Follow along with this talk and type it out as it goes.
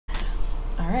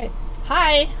right.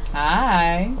 Hi.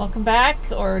 Hi. Welcome back,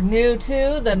 or new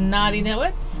to the Naughty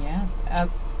Nitwits. Yes.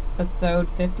 Episode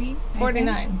 50?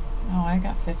 49. Oh, I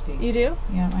got 50. You do?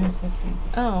 Yeah, I have 50.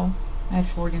 Oh. I had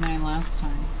 49 last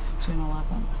time, June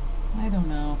 11th. I don't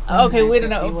know. Okay, we don't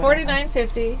know. 50, 49,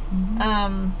 50.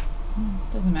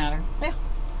 Doesn't matter. Yeah.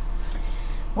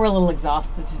 We're a little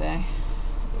exhausted today.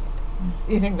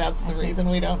 You think that's the reason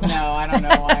we don't know? No, I don't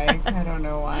know why. I don't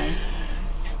know why.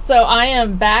 So I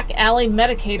am BackAlley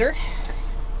MedicateHER.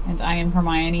 And I am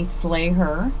Hermione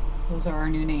SLAYher. Those are our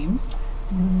new names.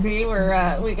 As you can see,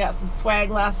 we got some swag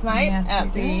last night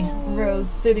at the Rose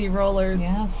City Rollers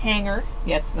hangar.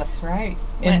 Yes, that's right.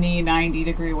 In the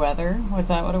 90-degree weather. Was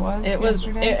that what it was? It was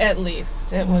at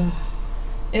least. It was.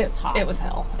 It was hot. It was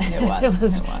hell. It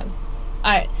was. It was.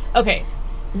 Okay.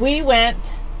 We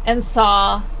went and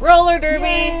saw roller derby.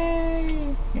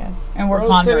 Yay. Yes, and we're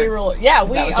Rose City converts. Yeah,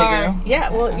 we are. Yeah,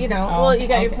 well, you know, well, you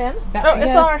got your pin.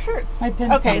 It's on our shirts. My pin.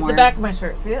 Okay, somewhere. the back of my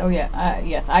shirt. See it? Oh yeah.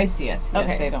 Yes, I see it. Yes,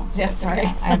 okay. They don't see it. Sorry.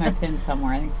 Yeah, I have my pin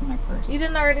somewhere. I think it's in my purse. You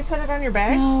didn't already put it on your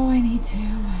bag? No, I need to.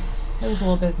 It was a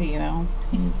little busy, you know.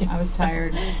 I was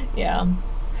tired. Yeah.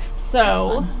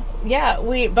 So, yeah,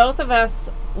 both of us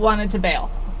wanted to bail.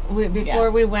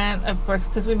 Before we went, of course,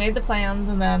 because we made the plans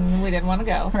and then we didn't want to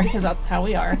go because that's how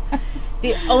we are.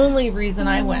 The only reason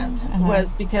I went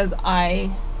was because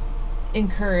I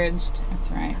encouraged.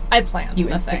 That's right. I planned. You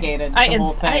instigated. I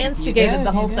instigated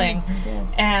the whole thing. You did.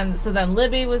 And so then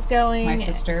Libby was going. My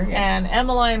sister. Yeah. And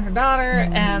Emily and her daughter.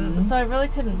 And so I really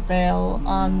couldn't bail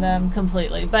on them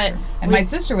completely. But and my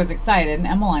sister was excited, and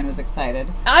Emmeline was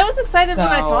excited. I was excited when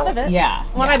I thought of it. Yeah.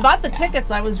 When I bought the tickets,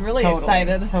 I was really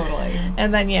excited. Totally.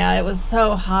 And then, it was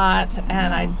so hot,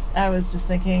 and I was just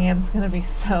thinking it's going to be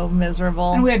so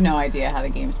miserable. And we had no idea how the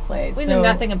game's played. We knew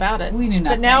nothing about it. We knew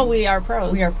nothing. But now we are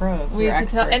pros. We are pros. We can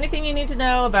tell anything you need to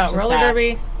know about just roller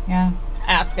derby. Yeah.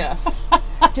 Ask us.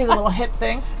 Do the little hip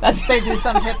thing. They do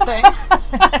some hip thing.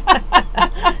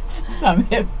 Some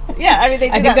hip. Yeah, I mean they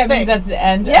do I think that means that's the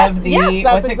end of the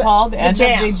what's it called? The end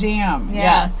jam. of the jam.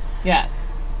 Yeah.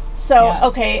 Yes. So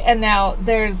okay, and now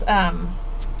there's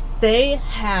they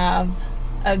have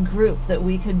a group that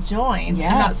we could join.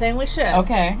 Yes. I'm not saying we should.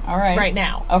 Okay. All right. Right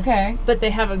now. Okay. But they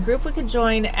have a group we could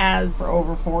join as for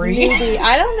over 40. Maybe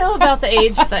I don't know about the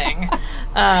age thing,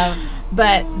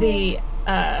 but the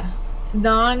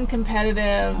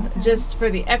non-competitive, just for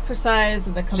the exercise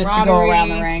and the camaraderie. Just to go around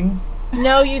the ring.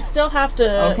 No, you still have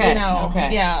to. Okay. You know.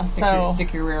 Okay. Yeah.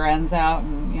 Stick your rear ends out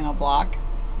and block.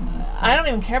 I don't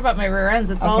even care about my rear ends.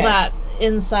 It's all that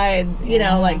inside,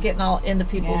 like getting all into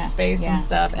people's space and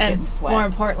stuff. And more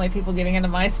importantly, people getting into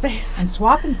my space. And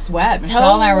swap and sweat.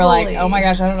 Michelle and I were like, oh my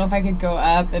gosh, I don't know if I could go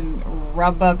up and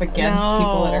rub up against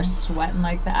people that are sweating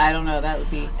like that. I don't know. That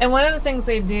would be. And one of the things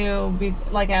they do,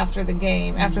 like after the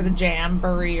game, after the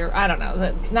jamboree, or I don't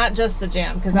know, not just the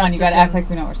jam. Because you got to act like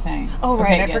we know what we're saying. Oh,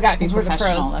 right. I forgot because we're the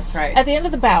pros. That's right. At the end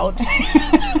of the bout.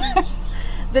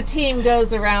 The team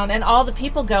goes around and all the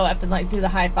people go up and do the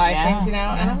high five things, and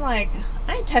I'm like,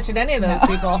 I ain't touching any of those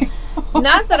people.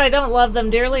 Not that I don't love them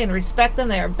dearly and respect them.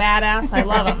 They are badass. I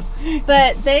love them.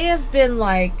 But they have been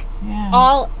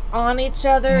all on each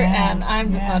other, and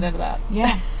I'm just not into that.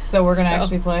 Yeah. So we're going to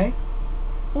actually play?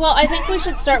 Well, I think we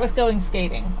should start with going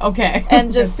skating. Okay.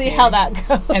 And just see how that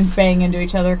goes. And bang into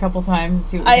each other a couple times and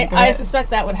see what we think of it. I suspect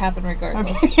that would happen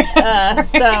regardless. Okay.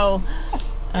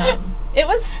 It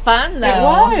was fun,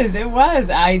 though. It was.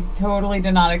 I totally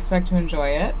did not expect to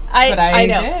enjoy it, but I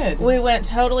did. We went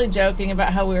totally joking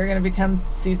about how we were going to become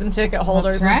season ticket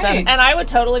holders and stuff. And I would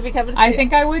totally become a I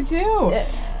think I would, too.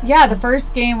 Yeah, the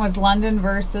first game was London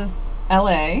versus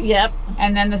LA. Yep.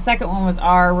 And then the second one was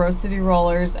our Rose City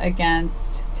Rollers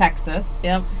against Texas.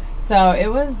 Yep. So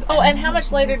it was... Oh, and how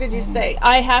much later did you stay?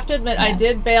 I have to admit, I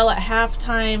did bail at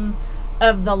halftime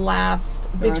of the last...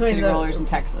 Rose City Rollers in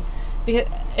Texas. Because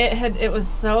it was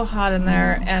so hot in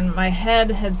there, and my head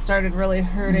had started really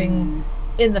hurting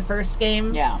in the first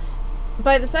game. Yeah.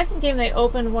 By the second game, they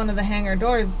opened one of the hangar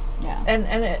doors. Yeah.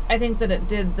 And I think that it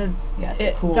did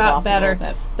it cooled got off better. A little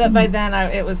bit. But by then,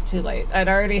 it was too late. I'd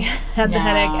already had the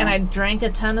headache, and I drank a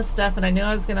ton of stuff, and I knew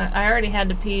I already had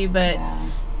to pee, but. Yeah.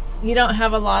 You don't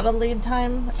have a lot of lead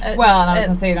time. Well, and I was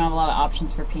going to say you don't have a lot of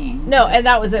options for peeing. No, and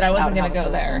that was it. I wasn't going to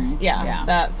go there.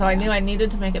 Yeah. I knew I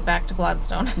needed to make it back to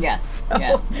Gladstone. Yes,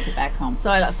 make it back home. So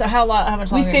I left. So how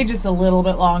much longer? We stayed just a little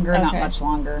bit longer, not much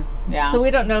longer. Yeah. So we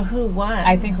don't know who won.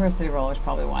 I think Rose City Rollers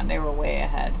probably won. They were way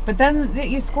ahead. But then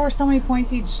you score so many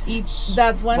points each.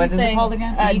 That's one thing. What is it called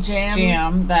again? Each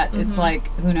jam that it's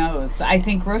who knows. But I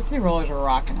think Rose City Rollers were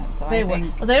rocking it. So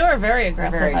they were very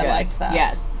aggressive. I liked that.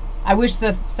 Yes. I wish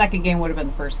the second game would have been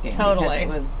the first game. Totally. Because it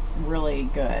was really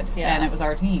good. Yeah. And it was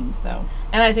our team, so.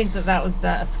 And I think that was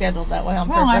scheduled that way on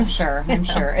purpose. Well, I'm sure. I'm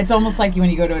sure. It's almost like when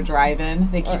you go to a drive-in,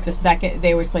 they keep the second,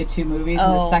 they always play 2 movies,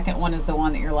 and the second one is the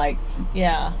one that you're like.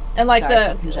 Yeah. And like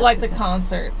the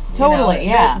concerts. Totally,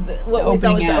 what was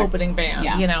always the opening band,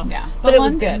 Yeah. Yeah. But it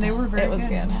was good. They were very good.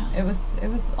 Yeah. It was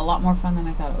a lot more fun than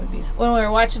I thought it would be. When we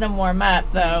were watching them warm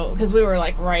up, though, because we were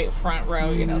like right front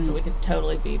row, so we could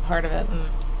totally be part of it. And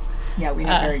yeah, we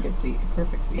had very good seats,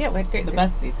 perfect seats. Yeah, we had great seats. The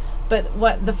best seats.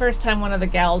 But the first time one of the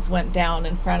gals went down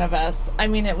in front of us, I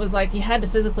mean, it was like you had to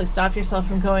physically stop yourself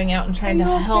from going out and trying to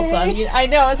help them. I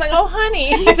know. It's like, oh,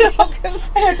 honey.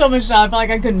 I told Michelle, I felt like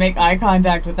I couldn't make eye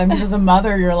contact with them because as a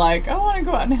mother, you're like, I want to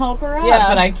go out and help her out,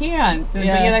 but I can't. But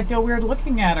yet I feel weird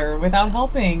looking at her without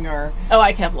helping. Oh,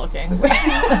 I kept looking.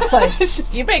 It's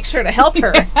like, you make sure to help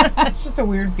her. It's just a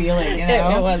weird feeling, you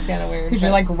know? It was kind of weird. Because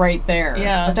you're like right there.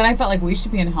 Yeah. But then I felt like we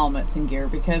should be in helmets and gear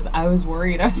because I was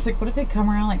worried. I was like, what if they come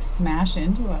around like smash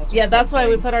into us? Yeah, that's why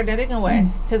we put our knitting away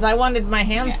because I wanted my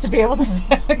hands to be able to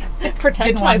protect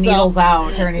Didn't myself. Want needles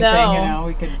out or anything, No.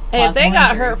 We could. Hey, if they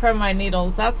got hurt from my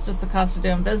needles, that's just the cost of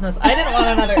doing business. I didn't want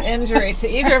another injury to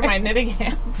either of my knitting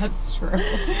hands. That's true.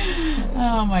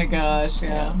 Oh my gosh,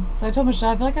 yeah. So I told Michelle,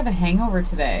 I feel like I have a hangover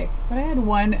today, but I had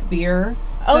 1 beer.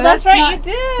 So that's right, you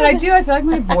did. But I do. I feel like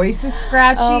my voice is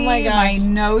scratchy. Oh my gosh. My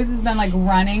nose has been like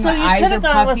running. So my eyes are puffy. So you could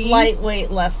have gone with lightweight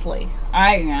Leslie.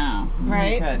 Right?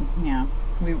 We could. Yeah.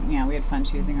 We had fun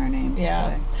choosing our names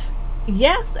today.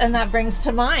 Yes, and that brings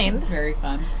to mind. It's very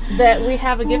fun. That we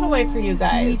have a giveaway for you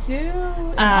guys. We do.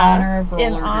 In honor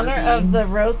of the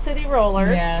Rose City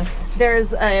Rollers. Yes.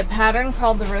 There's a pattern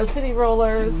called the Rose City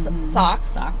Rollers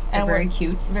socks. They're very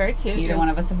cute. Very cute. Either one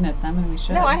of us have knit them, and we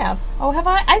should. No, I have. Oh, have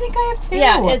I? I think I have too.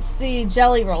 Yeah, it's the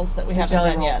jelly rolls that we haven't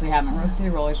done yet. We haven't. Rose City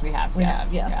Rollers we have.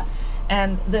 Yes.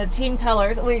 And the team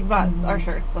colors, we bought our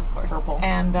shirts, of course. Purple.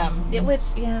 And,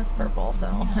 it's purple,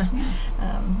 so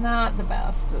not the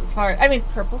best as far. I mean,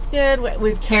 purple's good.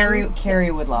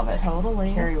 Carrie would love it.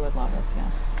 Totally. Carrie would love it,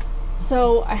 yes.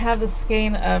 So I have this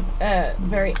skein of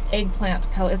very eggplant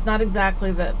color. It's not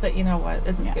exactly but you know what?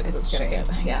 It's as good as it's going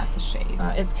to get. Yeah, it's a shade.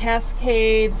 It's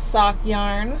Cascade sock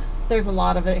yarn. There's a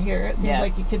lot of it here. It seems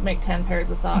like you could make 10 pairs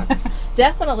of socks.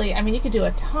 Definitely. I mean, you could do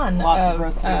a ton of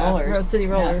Rose City Rollers. Rose City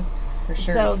Rollers. Yes, for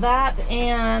sure. So that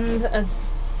and a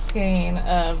skein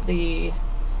of the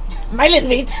My Little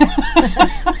Meat.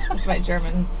 That's my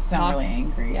German. Sound really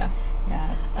angry. Yeah.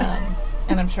 Yes.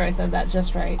 And I'm sure I said that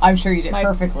just right. I'm sure you did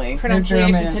perfectly.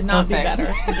 Pronunciation could not be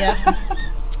better. Yeah.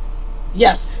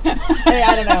 Yes.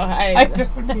 I don't know. I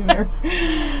don't either.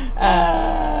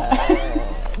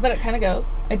 But it kind of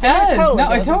goes. It does. It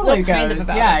totally goes. Kind of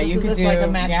yeah, this you could do like a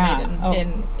match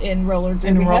made in roller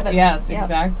derby heaven. Yes,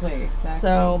 exactly.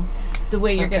 So the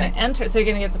way you're going to enter, so you're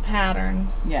going to get the pattern.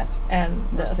 Yes. And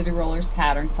the City Rollers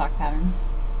pattern, sock pattern.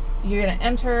 You're going to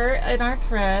enter in our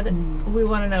thread. We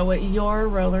want to know what your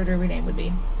roller derby name would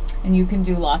be. And you can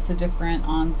do lots of different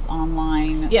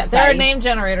online sites. There are name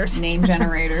generators. Name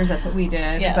generators, that's what we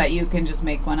did. Yes. But you can just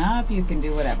make one up. You can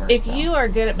do whatever. If you are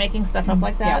good at making stuff up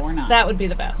like that, we're not. That would be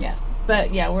the best. Yes.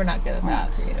 But we're not good at that.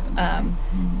 Not creative in that way.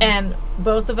 And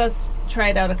both of us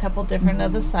tried out a couple different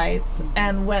of the sites,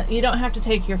 and when you don't have to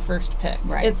take your first pick.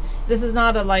 Right. This is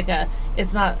not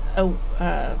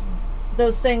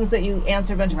those things that you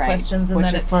answer a bunch of questions and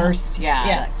then it first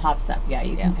that pops up. Yeah,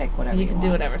 you can pick whatever you can want.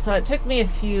 do whatever. So it took me a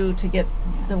few to get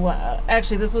the one.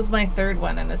 Actually, this was my third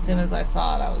one, and as soon as I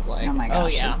saw it, I was like, oh my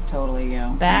gosh, it's totally you.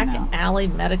 BackAlley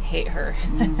MedicateHER.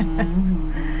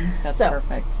 That's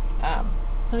perfect.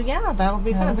 So that'll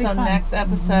be fun. So next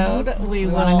episode we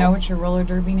want to know what your roller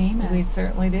derby name is. We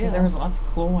certainly do. Because there was lots of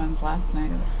cool ones last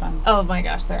night. It was fun. Oh my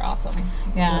gosh, they're awesome.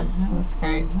 Yeah, that was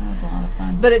great. That was a lot of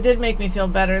fun. But it did make me feel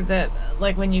better that,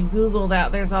 like, when you Google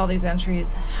that, there's all these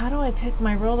entries. How do I pick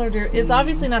my roller derby? It's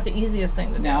obviously not the easiest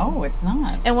thing to do. No, it's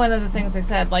not. And one of the things they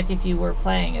said, like, if you were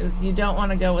playing, is you don't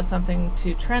want to go with something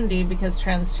too trendy because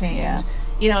trends change.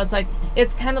 Yes. It's like,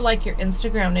 it's kind of like your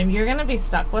Instagram name. You're going to be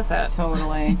stuck with it.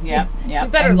 Totally. Yep. You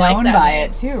better and like known that by name.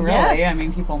 It too, really. Yes. I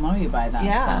mean, people know you by that.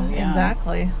 Yeah, so,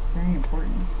 exactly. It's very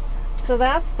important. So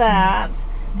that's that. Yes.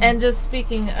 And just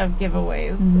speaking of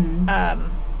giveaways,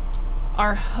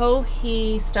 our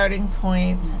Ho-He Starting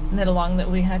Point knit along that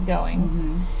we had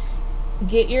going,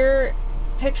 get your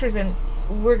pictures in.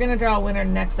 We're going to draw a winner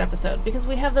next episode because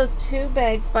we have those 2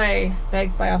 bags by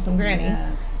Awesome Granny.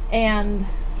 Yes. And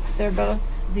they're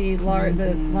both the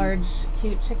large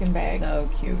cute chicken bag. So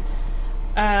cute.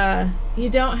 You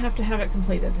don't have to have it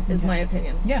completed, is my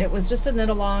opinion. Yeah. It was just a knit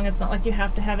along. It's not like you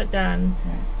have to have it done.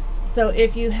 Right. So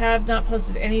if you have not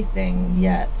posted anything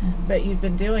yet, but you've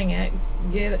been doing it,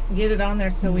 get it on there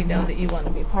so we know that you want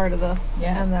to be part of this.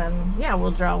 Yes. And then, yeah,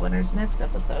 we'll draw winners next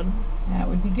episode. That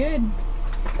would be good.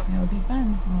 That would be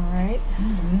fun. All right.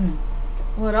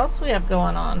 What else we have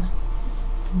going on?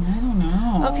 I don't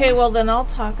know. Okay, well then I'll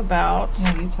talk about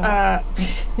you talk.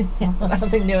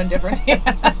 something new and different.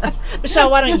 Michelle,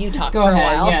 why don't you talk Go for ahead, a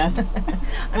while? Yes.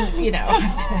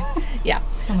 Yeah.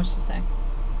 So much to say.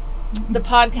 The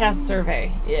podcast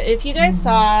survey. If you guys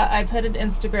saw, I put an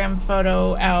Instagram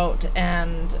photo out,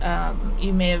 and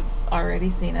you may have already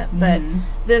seen it, but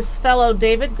this fellow,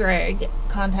 David Gregg,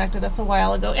 contacted us a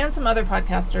while ago, and some other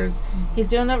podcasters. He's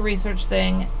doing a research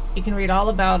thing. You can read all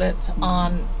about it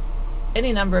on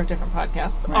any number of different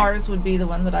podcasts. Right. Ours would be the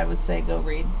one that I would say go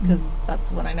read, because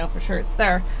that's when I know for sure it's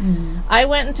there. I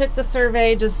went and took the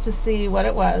survey just to see what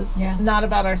it was. Yeah. Not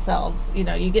about ourselves. You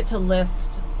know, you get to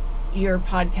list your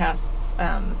podcasts.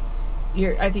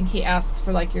 I think he asks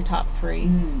for like your top 3,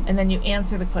 and then you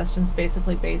answer the questions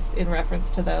basically based in reference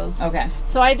to those. Okay.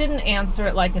 So I didn't answer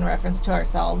it like in reference to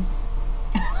ourselves.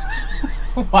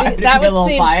 Why? That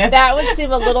would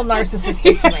seem a little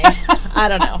narcissistic to me. I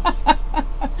don't know.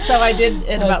 So I did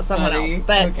it about someone else.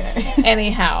 But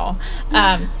anyhow,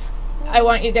 I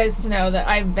want you guys to know that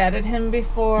I vetted him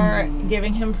before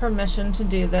giving him permission to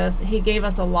do this. He gave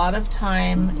us a lot of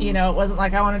time. You know, it wasn't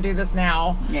like, I want to do this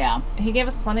now. Yeah. He gave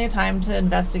us plenty of time to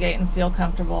investigate and feel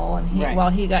comfortable, and while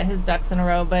he got his ducks in a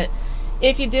row. But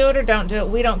if you do it or don't do it,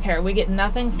 we don't care. We get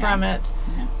nothing from it.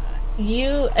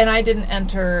 You and I didn't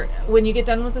enter. When you get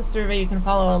done with the survey, you can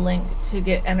follow a link to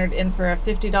get entered in for a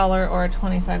 $50 or a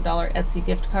 $25 Etsy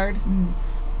gift card.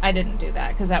 I didn't do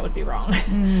that because that would be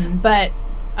wrong. But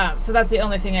so that's the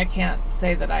only thing I can't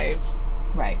say that I've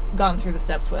gone through the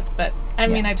steps with. But I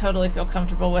mean, I totally feel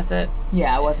comfortable with it.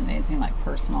 Yeah, it wasn't anything like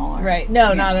personal. Or,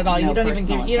 No, not at all. No, you don't even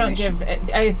give. You don't give.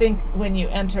 I think when you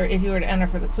enter, if you were to enter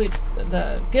for the sweeps,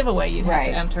 the giveaway, you'd have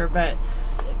to enter, but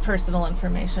personal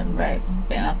information. But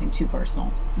nothing too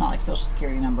personal. Not like social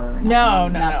security number. Or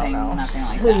nothing, no. Nothing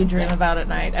like who that. Who you dream about at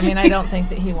night. I mean, I don't think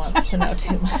that he wants to know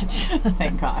too much.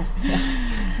 Thank God.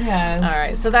 Yes. All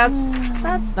right. So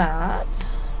that's that.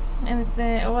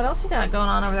 Anything? What else you got going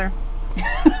on over there?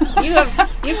 you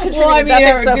contributed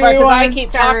nothing so far because I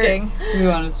keep talking. Do we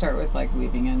want to start with like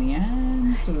weaving on the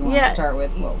ends? Do we want to start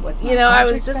with what's you know? I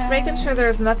was just making sure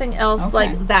there's nothing else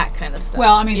like that kind of stuff.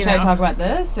 Well, I mean, should I talk about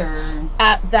this or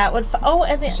that would?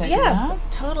 And then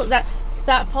yes, totally.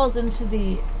 That falls into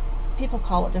the. People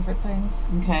call it different things.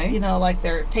 Okay. You know, like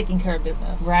they're taking care of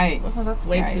business. Right. Well, that's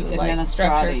way too like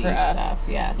structured for us. Stuff.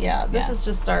 Yes. Yeah. This is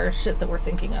just our shit that we're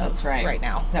thinking of. That's right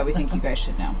now. That we think you guys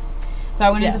should know. So I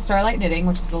went into Starlight Knitting,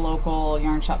 which is a local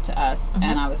yarn shop to us,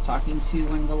 and I was talking to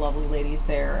one of the lovely ladies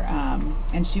there,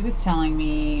 and she was telling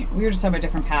me, we were just talking about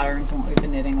different patterns and what we've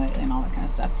been knitting lately and all that kind of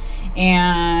stuff.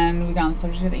 And we got on the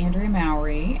subject of Andrea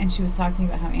Mowry, and she was talking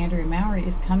about how Andrea Mowry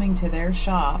is coming to their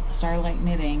shop, Starlight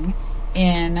Knitting,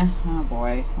 in, oh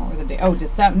boy, what were the dates? Oh,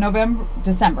 December 9th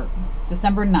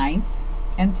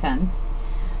and 10th.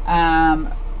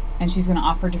 And she's going to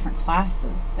offer different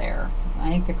classes there. I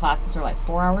think the classes are like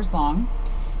 4 hours long.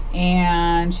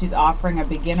 And she's offering a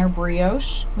beginner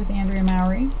brioche with Andrea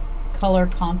Mowry, color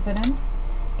confidence,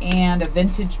 and a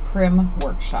vintage prim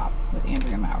workshop with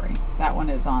Andrea Mowry. That one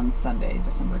is on Sunday,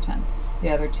 December 10th. The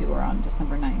other two are on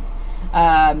December 9th.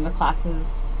 The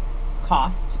classes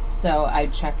cost, so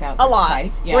I'd check out the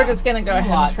site. Yeah, we're just going to go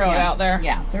ahead and throw it out there.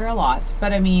 Yeah, they're a lot.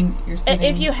 But I mean, you're sitting...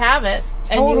 If you have it.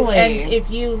 Totally. And if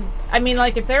you... I mean,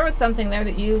 like, if there was something there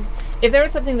that you... If there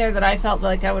was something there that I felt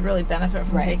like I would really benefit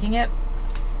from taking it,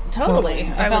 totally.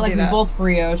 I felt like we both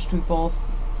brioched.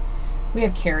 We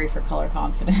have Carrie for color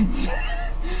confidence.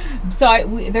 So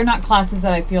they're not classes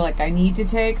that I feel like I need to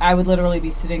take. I would literally be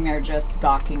sitting there just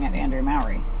gawking at Andrea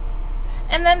Mowry.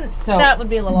 And then that would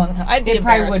be a little uncomfortable. I'd be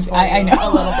embarrassed for you I know. A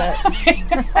little bit.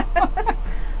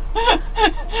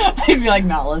 I'd be like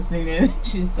not listening to it.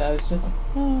 She says, just,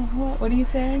 what are you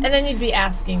saying? And then you'd be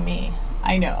asking me.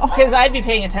 I know. Because I'd be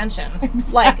paying attention.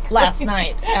 Exactly. Like last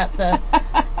night at the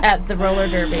roller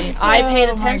derby. I paid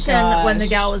attention when the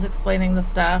gal was explaining the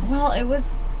stuff. Well, it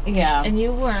was, and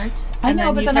you weren't. I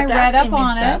know, but then I read up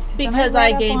on it. Because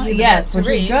I gave you the yes, which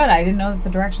was good. I didn't know that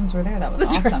the directions were there. That was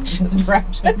awesome. The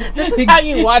directions. This is how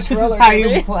you watch roller derby.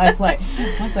 This is how you play.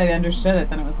 Once I understood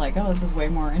it, then it was like, oh, this is way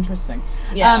more interesting.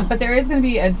 Yeah. But there is going to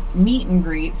be a meet and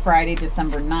greet Friday,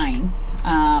 December 9th.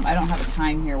 I don't have a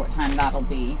time here, what time that'll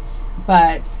be.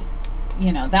 But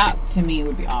you know, that to me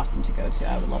would be awesome to go to.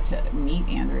 I would love to meet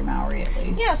Andrea Mowry at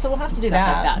least. Yeah, so we'll have to do stuff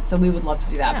that. Like that. So we would love to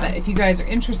do that. Yeah. But if you guys are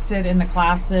interested in the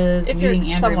classes, if meeting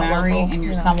you're Andrea Mowry, local, and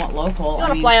you're somewhat local, you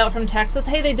want to fly out from Texas?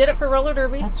 Hey, they did it for roller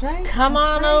derby. That's right. Come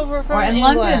on over from or in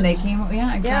England. London, they came.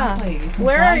 Yeah, exactly. Yeah. You can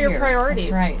Where fly are your here. priorities?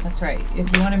 That's right. That's right.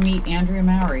 If you want to meet Andrea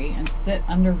Mowry and sit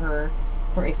under her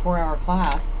for a 4-hour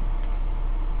class,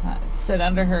 sit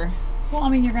under her. well, I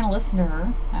mean, you're going to listen to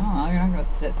her. I don't know. You're not going to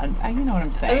sit. You know what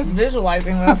I'm saying. I'm just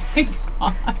visualizing this.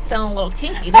 Oh Sound a little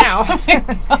kinky now.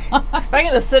 If I'm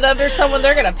going to sit under someone,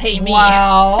 they're going to pay me.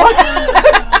 Wow.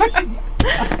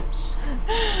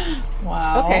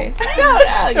 Wow. Okay.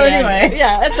 So anyway.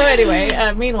 Yeah. So anyway,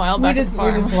 meanwhile, back we at the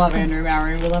farm. just love Andrea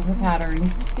Mowry. We love her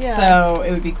patterns. Yeah. So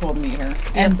it would be cool to meet her.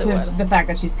 Yes, and it would. the fact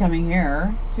that she's coming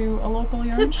here to a local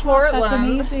yarn shop. Portland. That's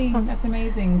amazing. That's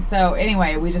amazing. So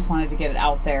anyway, we just wanted to get it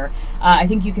out there. I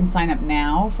think you can sign up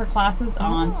now for classes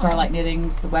on Starlight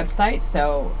Knitting's website.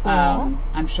 So Cool.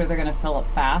 I'm sure they're going to fill up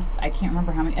fast. I can't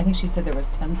remember how many. I think she said there was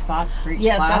 10 spots for each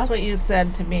yes, class. that's what you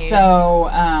said to me. So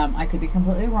I could be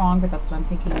completely wrong, but that's what I'm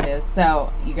thinking it is.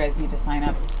 So you guys need to sign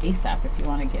up ASAP if you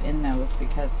want to get in those,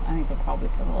 because I think they'll probably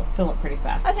fill up pretty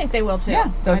fast. I think they will too.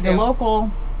 Yeah. So I if you're do. local,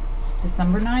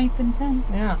 December 9th and 10th.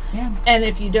 Yeah. Yeah. And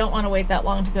if you don't want to wait that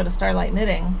long to go to Starlight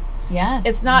Knitting, Yes.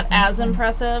 it's not as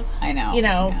impressive. I know. You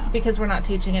know, yeah. because we're not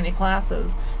teaching any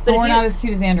classes. But But we're if you, not as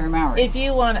cute as Andrea Mowry. if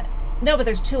you want to, no, but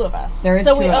there's 2 of us. There is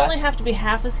so 2 we of only us. have to be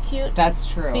half as cute. That's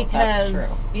true. Because,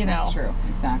 That's true. you know. That's true.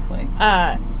 Exactly.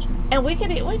 That's true. And we could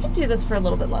do this for a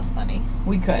little bit less money.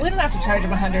 We could. We don't have to charge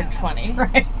them $120 That's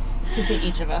right. to see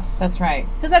each of us. That's right.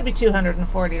 Because that'd be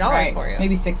 $240 Right. for you.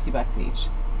 Maybe $60 each.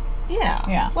 Yeah.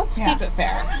 Yeah. Let's Yeah. keep it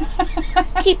fair.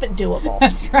 Keep it doable.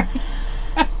 That's right.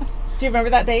 Do you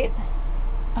remember that date?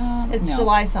 It's no.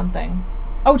 July something.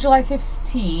 Oh, July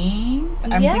 15th.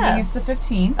 I'm thinking it's the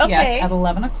 15th. Okay. Yes, at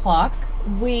 11 o'clock.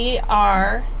 We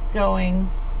are going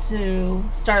to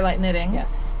Starlight Knitting.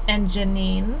 Yes. And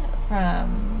Janine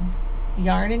from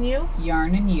Yarn and You.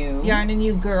 Yarn and You. Yarn and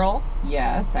You Girl.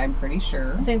 Yes, I'm pretty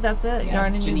sure. I think that's it. Yes,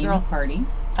 Yarn and You Janine Girl. McCarty.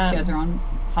 She has her own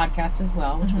podcast as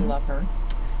well, which we love her.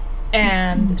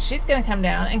 And she's going to come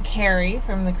down. And Carrie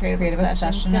from the Creative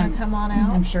Obsession is going to come on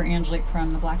out. I'm sure Angelique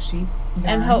from the Black Sheep. Yarn.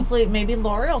 And hopefully maybe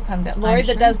Lori will come down. Lori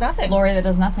that does nothing. Lori that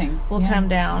does nothing. Will come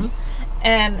down.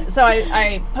 And so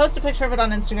I post a picture of it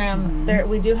on Instagram. There,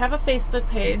 we do have a Facebook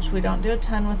page. We don't do a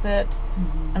ton with it.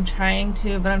 I'm trying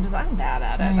to, but I'm bad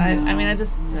at it. I mean, I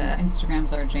just...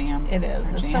 Instagram's our jam. It is.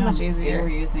 Our It's jam. so much See, easier. we're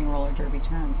using roller derby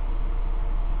terms.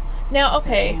 Now, It's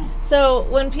our okay, jam. so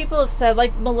when people have said,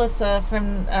 like Melissa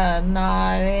from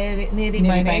Knitting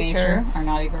by Nature, our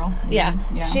naughty girl. yeah,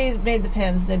 Yeah. she made the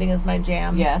pins, Knitting is my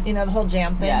jam. Yes. You know, the whole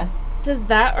jam thing. Yes. Does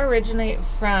that originate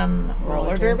from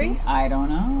roller derby? I don't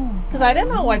know. Because I didn't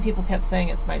know why people kept saying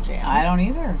it's my jam. I don't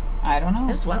either. I don't know.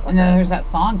 I just went with And then it. there's that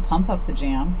song, Pump Up the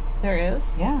Jam. There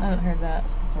is? Yeah. I haven't heard that.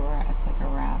 It's like a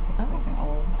rap. It's like an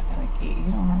old, you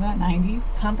don't remember that,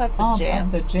 90s? Pump Up the Pump Jam.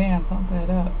 up the jam, pump it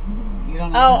up. You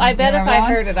don't know Oh, that? I bet You if remember I that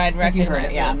one? heard it, I'd If recognize you heard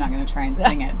it, yeah, I'm not going to try and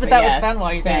sing it. But that was yes, fun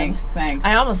while you did. Thanks.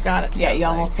 I almost got it, too. Yeah, I was you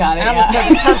like, almost got it, I almost yeah.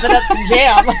 started pumping up some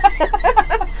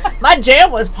jam. My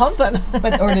jam was pumping.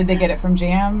 Or did they get it from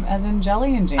jam as in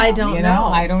jelly and jam? I don't know.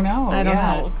 I don't know. I don't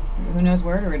know. Who knows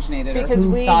where it originated Because or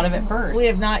who we thought of it first. We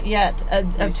have not yet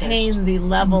obtained the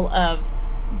level of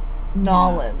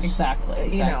knowledge. Yeah,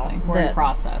 exactly. You know, we're in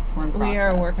process. We are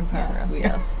a work in progress.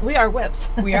 Yes, we are whips.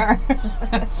 we are.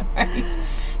 That's right.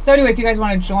 So anyway, if you guys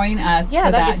want to join us for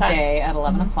that'd be that fun. day at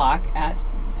 11 o'clock at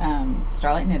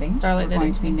Starlight Knitting. Starlight We're going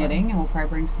Knitting. to be knitting, and we'll probably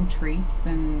bring some treats,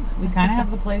 and we kind of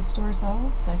have the place to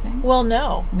ourselves, I think. Well,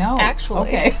 no. No. Actually.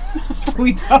 Okay.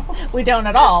 We don't. We don't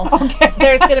at all. Okay.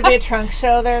 There's going to be a trunk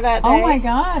show there that day. Oh my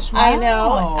gosh. Wow. I know.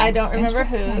 I don't remember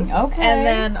Interesting. whose. Okay. And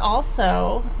then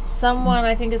also, someone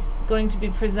I think is going to be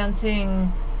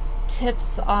presenting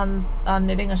tips on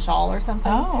knitting a shawl or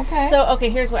something. Oh, okay. So, okay,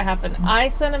 here's what happened. I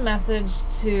sent a message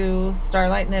to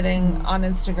Starlight Knitting on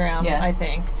Instagram, Yes. I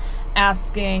think,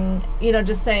 asking,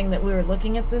 just saying that we were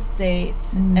looking at this date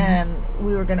and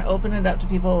we were going to open it up to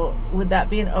people. Would that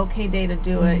be an okay day to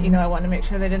do it? I wanted to make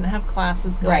sure they didn't have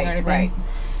classes going or anything. Right.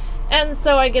 And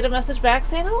so I get a message back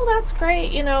saying, "Oh, that's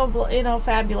great,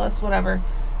 fabulous, whatever."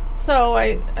 So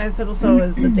I said, "Well, so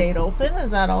is the date open?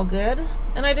 Is that all good?"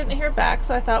 And I didn't hear back,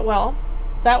 so I thought, well,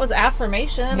 that was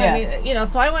affirmation. Yes. I mean,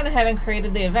 so I went ahead and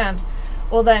created the event.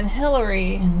 Well, then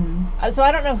Hillary, so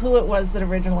I don't know who it was that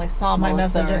originally saw my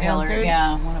Melissa message or and Hillary, answered.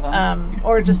 yeah, one of them.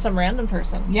 Or just some random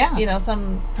person. Yeah.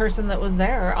 Some person that was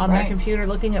there on their Right. computer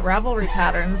looking at Ravelry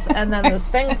patterns, and then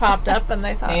this thing popped up, and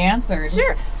they thought, They answered.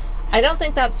 Sure. I don't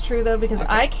think that's true, though, because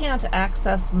I can't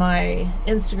access my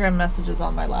Instagram messages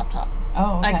on my laptop.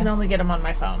 Oh, okay. I can only get them on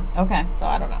my phone. Okay. So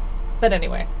I don't know. But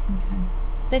anyway. Okay.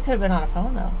 They could have been on a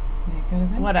phone, though. They could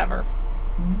have been. Whatever.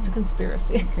 It's a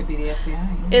conspiracy. It could be the FBI.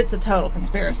 Yeah. It's a total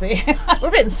conspiracy.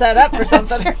 We're being set up for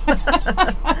something.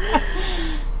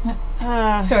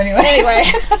 So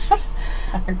anyway.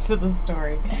 Back to the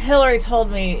story. Hillary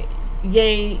told me,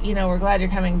 yay, you know, we're glad you're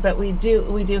coming, but we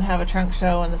do have a trunk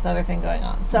show and this other thing going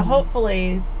on. So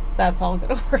hopefully that's all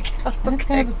going to work out. And it's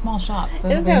kind of a small shop, so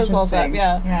it's kind of a small shop,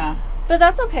 yeah. Yeah. But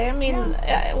that's okay. I mean,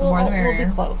 we'll be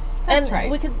close. That's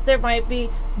and right. There might be,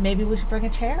 maybe we should bring a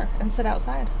chair and sit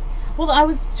outside. Well, I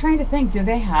was trying to think, do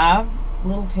they have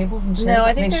little tables and chairs? No,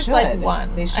 I think there's like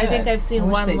one. They should. I think I've seen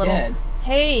one little, did.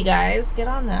 Hey guys, get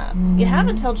on that. You have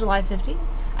until July 15th.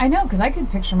 I know, because I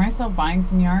could picture myself buying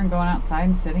some yarn, going outside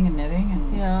and sitting and knitting.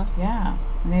 And yeah.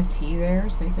 And they have tea there,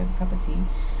 so you could have a cup of tea.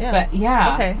 Yeah. But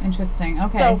yeah, okay. Interesting.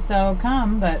 Okay, so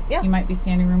come, but you might be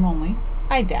standing room only.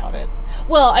 I doubt it.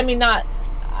 Well, I mean, I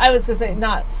was going to say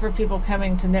not for people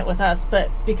coming to knit with us, but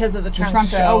because of the trunk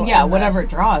show. Oh, yeah, whatever it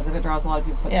draws. If it draws a lot of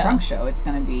people for the trunk show, it's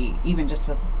going to be, even just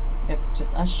with, if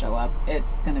just us show up,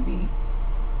 it's going to be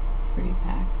pretty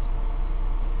packed.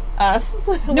 Us?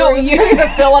 No, you're going to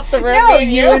fill up the room. No,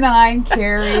 you and I and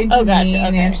Carrie and Janine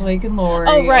and Angelique and Lori.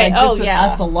 Oh, right. Like, just with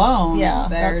us alone,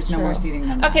 there's no true. more seating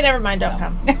than that. Okay, never mind. Don't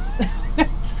come.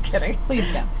 Just kidding. Please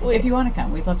come. If you want to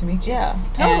come, we'd love to meet you. Yeah,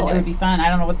 totally. And it would be fun. I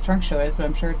don't know what the trunk show is, but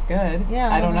I'm sure it's good.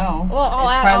 Yeah. I don't know. Well,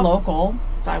 it's probably local.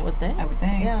 I would think.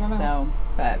 Yeah, I don't know. So,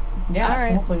 but yeah,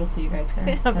 so hopefully we'll see you guys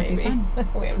there. That'd maybe. Be fun.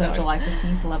 So July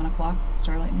 15th, 11 o'clock,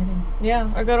 Starlight Knitting.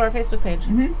 Yeah, or go to our Facebook page.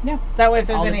 Yeah. That way, if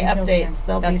there's any updates,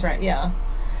 they'll be. That's right. Yeah.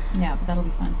 Yeah, but that'll be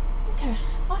fun. Okay.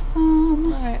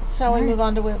 Awesome. All right. Shall we move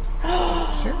on to whips?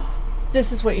 Sure.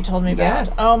 This is what you told me about.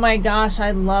 Yes. Oh my gosh,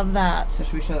 I love that. So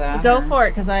should we show that? Go for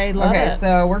it, because I love it. Okay,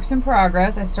 so works in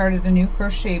progress. I started a new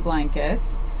crochet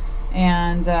blanket.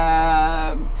 And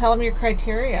tell them your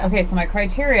criteria. Okay, so my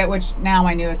criteria, which now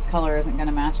my newest color isn't going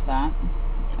to match that.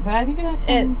 But I think it has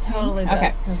some. It totally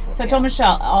does. Okay, so I told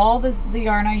Michelle, all the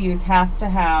yarn I use has to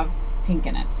have pink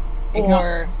in it.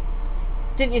 Or...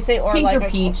 Didn't you say or pink like or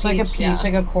peach, like a peach,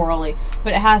 like a corally.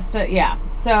 But it has to,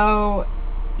 so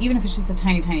even if it's just a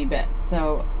tiny, tiny bit.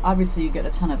 So obviously you get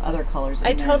a ton of other colors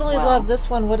in there totally as well. love this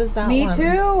one. What is that Me one?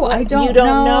 too. What? I don't You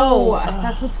don't know.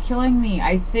 That's what's killing me.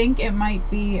 I think it might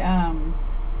be...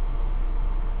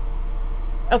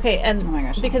 Okay, and oh my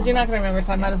gosh, because you're not going to remember,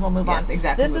 so I might as well move on. Yes,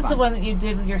 exactly. This is the one that you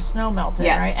did with your snow melted,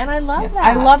 right? And I love that.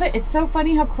 I love it. It's so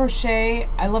funny how crochet,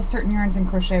 I love certain yarns in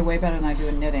crochet way better than I do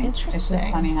in knitting. Interesting. It's just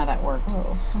funny how that works.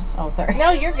 Oh sorry.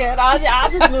 No, you're good. I'll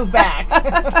just move back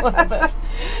a little bit.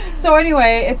 So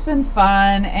anyway, it's been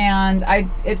fun, and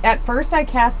at first I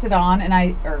cast it on, and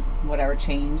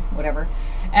chained, whatever,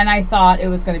 and I thought it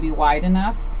was going to be wide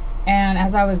enough, and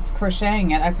as I was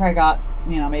crocheting it, I probably got,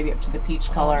 maybe up to the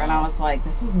peach color, and I was like,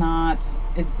 this is not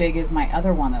as big as my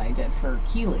other one that I did for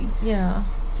Keely. Yeah.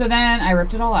 So then I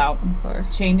ripped it all out, of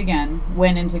course, chained again,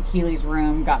 went into Keely's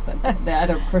room, got the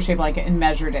other crochet blanket and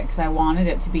measured it, because I wanted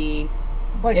it to be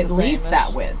like at least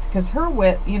that width, because her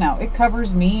width, it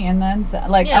covers me, and then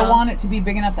I want it to be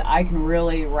big enough that I can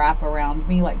really wrap around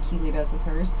me like Keely does with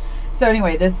hers. So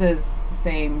anyway, this is the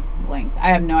same length. I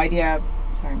have no idea.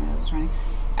 Sorry, my nose is running.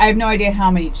 I have no idea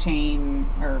how many chain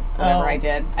or whatever I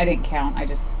did. I didn't count. I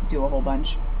just do a whole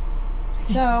bunch.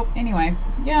 So anyway,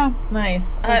 yeah.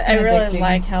 Nice. I really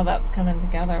like how that's coming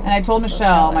together. And I told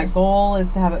Michelle my goal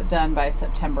is to have it done by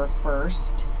September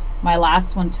 1st. My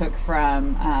last one took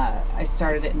from, I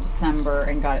started it in December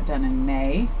and got it done in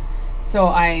May. So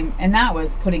and that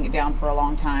was putting it down for a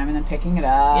long time and then picking it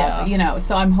up,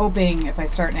 so I'm hoping if I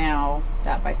start now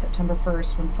that by September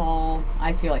 1st when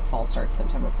I feel like fall starts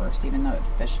September 1st, even though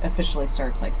it officially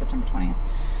starts like September 20th.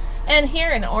 And here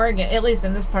in Oregon, at least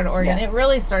in this part of Oregon, it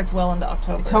really starts well into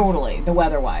October. Totally, the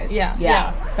weather-wise.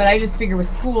 Yeah. But I just figure with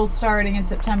school starting in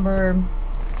September,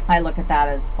 I look at that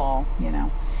as fall,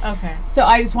 Okay. So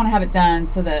I just want to have it done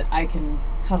so that I can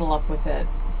cuddle up with it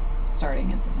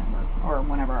starting in September or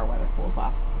whenever our weather cools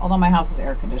off. Although my house is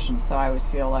air conditioned, so I always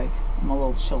feel like I'm a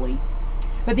little chilly.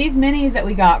 But these minis that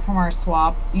we got from our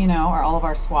swap, all of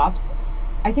our swaps,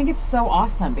 I think it's so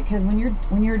awesome because when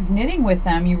you're knitting with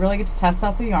them, you really get to test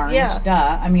out the yarn. Yeah. Which,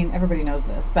 duh. I mean, everybody knows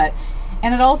this,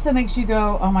 and it also makes you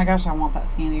go, oh my gosh, I want that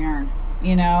skein of yarn.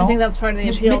 I think that's part of the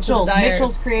appeal to the dyers.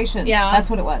 Mitchell's Creations. Yeah, that's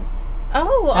what it was.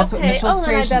 Oh, okay. That's what Mitchell's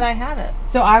Creations. Then I bet I have it.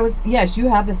 So yes, you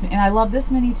have this, and I love this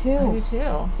mini too. I do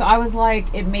too. So I was like,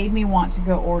 it made me want to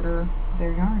go order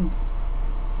their yarns.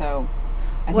 So,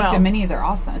 I think the minis are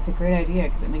awesome. It's a great idea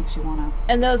because it makes you want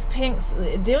to. And those pinks,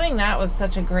 doing that was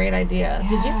such a great idea. Yeah.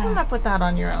 Did you come up with that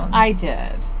on your own? I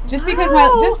did. Just because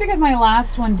my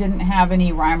last one didn't have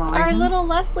any rhyme or reason. Our little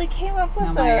Leslie came up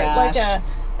with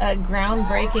a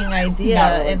groundbreaking idea.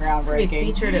 Not really groundbreaking. To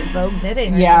be featured at Vogue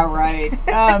Knitting. Yeah, right.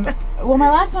 Well,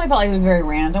 my last one I felt like it was very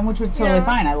random, which was totally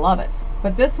fine. I love it.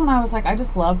 But this one I was like, I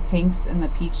just love pinks and the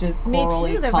peaches,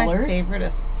 corally Me too. They're colors. My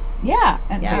favoritists. Yeah,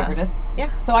 and favoritists.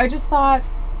 Yeah. So I just thought,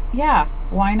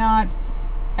 why not?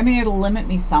 I mean, it'll limit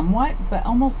me somewhat, but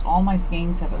almost all my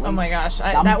skeins have at least. Oh my gosh,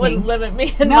 that pink. Wouldn't limit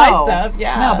me in my stuff.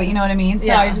 Yeah. No, but you know what I mean?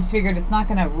 So I just figured it's not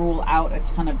going to rule out a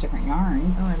ton of different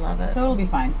yarns. Oh, I love it. So it'll be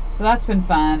fine. So that's been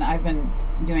fun. I've been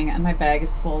doing it, and my bag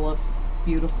is full of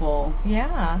beautiful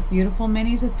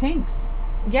minis with pinks.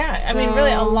 Yeah, I mean,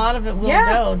 really, a lot of it will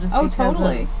go just because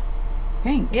totally. Of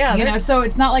pink. Yeah, you know, so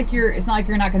it's not like you're not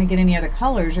going to get any other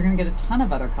colors. You're going to get a ton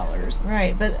of other colors.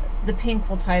 Right, but the pink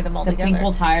will tie them all together. The pink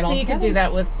will tie it all together. So you can do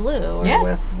that with blue or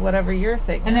with whatever your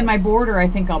thing is. And then my border, I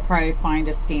think I'll probably find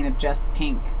a skein of just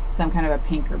pink, some kind of a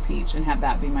pink or peach, and have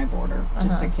that be my border,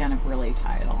 just to kind of really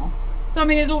tie it all. So I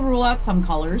mean, it'll rule out some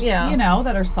colors, you know,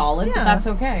 that are solid, but that's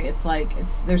okay. It's like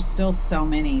there's still so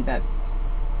many that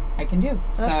I can do.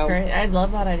 That's great. I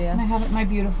love that idea. And I have it in my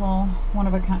beautiful one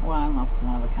of a kind. Well, I don't know if it's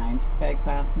one of a kind. Bags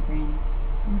by Austin Green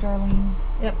and Darlene.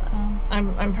 Yep. So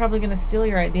I'm probably going to steal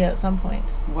your idea at some point.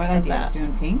 What idea?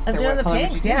 Doing pinks? I'm doing the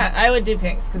pinks. Yeah, I would do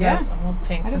pinks because I love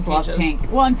pinks. I just love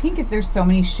pink. Well, and pink there's so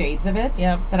many shades of it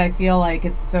that I feel like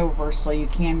it's so versatile. You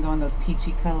can go in those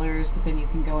peachy colors, but then you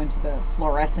can go into the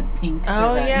fluorescent pinks.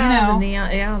 Oh the neon.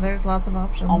 Yeah, there's lots of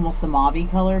options. Almost the mauve-y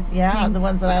color. Yeah, pinks. The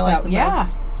ones that I like the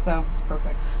most. So it's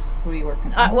perfect. So what are you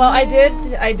working on? Well, I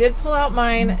did pull out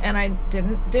mine, and I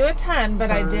didn't do a ton, but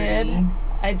I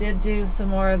did do some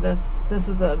more of this. This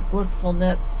is a Blissful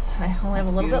Knits. I only have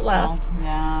a little bit left.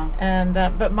 Yeah. And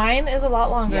but mine is a lot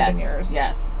longer than yours.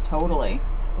 Yes, totally.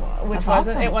 Which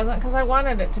it wasn't because I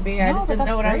wanted it to be. I just didn't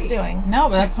know what I was doing. No,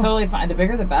 but that's totally fine. The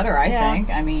bigger the better, I think.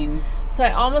 I mean. So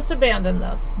I almost abandoned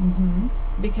this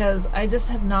because I just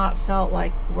have not felt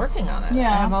like working on it.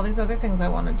 Yeah. I have all these other things I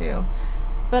want to do.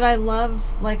 But I've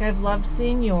loved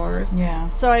seeing yours. Yeah.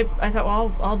 So I thought,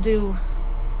 well, I'll do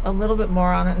a little bit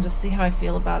more on it and just see how I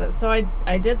feel about it. So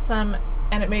I did some,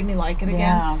 and it made me like it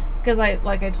again. Because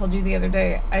like I told you the other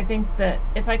day, I think that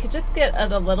if I could just get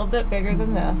it a little bit bigger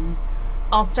than this,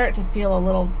 I'll start to feel a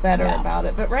little better about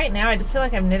it. But right now, I just feel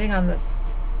like I'm knitting on this,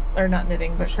 or not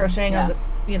knitting, but crocheting on this,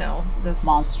 this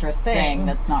monstrous thing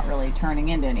that's not really turning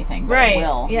into anything, but it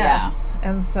will. Yes. Yeah.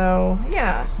 And so,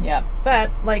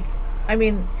 But, I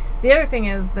mean, the other thing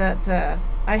is that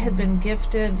I had been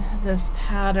gifted this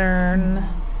pattern,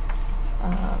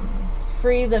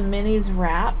 Free the Minis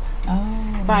Wrap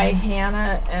by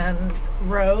Hannah and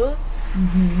Rose.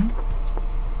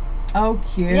 Oh,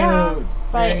 cute. Yeah,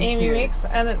 by Very Amy cute.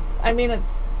 Meeks. And it's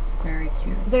very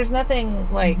cute. There's nothing,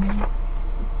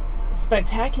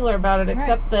 spectacular about it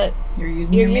except that you're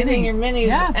using your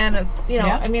minis, and it's,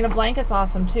 I mean, a blanket's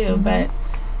awesome too, but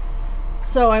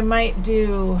so I might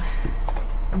do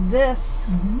this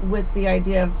with the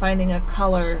idea of finding a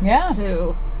color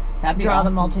to draw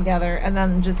them all together, and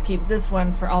then just keep this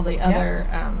one for all the other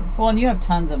well, and you have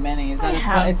tons of minis.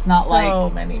 It's not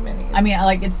so many minis. I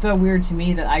mean, it's so weird to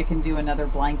me that I can do another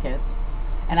blanket,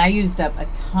 and I used up a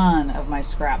ton of my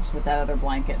scraps with that other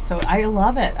blanket, so I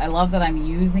love it. I love that I'm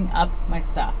using up my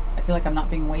stuff. I feel like I'm not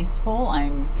being wasteful.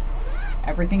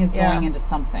 Everything is going into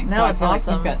something. No, so it's I feel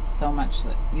awesome. like you've got so much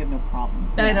that you have no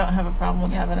problem. I don't have a problem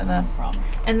with having enough. No problem.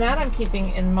 And that I'm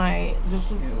keeping in my,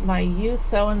 this is my You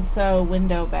So-and-So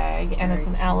window bag, and it's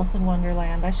an Alice in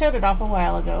Wonderland. I showed it off a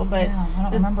while ago, but I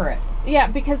don't remember it. Yeah,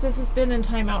 because this has been in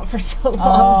timeout for so long.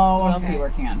 Oh, what else are you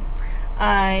working on?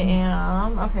 I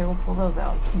am, we'll pull those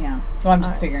out. Yeah. Well, I'm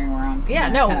just figuring we're on. Yeah,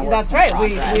 no, that's right.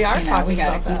 We are talking we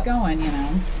gotta about keep that. going,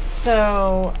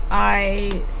 So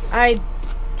I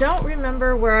don't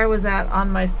remember where I was at on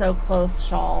my So Close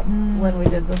shawl when we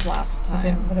did this last time.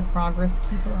 You didn't put a progress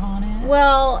keeper on it?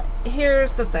 Well,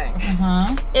 here's the thing.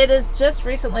 It has just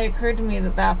recently occurred to me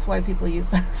that that's why people use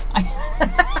those.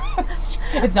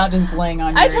 It's not just bling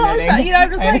on your I totally knitting. thought, I'm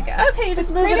just like, okay, you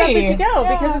just move it up as you go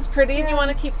because it's pretty and you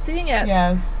want to keep seeing it.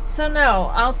 Yes. So no,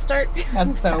 I'll start doing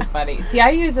That's so funny. See,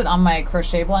 I use it on my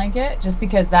crochet blanket just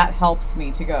because that helps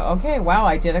me to go, okay, wow,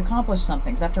 I did accomplish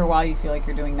something. Because after a while, you feel like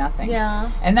you're doing nothing.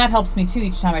 Yeah. And that helps me, too,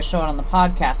 each time I show it on the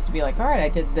podcast to be like, all right, I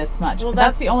did this much. Well,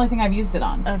 that's the only thing I've used it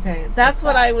on. Okay. That's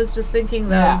what I was just thinking,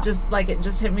 though. Just like it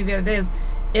just hit me the other day is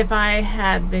if I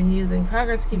had been using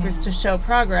progress keepers to show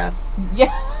progress.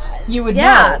 You would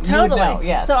yeah, know. totally. You would know,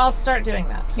 yes. So I'll start doing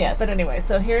that. Yes. But anyway,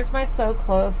 so here's my So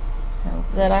Close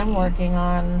that I'm working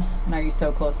on. And are you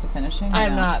so close to finishing?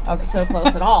 I'm not so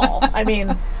close at all. I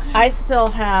mean, I still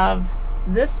have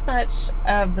this much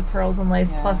of the pearls and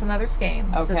lace plus another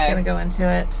skein that's going to go into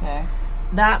it. Okay.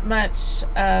 That much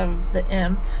of the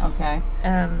imp. Okay.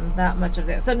 And that much of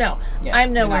the... So no,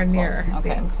 I'm nowhere near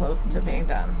being close to being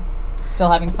done.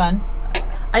 Still having fun?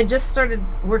 I just started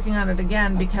working on it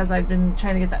again because I've been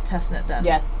trying to get that test knit done.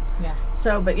 Yes, yes.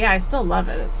 So, but yeah, I still love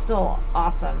it. It's still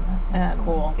awesome. That's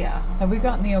cool. Yeah. Have we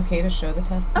gotten the okay to show the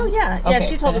test knit? Oh, yeah. Okay, yeah,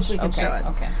 she told us we could show it.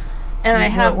 Okay. And I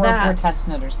have that. We're test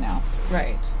knitters now.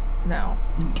 Right. No.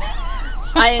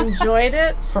 I enjoyed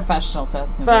it. Professional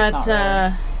test knitters, but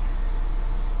not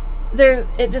really.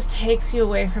 It just takes you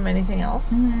away from anything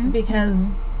else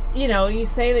because you know, you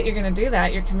say that you're going to do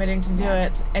that, you're committing to do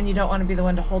it, and you don't want to be the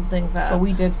one to hold things up. But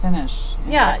we did finish.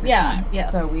 Time.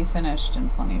 Yes. So we finished in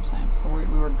plenty of time. So we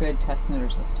were good test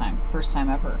knitters this time. First time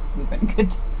ever we've been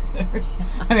good test knitters.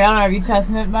 I mean, I don't know. Have you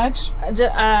test knit much?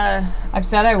 I've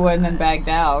said I would and then bagged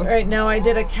out. Right. No, I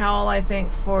did a cowl, I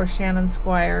think, for Shannon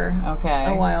Squire. Okay.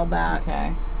 A while back.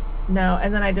 Okay. No,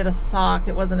 and then I did a sock.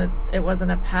 It wasn't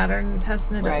a pattern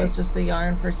test knit. Right. It was just the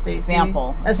yarn for Stacy.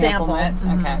 Sample. A sample knit.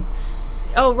 Mm-hmm. Okay.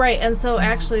 Oh, right. And so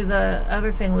actually the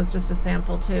other thing was just a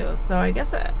sample too. So I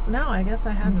guess I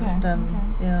hadn't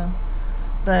done. Okay. Yeah.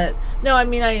 But no, I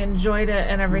mean, I enjoyed it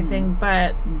and everything,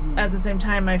 but at the same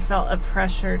time I felt a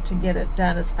pressure to get it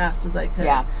done as fast as I could.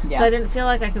 Yeah. So I didn't feel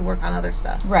like I could work on other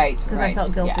stuff. Right. Because I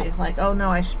felt guilty. Yeah. Like, oh no,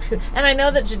 I should. And I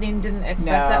know that Janine didn't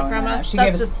expect that from us. She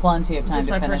gave us plenty of time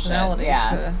to finish it.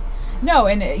 Yeah. No,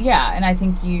 and and I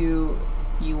think you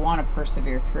want to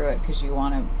persevere through it because you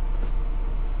want to,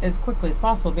 as quickly as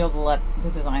possible, be able to let the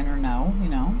designer know,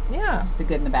 the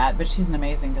good and the bad. But she's an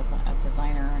amazing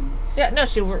designer, and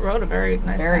she wrote a very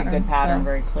nice, good pattern,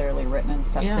 very clearly written and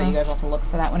stuff. Yeah. So you guys will have to look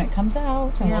for that when it comes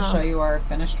out, and we'll show you our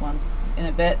finished ones in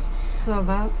a bit. So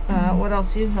that's that. What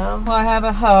else you have? Well, I have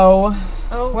a hoe.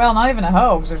 Oh, well, not even a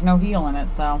hoe because there's no heel in it.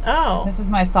 So this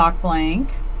is my sock blank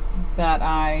that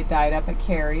I dyed up at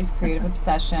Carrie's Creative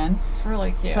Obsession. It's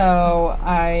really cute. So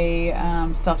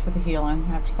I stuffed with a heel in,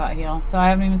 afterthought heel. So I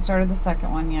haven't even started the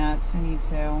second one yet. I need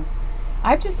to.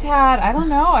 I've just had, I don't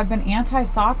know, I've been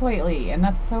anti-sock lately, and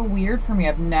that's so weird for me.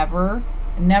 I've never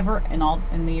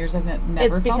in the years I've never.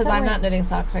 It's because I'm not knitting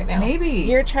socks right now. Maybe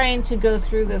you're trying to go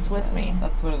through this with me.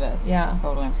 That's what it is. Yeah,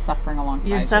 totally. I'm suffering alongside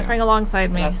you. You're suffering alongside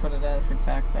me. That's what it is.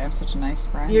 Exactly. I'm such a nice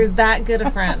friend. You're that good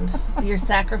a friend. You're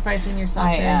sacrificing your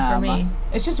sock knitting for me.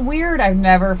 It's just weird. I've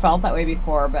never felt that way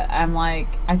before, but I'm like,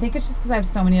 I think it's just because I have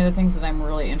so many other things that I'm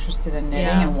really interested in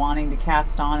knitting and wanting to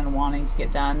cast on and wanting to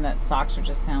get done that socks are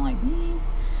just kind of like me.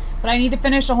 But I need to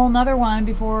finish a whole nother one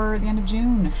before the end of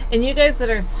June. And you guys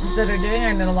that are doing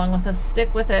our knit along with us,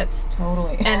 stick with it.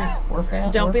 Totally. And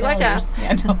don't be like us.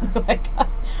 Yeah, don't be like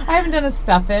us. I haven't done a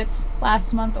stuff it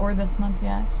last month or this month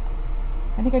yet.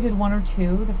 I think I did one or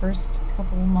two the first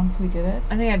couple of months we did it.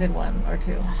 I think I did one or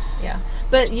two. Yeah.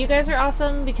 But you guys are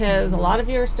awesome because a lot of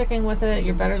you are sticking with it.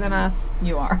 You're better than us.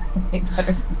 You are way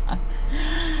better than us.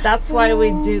 That's why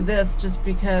we do this, just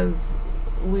because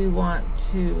we want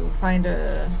to find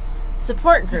a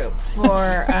support group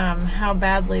for how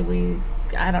badly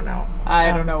I don't know.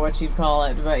 I don't know what you'd call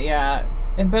it, but yeah.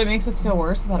 But it makes us feel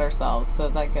worse about ourselves, so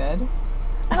is that good?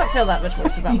 I don't feel that much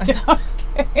worse about myself.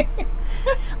 Okay.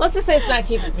 Let's just say it's not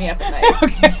keeping me up at night.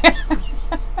 Okay.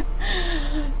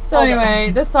 So anyway,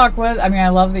 this sock was, I mean, I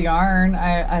love the yarn.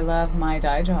 I love my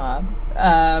dye job.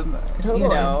 Totally. You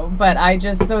know, but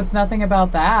so it's nothing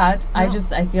about that. No.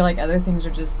 I feel like other things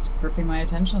are just gripping my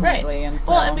attention lately. And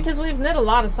so, and because we've knit a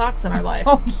lot of socks in our life.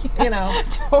 Oh, yeah. You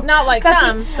know, not like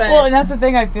some, but. Well, and that's the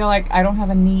thing, I feel like I don't have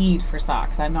a need for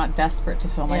socks. I'm not desperate to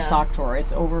fill my sock drawer.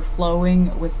 It's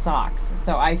overflowing with socks.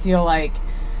 So I feel like,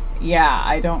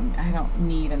 I don't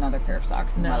need another pair of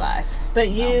socks in my life. But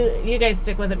you guys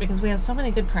stick with it because we have so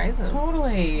many good prizes.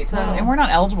 Totally. And we're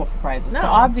not eligible for prizes. No. So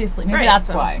obviously, maybe that's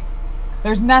why.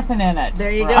 There's nothing in it.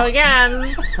 There you go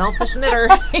again. Selfish knitter.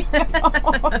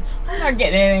 I'm not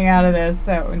getting anything out of this,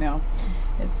 so no.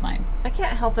 It's fine. I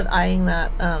can't help but eyeing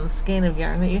that skein of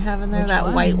yarn that you have in there,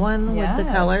 white one with the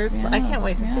colors. Yes, I can't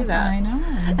wait to see that. I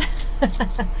know. Okay.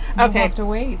 We'll have to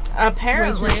wait.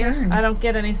 Apparently, I don't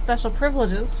get any special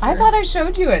privileges. I thought I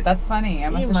showed you it. That's funny. I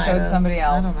must have showed somebody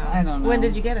else. I don't know. When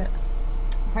did you get it?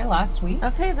 Probably last week.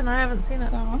 Okay, then I haven't seen it.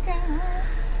 So, okay.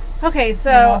 Okay,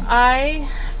 so I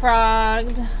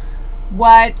frogged.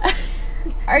 What?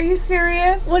 Are you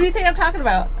serious? What do you think I'm talking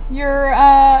about? Your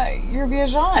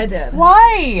Viajante. I did.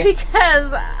 Why?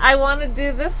 Because I want to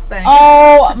do this thing.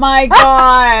 Oh my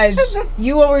gosh.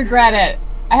 You will regret it.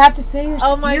 I have to say, you're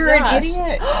gosh. an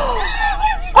idiot.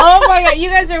 Oh my god, you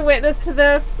guys are witness to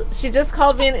this. She just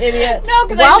called me an idiot. No,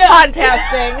 because while I know,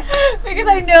 podcasting. Because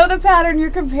I know the pattern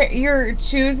you're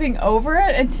choosing over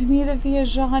it, and to me the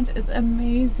Viajante is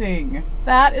amazing.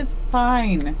 That is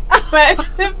fine. But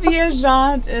the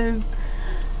Viajante is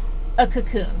a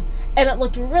cocoon. And it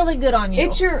looked really good on you.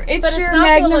 It's your not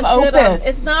magnum opus.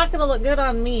 It's not going to look good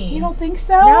on me. You don't think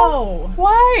so? No.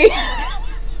 Why?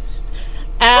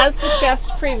 As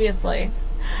discussed previously,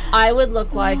 I would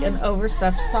look like an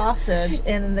overstuffed sausage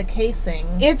in the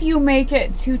casing. If you make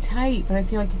it too tight, but I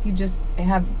feel like if you just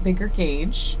have bigger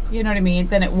gauge, you know what I mean,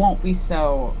 then it won't be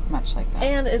so much like that.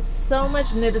 And it's so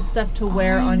much knitted stuff to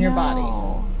wear on your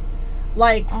body.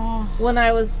 Like, when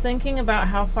I was thinking about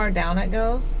how far down it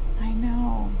goes. I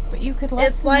know, but you could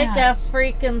less It's like that. a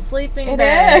freaking sleeping It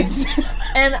bag. is.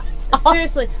 And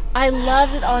seriously, I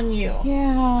loved it on you.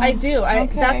 Yeah. I do.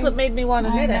 Okay. That's what made me want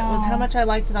to knit it, was how much I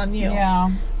liked it on you.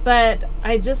 Yeah. But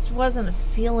I just wasn't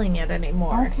feeling it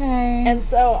anymore. Okay. And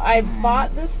so I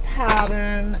bought this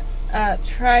pattern,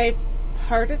 tripartite.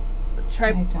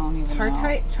 I don't even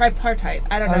know. Tripartite.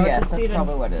 I don't know. Yes, It's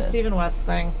probably what it is. a Stephen West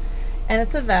thing. And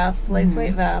it's a vest, lace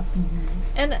weight vest.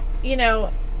 And, you know,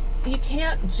 you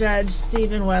can't judge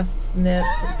Stephen West's knits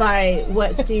by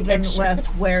what Stephen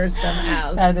West wears them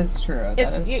as. That is true.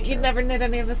 You'd never knit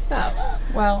any of his stuff.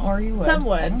 Well, or you would. Some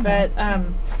would, but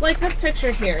like this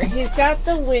picture here, he's got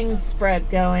the wings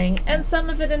spread going, and some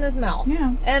of it in his mouth.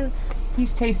 Yeah. And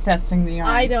he's taste testing the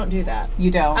yarn. I don't do that. You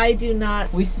don't? I do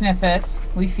not. We sniff it.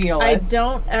 We feel it. I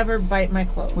don't ever bite my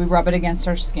clothes. We rub it against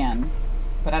our skin,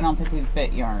 but I don't think we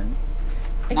fit yarn.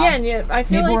 Again, I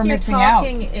feel like you're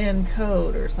talking in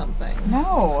code or something.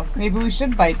 No, maybe we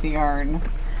should bite the yarn.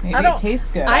 Maybe it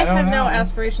tastes good. I don't have know. no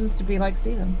aspirations to be like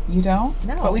Stephen. You don't?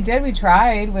 No. But we did. We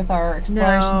tried with our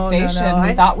exploration station. No.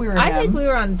 We thought we were I think we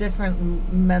were on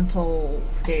different mental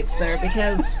scapes there,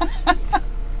 because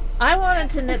I wanted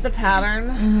to knit the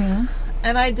pattern,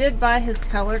 and I did buy his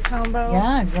color combo.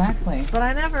 Yeah, exactly. But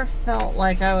I never felt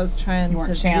like I was trying You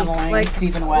weren't to channeling like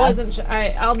Stephen West.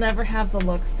 I'll never have the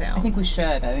looks down. I think we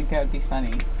should. I think that would be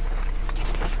funny.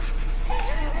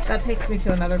 That takes me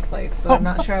to another place that I'm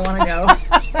not sure I want to go.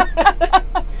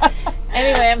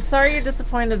 Anyway, I'm sorry you're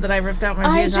disappointed that I ripped out my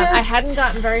Viajante. I hadn't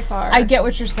gotten very far. I get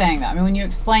what you're saying, though. I mean, when you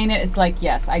explain it, it's like,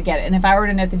 yes, I get it. And if I were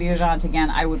to knit the Viajante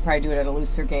again, I would probably do it at a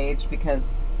looser gauge,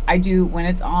 because I do, when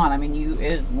it's on, I mean, it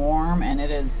is warm and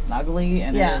it is snuggly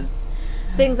and it is...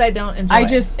 Things I don't enjoy.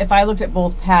 If I looked at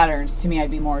both patterns, to me, I'd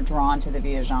be more drawn to the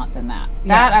Viajante than that.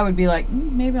 Yeah. That I would be like,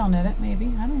 maybe I'll knit it,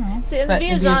 maybe. I don't know. See, and but the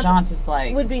Viajante is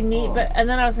like... would be neat, and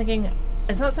then I was thinking,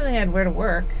 it's not something I'd wear to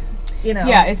work. You know,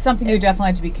 yeah, it's something you definitely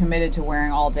have to be committed to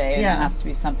wearing all day, and Yeah. it has to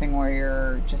be something where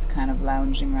you're just kind of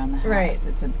lounging around the house. Right.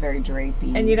 It's a very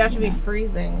drapey. And you'd have to be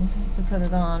freezing to put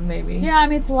it on, maybe. Yeah, I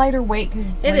mean, it's lighter weight because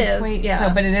it's lace weight. Yeah.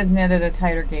 So, but it is knit at a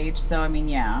tighter gauge. So, I mean,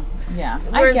 yeah.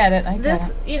 I get it.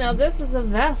 You know, this is a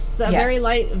vest, a very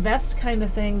light vest kind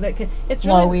of thing that it's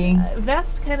flowy. Really,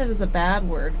 vest kind of is a bad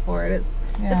word for it. It's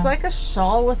like a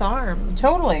shawl with arms.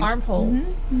 Totally.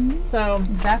 Armholes. So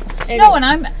exactly. Anyway. No,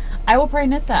 and I will probably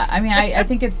knit that. I mean, I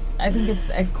think it's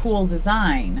a cool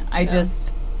design. I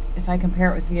just, if I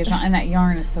compare it with Viajante, and that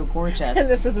yarn is so gorgeous. And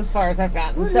this is as far as I've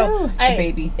gotten. Woo-hoo. So it's a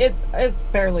baby. It's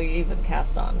barely even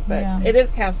cast on, but it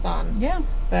is cast on. Yeah.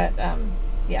 But I'm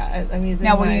using.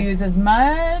 Now, will you use as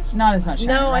much? Not as much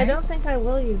yarn. No, right? I don't think I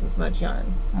will use as much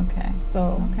yarn. Okay.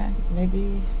 So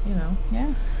maybe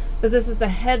Yeah. But this is the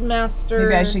Headmaster.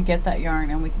 Maybe I should get that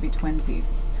yarn, and we could be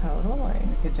twinsies. Totally.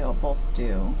 We could both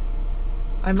do.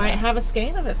 I might have a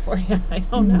skein of it for you. I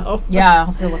don't know. Yeah, I'll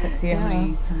have to look and see how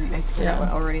many. I forgot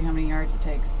how many yards it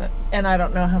takes, but and I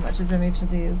don't know how much is in each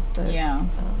of these. But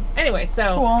anyway,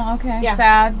 so cool. Okay,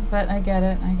 sad, but I get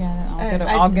it.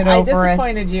 I'll get over it. I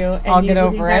disappointed you, and I'll you get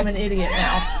over think it. I'm an idiot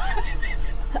now.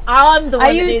 I'm the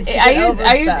one that needs to get over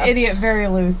I use stuff. idiot very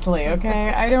loosely. Okay,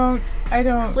 I don't.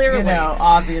 Clearly, you know,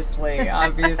 obviously,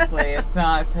 it's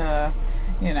not.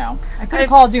 I could have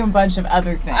called you a bunch of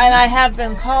other things. And I have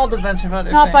been called a bunch of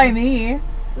other things. Not by me.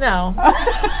 No.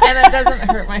 And it doesn't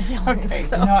hurt my feelings. Okay,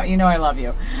 so. you know I love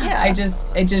you. Yeah. It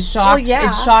just shocks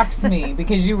it shocks me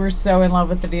because you were so in love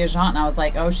with the Viajante, and I was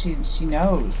like, oh, she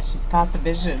knows. She's caught the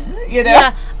vision. You know?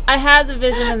 Yeah. I had the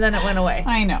vision and then it went away.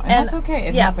 I know. And that's okay.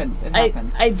 It happens. It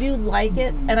happens. I do like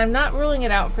it, and I'm not ruling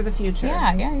it out for the future.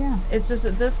 Yeah. It's just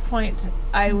at this point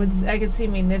I could see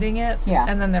me knitting it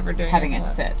and then never having it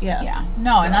sit. Yes. Yeah.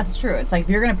 No, and that's true. It's like if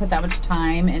you're going to put that much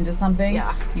time into something,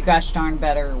 you gosh darn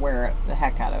better wear the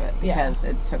heck out of it because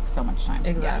it took so much time.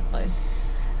 Exactly. Yeah.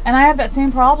 And I have that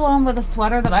same problem with a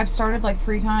sweater that I've started like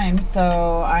 3 times,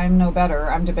 so I'm no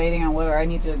better. I'm debating on whether I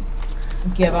need to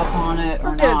give up on it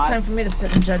or not. It's time for me to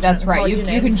sit and judge. That's right. You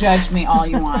can judge me all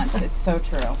you want. It's so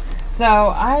true. So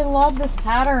I love this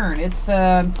pattern. It's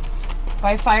the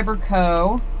by Fiber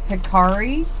Co.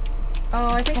 Hikari.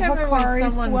 Oh, I think I remember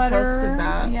when someone posted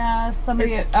that. Yeah,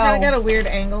 somebody. It's kind of got a weird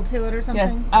angle to it or something.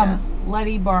 Yes,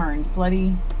 Letty Barnes,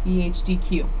 Letty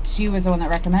BHDQ. She was the one that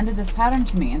recommended this pattern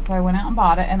to me, and so I went out and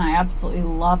bought it, and I absolutely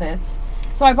love it.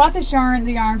 So I bought this yarn,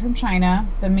 the yarn from China,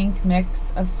 the mink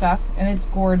mix of stuff, and it's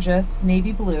gorgeous,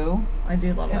 navy blue. I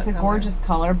do love it. It's a gorgeous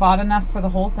color. Bought enough for the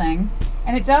whole thing,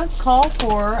 and it does call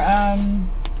for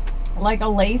like a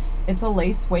lace. It's a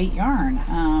lace weight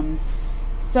yarn.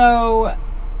 So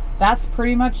that's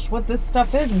pretty much what this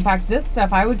stuff is. In fact, this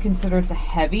stuff I would consider it's a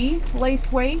heavy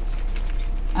lace weight.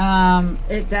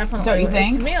 It definitely. Don't you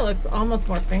think? To me, it looks almost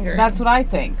more finger. That's what I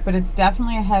think, but it's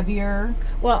definitely a heavier.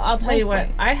 Well, I'll tell you what.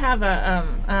 weight. I have a.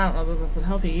 I don't know that this would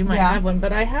help you. You might have one,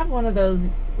 but I have one of those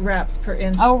wraps per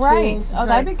inch. Oh right. Tools Oh,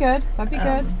 that'd be good. That'd be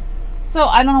good. So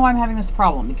I don't know why I'm having this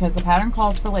problem because the pattern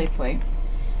calls for lace weight.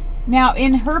 Now,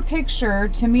 in her picture,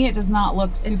 to me, it does not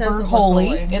look super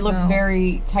holey. It looks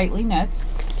very tightly knit.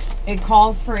 It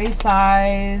calls for a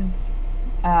size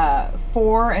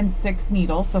 4 and 6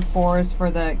 needles. So 4 is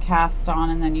for the cast on,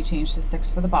 and then you change to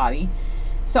 6 for the body.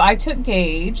 So I took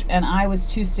gauge, and I was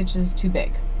 2 stitches too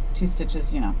big. 2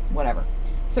 stitches, you know, whatever.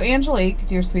 So Angelique,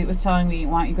 dear sweet, was telling me,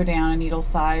 why don't you go down a needle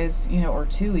size, you know, or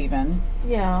 2 even.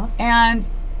 Yeah. And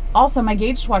also, my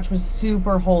gauge swatch was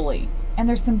super holey. And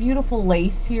there's some beautiful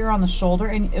lace here on the shoulder,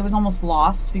 and it was almost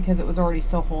lost because it was already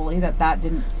so holey that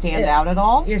didn't stand out at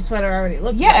all. Your sweater already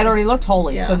looked it already looked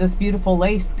holey, yeah. So this beautiful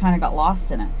lace kind of got lost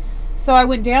in it. So I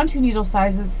went down 2 needle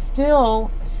sizes,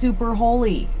 still super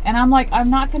holey. And I'm like, I'm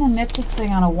not going to knit this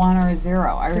thing on a 1 or a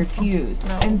 0. I refuse.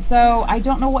 No. And so I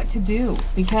don't know what to do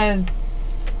because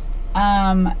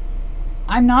I'm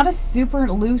not a super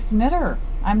loose knitter.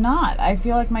 I'm not. I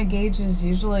feel like my gauge is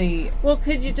usually... Well,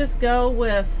 could you just go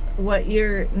with what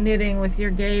you're knitting with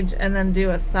your gauge and then do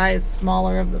a size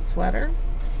smaller of the sweater?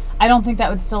 I don't think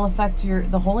that would still affect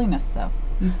the holiness, though.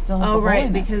 You'd still have the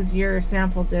holiness. Because your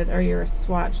sample did, or your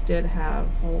swatch did have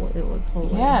it was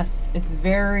holy. Yes, it's a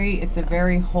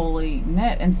very holy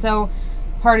knit. And so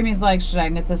part of me is like, should I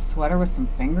knit this sweater with some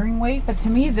fingering weight? But to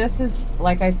me, this is,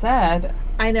 like I said...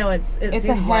 I know, it's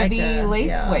a heavy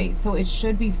lace weight, so it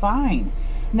should be fine.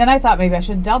 And then I thought maybe I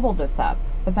should double this up,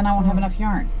 but then I won't have enough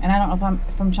yarn. And I don't know if I'm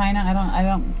from China. I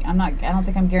don't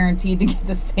think I'm guaranteed to get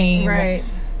the same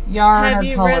yarn have or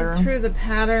you color. read through the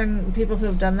pattern, people who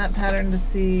have done that pattern, to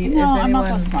see if anyone... No, I'm not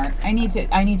that smart. I need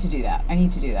to do that. I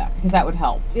need to do that because that would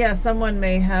help. Yeah, someone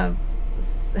may have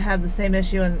had the same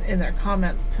issue and in their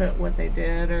comments put what they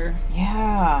did, or...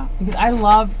 Yeah, because I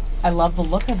love the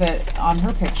look of it on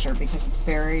her picture because it's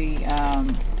very,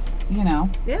 you know.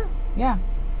 Yeah. Yeah.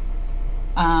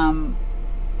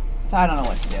 So I don't know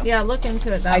what to do. Yeah, look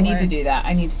into it that way. I need to do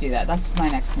that. That's my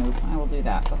next move. I will do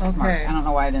that. That's smart. I don't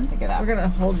know why I didn't think of that. We're going to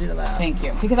hold you to that. Thank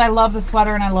you. Because I love the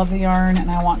sweater and I love the yarn and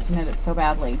I want to knit it so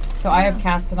badly. So I have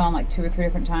cast it on like 2 or 3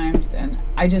 different times and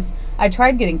I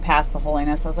tried getting past the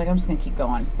holiness. I was like, I'm just going to keep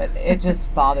going. But it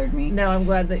just bothered me. No, I'm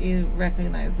glad that you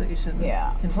recognize that you shouldn't.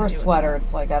 Yeah. For a sweater,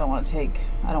 it's like I don't want to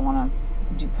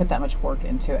put that much work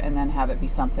into it and then have it be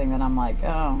something that I'm like,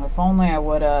 oh, if only I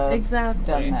would have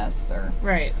done this. Or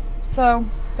right. So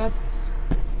that's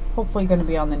hopefully going to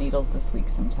be on the needles this week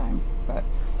sometime. But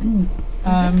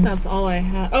that's all I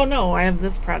have. Oh no, I have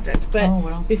this project.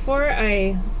 But before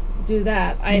I do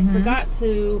that, I forgot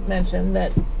to mention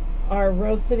that our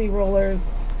Rose City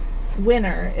Rollers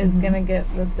winner is going to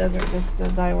get this Desert Vista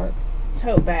Dye Works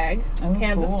tote bag,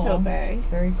 canvas tote bag.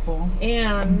 Very cool.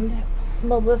 And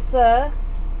Melissa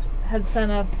had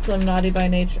sent us some Nitty by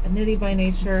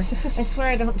Nature. I swear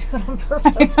I don't do it on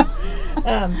purpose.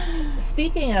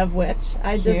 Speaking of which,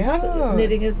 I just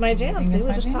knitting is my jam. See,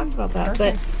 we just talked about that.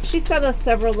 Perfect. But she sent us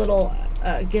several little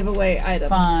giveaway items.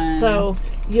 Fun. So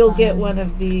you'll get one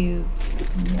of these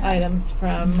items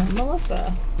from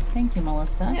Melissa. Thank you,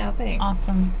 Melissa. Yeah, thanks.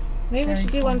 Awesome. Maybe we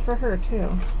should do one for her too.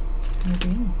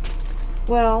 Maybe.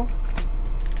 Well,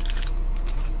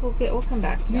 we'll come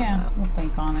back to that. We'll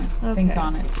think on it. Okay. Think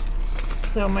on it.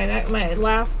 So my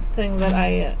last thing that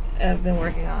I have been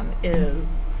working on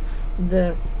is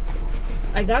this.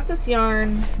 I got this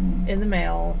yarn in the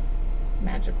mail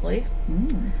magically.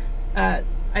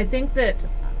 I think that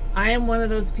I am one of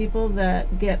those people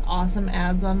that get awesome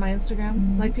ads on my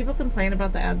Instagram. Like, people complain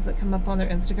about the ads that come up on their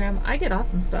Instagram. I get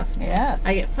awesome stuff. Yes.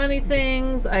 I get funny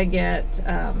things. I get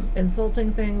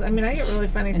insulting things. I mean, I get really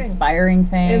funny things. Inspiring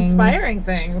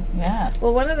things. Yes.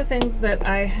 Well, one of the things that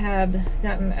I had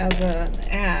gotten as an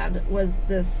ad was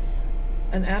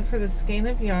an ad for the skein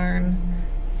of yarn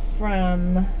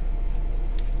from...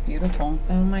 It's beautiful.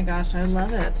 Oh my gosh, I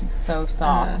love it. It's so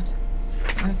soft.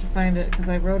 I have to find it because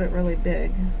I wrote it really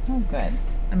big. Oh, good.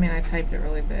 I mean, I typed it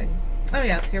really big. Oh,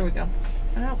 yes, here we go.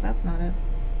 Oh, that's not it.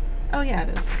 Oh, yeah,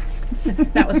 it is.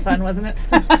 That was fun, wasn't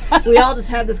it? We all just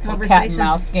had this conversation. Cat and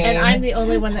mouse game. And I'm the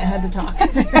only one that had to talk.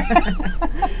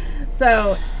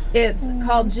 So, it's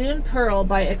called June Pearl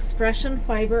by Expression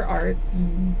Fiber Arts.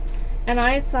 And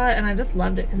I saw it and I just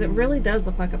loved it because it really does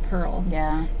look like a pearl.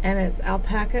 Yeah. And it's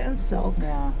alpaca and silk.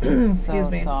 Yeah. It's Excuse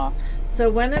me. Soft. So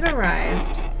when it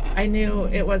arrived, I knew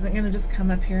it wasn't going to just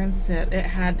come up here and sit. It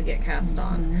had to get cast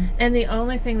on. And the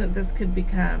only thing that this could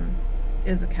become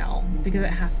is a KAL because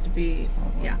it has to be,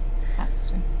 yeah.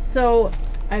 Has to. So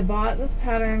I bought this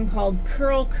pattern called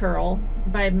Curl Curl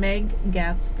by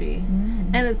Gadsbey.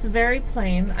 And it's very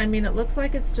plain. I mean, it looks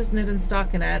like it's just knit and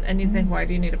stockinette, and you'd think, why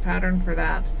do you need a pattern for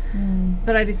that?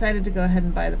 But I decided to go ahead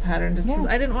and buy the pattern just because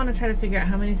I didn't want to try to figure out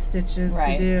how many stitches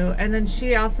to do. And then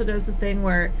she also does the thing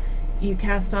where you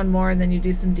cast on more and then you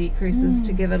do some decreases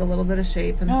to give it a little bit of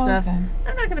shape and stuff. Okay.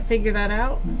 I'm not going to figure that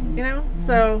out, you know?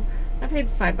 So I paid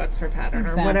 $5 for a pattern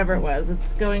or whatever it was.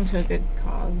 It's going to a good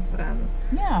cause.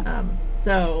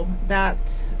 So that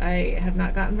I have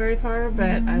not gotten very far,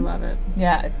 but I love it.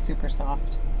 Yeah, it's super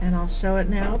soft. And I'll show it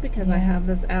now because I have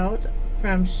this out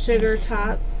from Sugar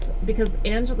Tots because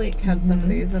Angelique had some of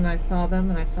these and I saw them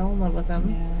and I fell in love with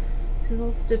them. Yes. These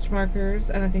little stitch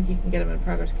markers, and I think you can get them in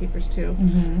Progress Keepers too.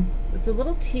 It's a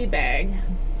little tea bag.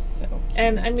 So cute.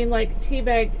 And I mean, like, tea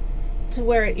bag to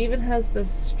where it even has the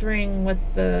string with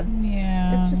the...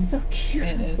 Yeah. It's just so cute.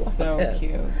 It is so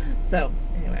cute. So,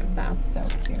 anyway, that's so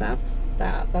cute. That's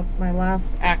that. That's my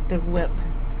last active whip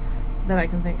that I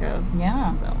can think of.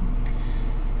 Yeah.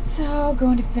 So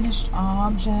going to finished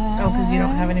objects. Oh, because you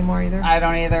don't have any more either? I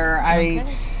don't either.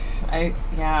 Okay.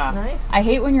 Yeah. Nice. I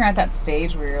hate when you're at that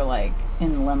stage where you're like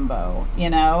in limbo, you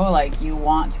know, like you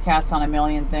want to cast on a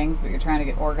million things, but you're trying to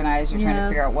get organized. You're trying to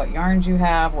figure out what yarns you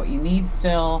have, what you need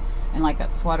still, and like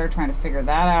that sweater, trying to figure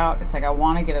that out. It's like I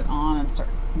want to get it on and start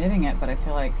knitting it, but I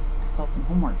feel like I still have some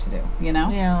homework to do, you know?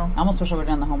 Yeah. I almost wish I would have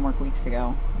done the homework weeks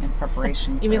ago in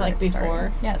preparation. You mean like before?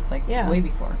 Started. Yes, like way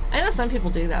before. I know some people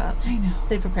do that. I know.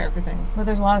 They prepare for things. Well,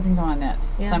 there's a lot of things I want to knit.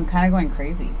 Yeah. So I'm kind of going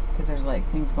crazy because there's like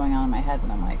things going on in my head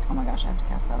and I'm like, oh my gosh, I have to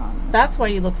cast that on. That's why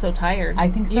you look so tired. I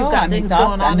think so. You've got things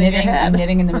going on in your head. I'm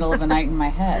knitting in the middle of the night in my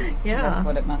head. Yeah. That's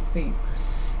what it must be.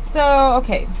 So,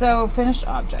 okay, so finished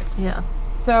objects. Yes.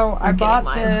 So I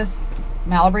bought this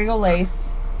Malabrigo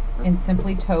lace in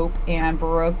Simply Taupe and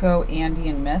Barocco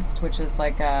Andean Mist, which is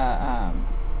like a,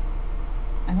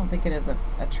 I don't think it is a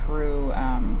true,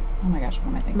 oh my gosh, what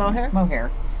am I thinking? Mohair?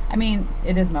 Mohair. I mean,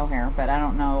 it is mohair, but I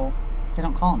don't know, they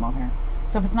don't call it mohair.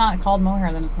 So if it's not called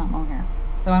mohair, then it's not mohair.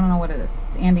 So I don't know what it is.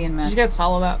 It's Andean Mist. Did you guys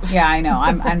follow that? Yeah, I know.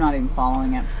 I'm not even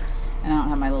following it. And I don't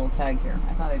have my little tag here.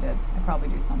 I thought I did. I probably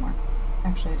do somewhere.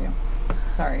 Actually, I do.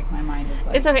 Sorry, my mind is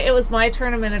like... It's okay. It was my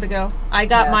turn a minute ago. I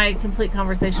got my complete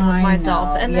conversation with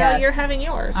myself, and now you're having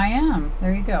yours. I am.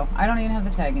 There you go. I don't even have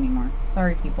the tag anymore.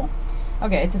 Sorry, people.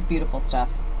 Okay, it's just beautiful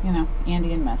stuff. You know,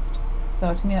 Andean Mist.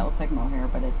 So to me that looks like mohair,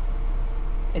 but it's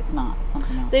not. It's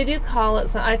something else. They do call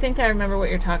it... I think I remember what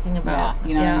you're talking about. Yeah,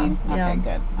 you know what I mean? Okay,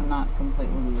 good. I'm not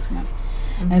completely losing it.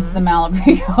 And it's the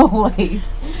Malabrigo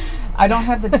lace. I don't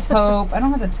have the taupe. I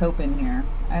don't have the taupe in here.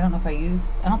 I don't know if I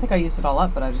don't think I used it all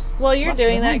up, but I just... While you're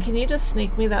doing that, can you just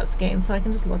sneak me that skein so I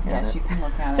can just look at it? Yes, you can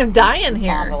look at it. I'm dying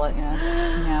here. Fondle it, yes.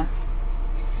 Yes.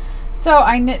 So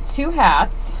I knit 2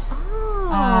 hats.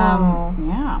 Oh.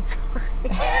 Yeah. Sorry.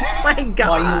 My God.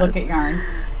 While you look at yarn.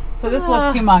 So this looks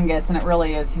humongous, and it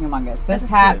really is humongous. This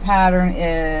hat huge. Pattern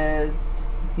is...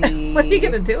 What are you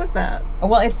going to do with that?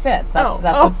 Well, it fits.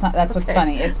 That's what's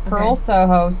funny. It's Pearl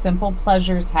Soho Simple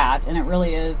Pleasures hat, and it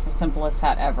really is the simplest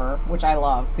hat ever, which I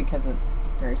love because it's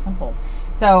very simple.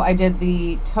 So I did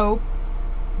the taupe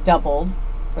doubled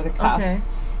for the cuff,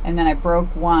 and then I broke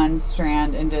one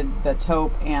strand and did the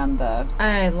taupe and the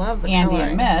I love the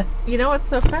Andean Mist. You know what's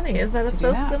so funny is that it's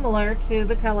so similar to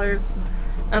the colors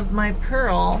of my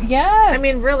pearl. Yes. I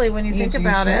mean, really, when you think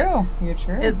about it. You're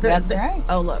true. That's right.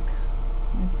 Oh, look.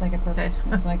 It's like a perfect.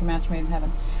 It's like a match made in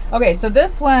heaven. Okay, so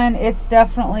this one, it's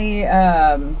definitely.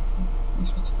 You're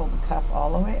supposed to fold the cuff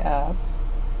all the way up,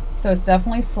 so it's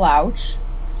definitely slouchy,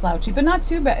 but not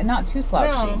too bad, not too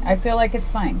slouchy. No, I feel like it's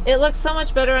fine. It looks so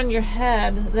much better on your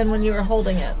head than when you were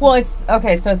holding it. Well, it's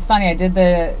okay. So it's funny. I did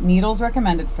the needles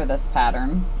recommended for this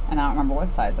pattern, and I don't remember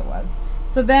what size it was.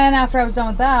 So then, after I was done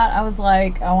with that, I was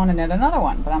like, I want to knit another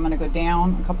one, but I'm going to go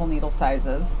down a couple needle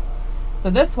sizes. So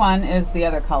this one is the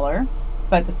other color.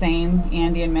 But the same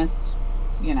Andean Mist,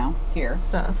 you know, here.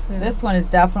 Stuff. Yeah. This one is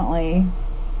definitely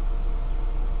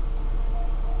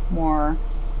more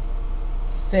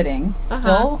fitting.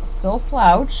 Still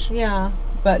slouch. Yeah.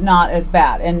 But not as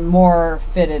bad, and more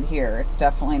fitted here. It's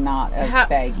definitely not as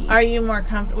baggy. Are you more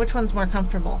comfortable? Which one's more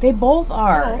comfortable? They both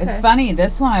are. Oh, okay. It's funny.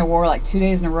 This one I wore like 2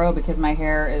 days in a row because my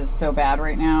hair is so bad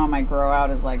right now. My grow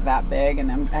out is like that big,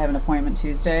 and I have an appointment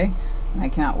Tuesday, and I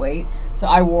cannot wait. So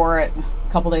I wore it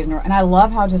a couple days in a row, and I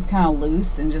love how it's just kind of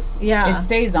loose and just it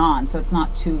stays on, so it's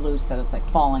not too loose that it's like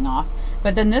falling off.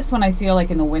 But then this one, I feel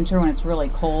like in the winter when it's really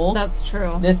cold. That's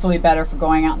true. This will be better for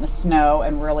going out in the snow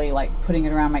and really like putting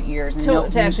it around my ears.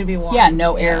 And to actually be warm. Yeah,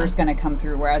 no air is going to come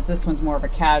through. Whereas this one's more of a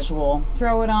casual,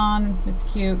 throw it on, it's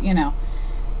cute, you know.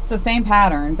 So same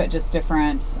pattern, but just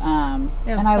different. And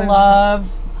I love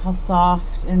how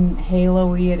soft and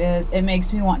halo-y it is. It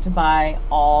makes me want to buy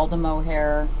all the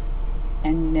mohair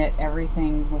and knit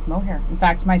everything with mohair. In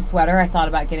fact, my sweater, I thought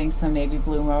about getting some navy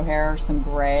blue mohair or some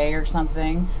gray or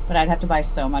something, but I'd have to buy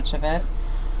so much of it.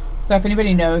 So if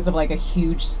anybody knows of like a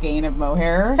huge skein of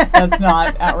mohair that's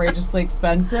not outrageously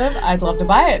expensive, I'd love to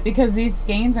buy it, because these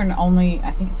skeins are only, I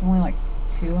think it's only like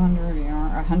 200 or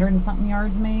 100 and something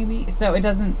yards maybe. So it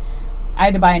doesn't, I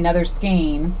had to buy another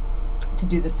skein to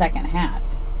do the second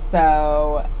hat.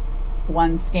 So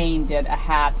one skein did a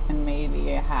hat and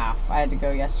maybe a half. I had to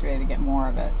go yesterday to get more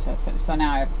of it to finish. So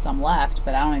now I have some left,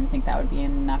 but I don't even think that would be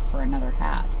enough for another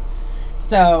hat.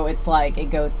 So it's like it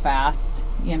goes fast,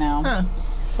 you know. Huh.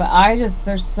 But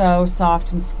they're so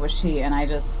soft and squishy, and I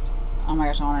just, oh my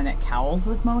gosh, I want to knit cowls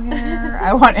with mohair.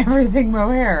 I want everything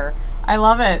mohair. I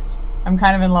love it. I'm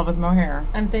kind of in love with mohair.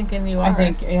 I'm thinking you are. I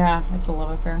think, yeah, it's a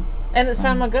love affair. And it's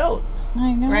from a goat.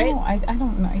 I know. Right? I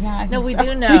don't know. Yeah, I think we so.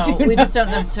 do know. We just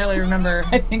don't necessarily remember.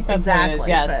 I think that's exactly, what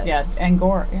it is. Yes.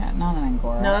 Angora. Yeah, not an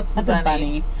Angora. No, that's a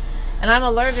bunny. And I'm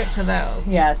allergic to those.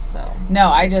 Yes. So no,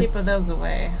 I just keep those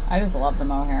away. I just love the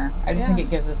mohair. I just think it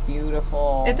gives this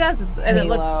beautiful. It does. And it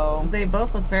looks. They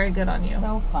both look very good on you.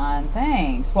 So fun.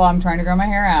 Thanks. Well, I'm trying to grow my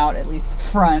hair out, at least the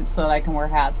front, so that I can wear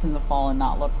hats in the fall and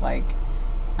not look like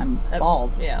I'm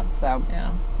bald. Yeah. So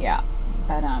yeah.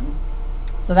 But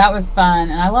so that was fun,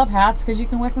 and I love hats because you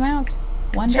can whip them out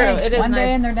one day. It is one nice.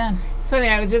 day and they're done. It's funny.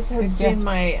 I just had seen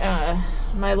my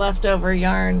my leftover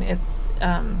yarn. It's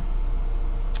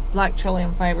black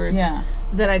trillium fibers. Yeah.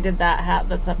 That I did that hat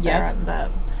that's up there on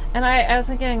the. And I was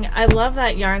thinking, I love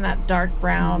that yarn, that dark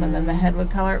brown, and then the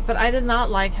headwood color. But I did not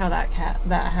like how that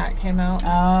hat came out.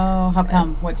 Oh, how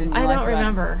come? What didn't you like? I don't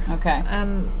remember. Okay.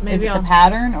 And maybe is it the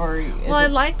pattern or? I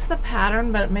liked the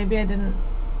pattern, but maybe I didn't.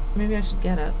 Maybe I should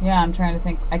get it. Yeah, I'm trying to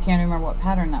think. I can't remember what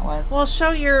pattern that was. Well,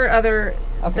 show your other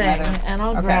thing, and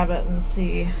I'll grab it and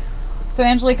see. So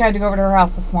Angelique, I had to go over to her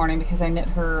house this morning because I knit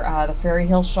her the Fairy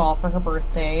Hill shawl for her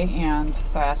birthday, and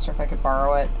so I asked her if I could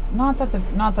borrow it. Not that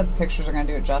the pictures are going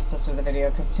to do it justice or the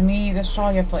video, because to me, this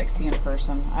shawl you have to like see in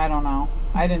person. I don't know.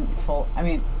 I don't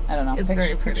know. It's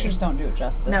very pretty. Pictures don't do it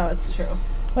justice. No, it's true.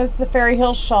 But it's the Fairy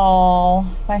Hill shawl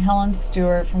by Helen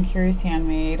Stewart from Curious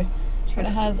Handmade. But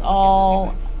it has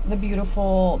all the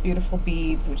beautiful, beautiful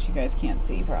beads, which you guys can't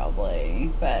see probably,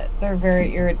 but they're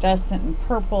very iridescent and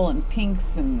purple and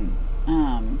pinks and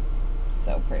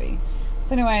so pretty.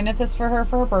 So anyway, I knit this for her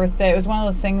birthday. It was one of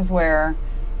those things where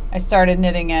I started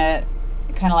knitting it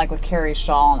kind of like with Carrie's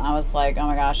shawl, and I was like, oh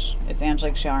my gosh, it's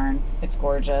Angelique's yarn. It's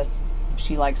gorgeous.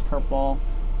 She likes purple.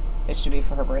 It should be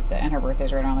for her birthday, and her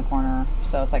birthday's right around the corner.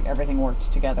 So it's like everything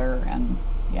worked together, and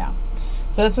yeah.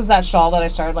 So this was that shawl that I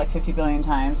started like 50 billion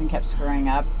times and kept screwing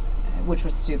up, which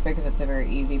was stupid because it's a very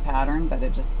easy pattern, but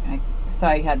it just, so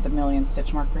I had the million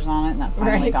stitch markers on it, and that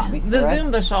finally got me through the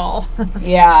Zumba shawl.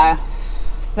 Yeah.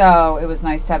 So it was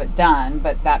nice to have it done,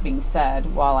 but that being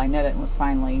said, while I knit it and was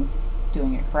finally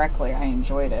doing it correctly, I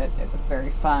enjoyed it. It was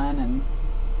very fun,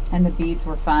 and the beads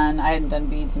were fun. I hadn't done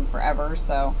beads in forever,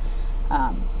 so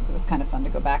it was kind of fun to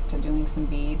go back to doing some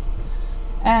beads.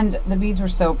 And the beads were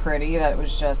so pretty that it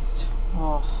was just,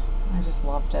 oh, I just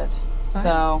loved it. Nice.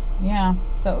 So, yeah.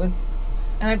 So it was...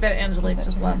 And I bet Angelique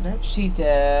just loved it. She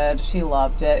did. She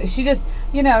loved it. She just,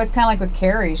 you know, it's kind of like with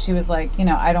Carrie. She was like, you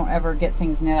know, I don't ever get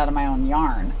things knit out of my own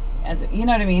yarn. You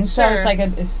know what I mean? Sure. So it's like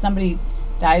if somebody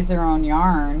dyes their own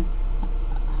yarn...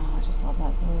 Oh, I just love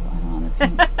that blue. I don't know, the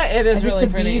pinks. It is really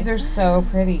pretty. The beads are so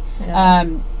pretty. Yeah.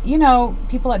 You know,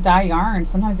 people that dye yarn,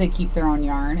 sometimes they keep their own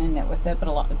yarn and knit with it,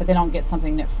 but they don't get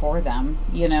something knit for them,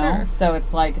 you know? Sure. So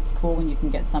it's like, it's cool when you can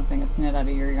get something that's knit out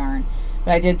of your yarn.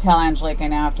 But I did tell Angelique I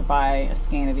now have to buy a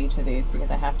skein of each of these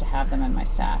because I have to have them in my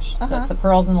stash. So it's the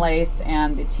Pearls and Lace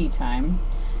and the Tea Time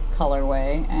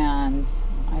colorway, and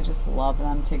I just love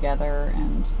them together,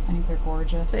 and I think they're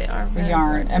gorgeous. They are the very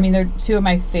yarn. gorgeous. I mean, they're two of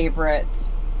my favorite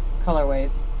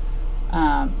colorways.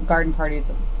 Garden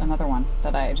Party's another one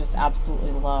that I just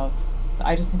absolutely love. So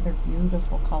I just think they're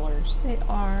beautiful colors. They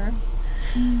are.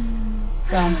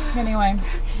 So anyway,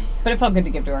 but it felt good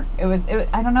to give to her. It was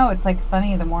I don't know, it's like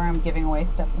funny, the more I'm giving away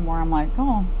stuff, the more I'm like,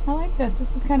 oh, I like this.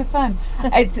 This is kind of fun.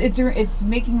 It's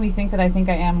making me think that I think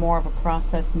I am more of a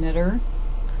process knitter.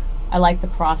 I like the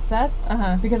process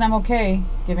because I'm okay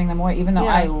giving them away, even though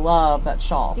I love that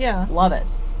shawl. Yeah. Love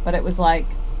it. But it was like,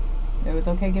 it was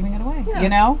okay giving it away, you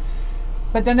know?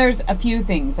 But then there's a few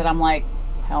things that I'm like,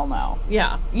 hell no.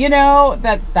 Yeah. You know,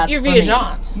 that's your for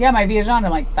Viajante. Me. Yeah, my Viajante,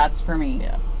 I'm like, that's for me.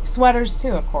 Yeah. Sweaters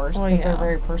too, of course, because they're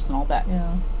very personal.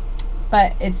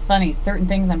 But it's funny, certain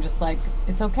things I'm just like,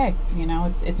 it's okay, you know,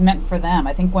 it's meant for them.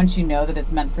 I think once you know that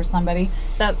it's meant for somebody.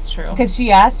 That's true. Because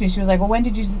she asked me, she was like, well, when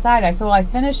did you decide? I said, well, I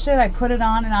finished it, I put it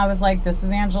on, and I was like, this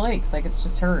is Angelique's. Like, it's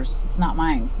just hers. It's not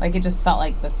mine. Like, it just felt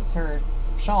like this is her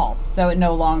shawl. So it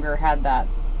no longer had that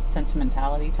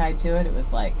sentimentality tied to it. It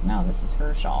was like, no, this is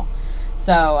her shawl.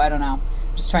 So, I don't know.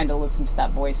 Just trying to listen to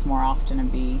that voice more often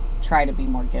and try to be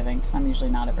more giving, because I'm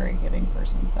usually not a very giving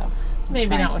person, so...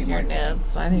 Maybe not with your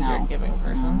knits, but I think you're a giving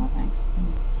person. No, thanks.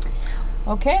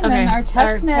 Okay, and then our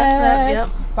test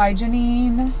knits by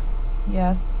Janine.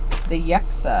 Yes, the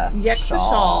Yexa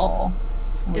shawl.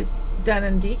 It's done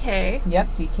in DK.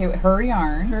 Yep, DK. Her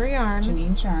yarn. Her yarn.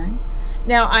 Janine's yarn.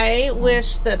 Now, I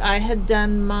wish that I had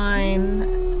done mine...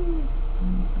 You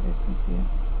guys can see it.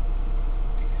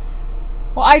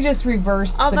 Well, I just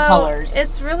reversed the colors.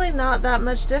 It's really not that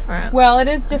much different. Well, it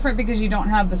is different because you don't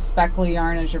have the speckly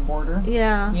yarn as your border.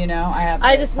 Yeah. You know,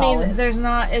 I just mean it's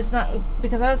not,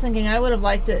 because I was thinking I would have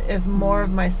liked it if more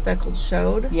of my speckled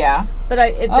showed. Yeah. But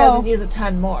it doesn't use a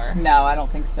ton more. No, I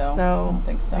don't think so. I don't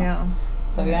think so. Yeah.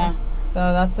 So, yeah.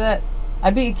 So, that's it.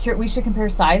 We should compare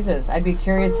sizes. I'd be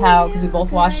curious how, because we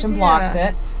both washed and blocked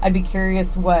it. I'd be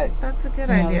curious what. That's a good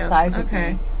idea. The size would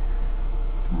be.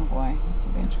 Oh boy, this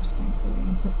will be interesting to see.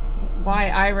 Why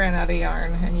I ran out of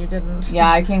yarn and you didn't.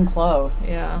 Yeah, I came close.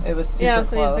 Yeah. It was super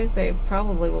close. Yeah, so you think they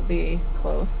probably will be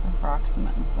close.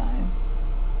 Approximate in size.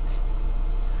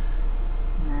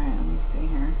 Alright, let me see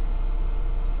here.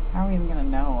 How are we even going to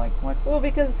know, like, what's... Well,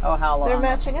 because how long? They're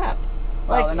matching up.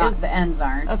 Well, they're not, the ends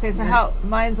aren't. Okay, so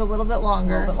mine's a little bit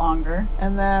longer. A little bit longer.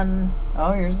 And then...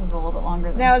 Oh, yours is a little bit longer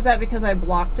than... Now, is that because I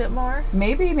blocked it more?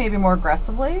 Maybe more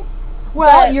aggressively.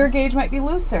 Well, your gauge might be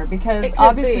looser because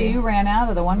obviously you ran out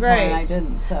of the one point and I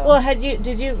didn't. So. Well,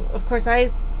 did you? Of course, okay.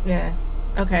 Yeah.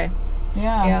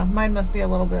 Yeah, mine must be a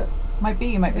little bit. Might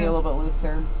be a little bit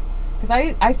looser. Because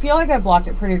I feel like I blocked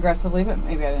it pretty aggressively, but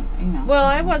maybe I didn't. You know. Well,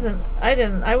 I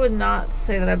didn't. I would not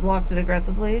say that I blocked it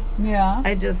aggressively. Yeah.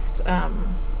 I just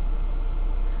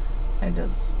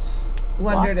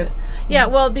wondered if. Yeah,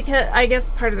 well, because I guess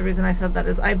part of the reason I said that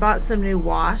is I bought some new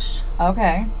wash.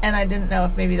 Okay. And I didn't know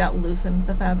if maybe that loosened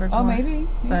the fabric more. Maybe.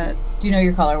 But do you know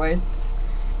your colorways?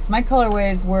 Because my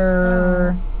colorways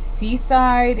were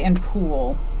Seaside and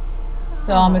Pool.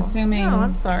 So I'm assuming... No,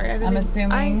 I'm sorry. I'm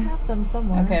assuming... I have them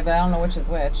somewhere. Okay, but I don't know which is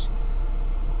which.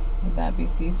 Would that be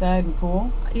Seaside and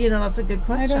Pool? You know, that's a good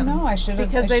question. I don't know. I should have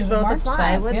Because they both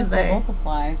apply, wouldn't they? Yes, they both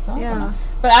apply. So yeah.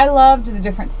 But I loved the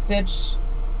different stitch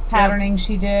patterning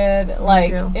she did,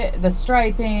 like the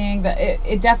striping.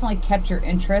 It definitely kept your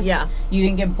interest. Yeah, you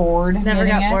didn't get bored. Never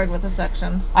got bored with a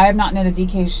section. I have not knit a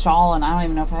DK shawl, and I don't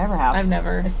even know if I ever have. I've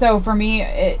never. So for me,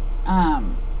 it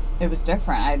was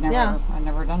different. I'd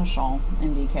never done a shawl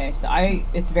in DK. So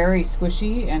it's very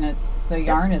squishy, and the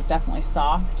yarn is definitely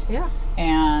soft. Yeah,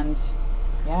 and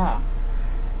yeah.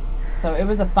 So it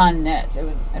was a fun knit. It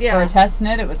was for a test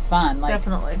knit. It was fun. Like,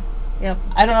 definitely. Yep.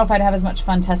 I don't know if I'd have as much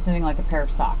fun test knitting like a pair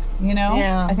of socks, you know?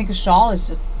 Yeah. I think a shawl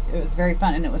is it was very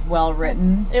fun, and it was well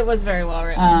written. It was very well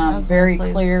written. Very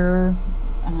clear.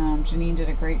 Janine did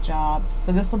a great job.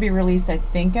 So this will be released, I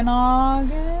think, in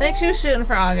August. I think she was shooting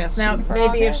for August. Now,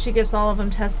 maybe if she gets all of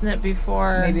them test knit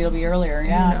before... Maybe it'll be earlier,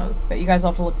 yeah. Who knows? But you guys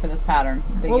will have to look for this pattern.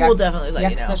 We'll definitely let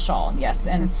you know. Yexa shawl, yes.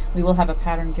 And we will have a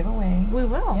pattern giveaway. We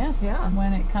will. Yes, yeah.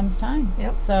 When it comes time.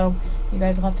 Yep. So you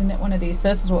guys will have to knit one of these. So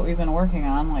this is what we've been working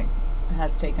on, like...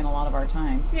 has taken a lot of our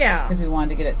time. Yeah. Because we wanted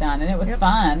to get it done. And it was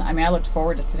fun. I mean, I looked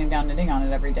forward to sitting down knitting on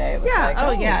it every day. It was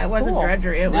like, it wasn't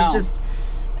drudgery. It was just...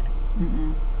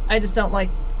 I just don't like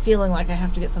feeling like I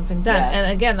have to get something done. Yes.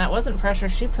 And again, that wasn't pressure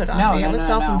she put on me. It was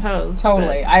self-imposed.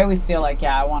 Totally. I always feel like,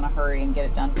 I want to hurry and get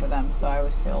it done for them. So I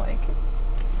always feel like,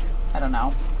 I don't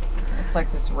know. It's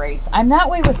like this race. I'm that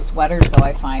way with sweaters, though,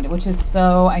 I find, which is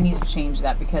so... I need to change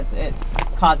that because it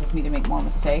causes me to make more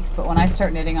mistakes. But when I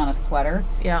start knitting on a sweater,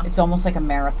 it's almost like a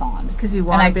marathon. Because you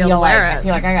want to be able to wear it. I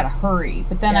feel like I got to hurry.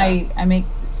 But then I make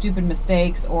stupid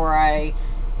mistakes, or I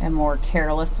am more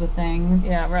careless with things.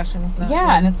 Yeah, rushing is not good.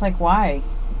 And it's like, why?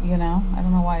 You know? I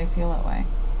don't know why I feel that way.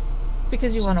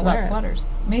 Because you It's want to just wear about it. sweaters.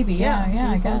 Maybe, yeah, You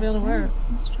I just want to guess. be able to wear it.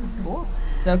 That's true. Cool.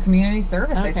 So community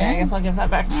service, I Okay, think. I guess I'll give that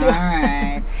back to you. All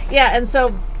right. Yeah, and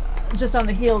so just on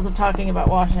the heels of talking about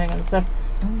washing and stuff,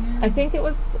 Oh, yeah. I think it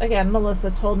was, again,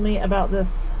 Melissa told me about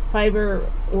this fiber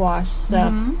wash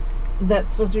stuff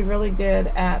that's supposed to be really good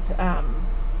at,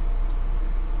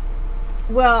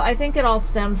 well, I think it all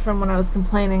stemmed from when I was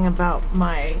complaining about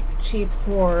my cheap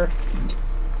whore,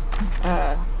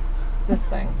 this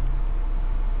thing.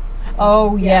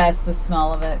 Oh, Yeah. yes, the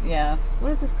smell of it, yes.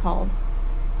 What is this called?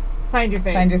 Find Your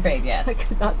Fade. Find Your Fade, yes. I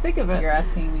could not think of it. You're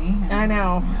asking me. I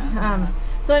know. Yeah.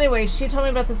 So anyway, she told me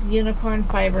about this unicorn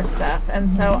fiber stuff, and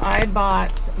so I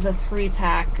bought the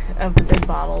 3-pack of the big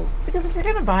bottles, because if you're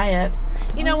going to buy it,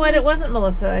 you know what, it wasn't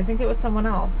Melissa, I think it was someone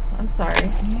else. I'm sorry.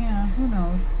 Yeah, who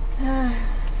knows?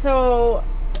 So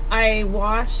I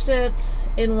washed it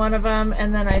in one of them,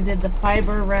 and then I did the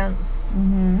fiber rinse.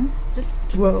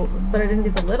 Whoa, but I didn't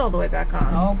get the lid all the way back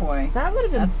on. Oh, boy. That would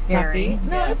have been That's scary. sucky.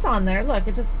 No, Yes. it's on there. Look,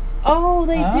 it just... Oh,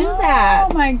 they do that.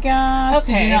 Oh, my gosh.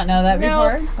 Okay. Did you not know that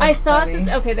before? I That's thought funny.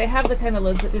 that, okay, they have the kind of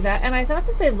lids that do that, and I thought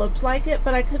that they looked like it,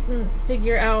 but I couldn't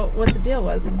figure out what the deal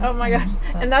was. Oh my god.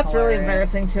 And that's really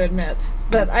hilarious. embarrassing to admit,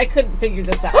 but I couldn't figure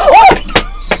this out.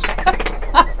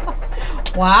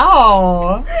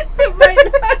 Wow. It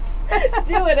might not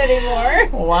do it anymore.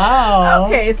 Wow.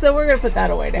 Okay, so we're going to put that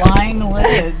away now. Flying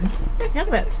lids.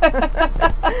 Damn it. All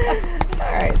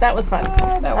right, that was fun.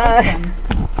 That was fun.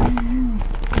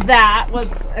 That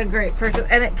was a great purchase,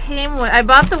 and it came with, I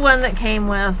bought the one that came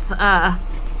with a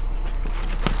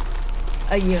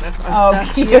unicorn.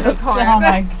 Oh, cute. Unicorn. Oh,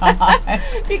 my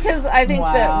gosh. Because I think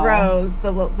that Rose,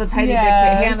 the tiny dictator,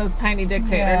 Hannah's tiny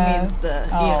dictator, needs the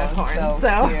unicorn.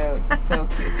 So cute. So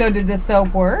cute. So did the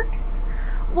soap work?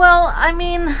 Well, I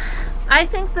mean, I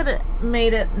think that it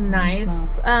made it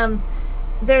nice.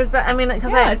 There's the, I mean,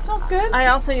 because it smells good. I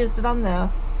also used it on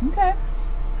this. Okay.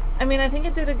 I mean, I think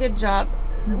it did a good job.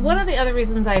 One of the other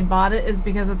reasons I bought it is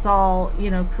because it's all,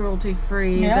 cruelty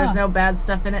free. Yeah. There's no bad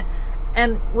stuff in it.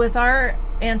 And with our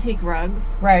antique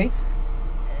rugs, right,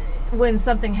 when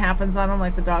something happens on them,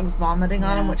 like the dog's vomiting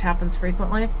on them, which happens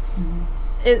frequently,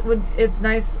 it's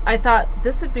nice. I thought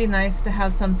this would be nice to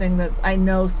have something that I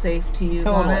know safe to use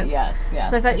on it. Yes.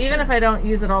 So I thought even if I don't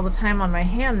use it all the time on my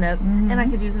hand knits, and I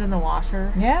could use it in the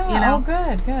washer. Yeah. Oh,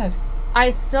 good.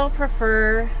 I still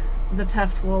prefer the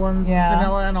Tuft Woolens,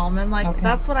 vanilla and almond.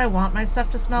 That's what I want my stuff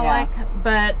to smell like.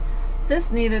 But this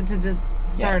needed to just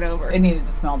start over. It needed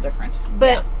to smell different.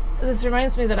 But this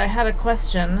reminds me that I had a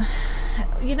question.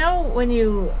 You know when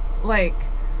you,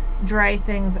 dry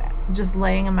things, just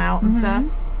laying them out and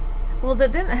stuff? Well,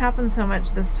 that didn't happen so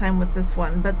much this time with this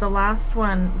one. But the last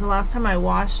time I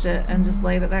washed it and just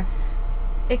laid it there,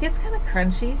 it gets kind of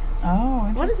crunchy. Oh,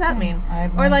 interesting. What does that mean?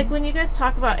 Or when you guys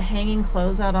talk about hanging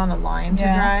clothes out on a line to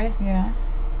dry,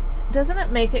 doesn't it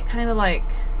make it kind of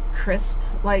crisp,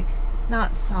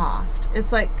 not soft?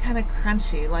 It's kind of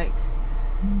crunchy, I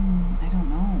don't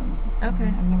know. Okay.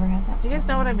 I've never had that. Do you guys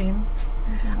know what I mean?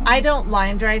 I don't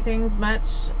line dry things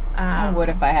much. I would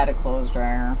if I had a clothes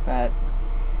dryer, but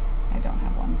I don't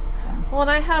have one. So. Well, and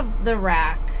I have the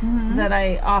rack that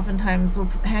I oftentimes will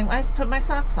hang. I just put my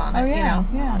socks on it. I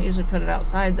don't usually put it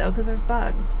outside though because there's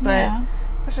bugs. But of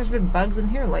course, there's been bugs in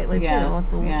here lately too. With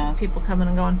the people coming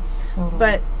and going. Totally.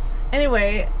 But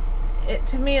anyway,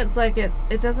 to me, it's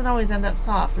it doesn't always end up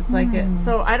soft. It's it.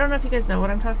 So I don't know if you guys know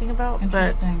what I'm talking about.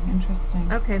 Interesting.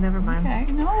 Okay, never mind.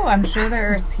 Okay. No, I'm sure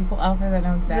there's people out there that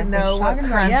know exactly what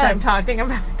crunch I'm talking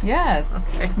about. Yes.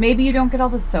 Okay. Maybe you don't get all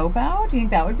the soap out. Do you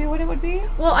think that would be what it would be?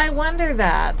 Well, I wonder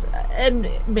that, and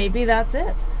maybe that's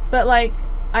it. But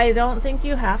I don't think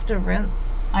you have to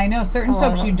rinse. I know certain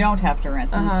soaps you don't have to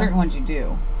rinse, and certain ones you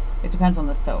do. It depends on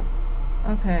the soap.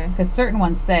 Okay. Because certain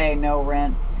ones say no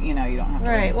rinse, you don't have to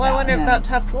rinse. Right. Well, I wonder about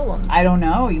Tuft Woolens. I don't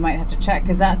know. You might have to check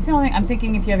because that's the only thing. I'm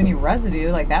thinking if you have any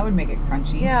residue, that would make it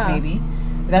crunchy. Yeah. Maybe.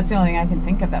 But that's the only thing I can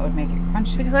think of that would make it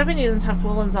crunchy. Because I've been using Tuft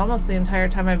Woolens almost the entire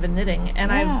time I've been knitting,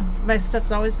 and my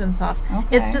stuff's always been soft.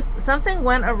 Okay. It's just something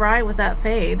went awry with that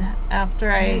fade after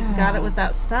I got it with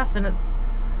that stuff, and it's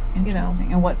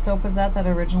interesting. And what soap was that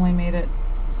originally made it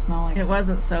smell like? It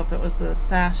wasn't soap. It was the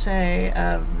sachet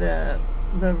of the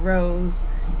rose,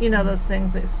 those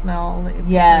things that smell.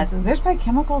 Yes, there's probably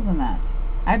chemicals in that.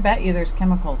 I bet you there's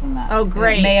chemicals in that. Oh,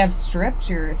 great! It may have stripped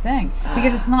your thing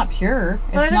because it's not pure.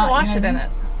 But I didn't wash it in it.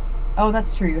 Oh,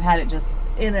 that's true. You had it just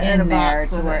in a box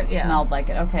to where it smelled like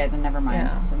it. Okay, then never mind.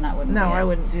 Yeah. Then that wouldn't. No, be I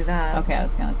wouldn't do that. Okay, I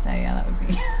was gonna say that would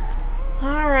be.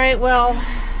 All right. Well,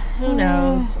 who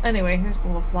knows? Anyway, here's the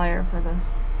little flyer for the.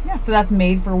 Yeah, so that's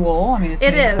made for wool. I mean, it's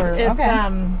it made is.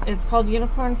 For, it's called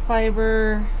Unicorn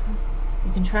Fiber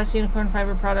You can trust Unicorn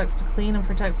Fiber products to clean and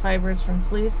protect fibers from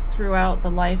fleece throughout the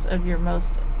life of your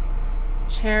most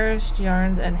cherished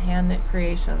yarns and hand knit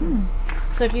creations.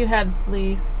 So if you had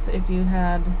fleece, if you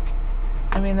had,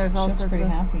 I mean, there's all sorts pretty of.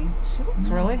 happy. She looks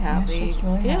really happy. Yeah, she looks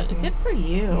really happy. Good for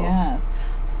you.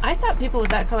 Yes. I thought people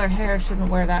with that color hair shouldn't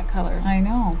wear that color. I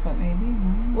know, but maybe.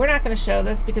 We're not going to show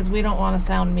this because we don't want to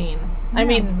sound mean. I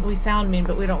mean, we sound mean,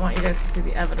 but we don't want you guys to see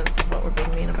the evidence of what we're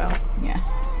being mean about. Yeah.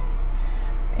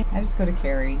 I just go to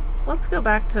Carrie. Let's go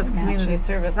back to community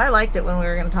service. I liked it when we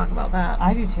were going to talk about that.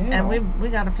 I do too. And we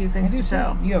got a few things to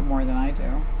show. You have more than I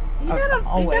do. You got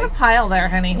a pile there,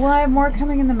 honey. Well, I have more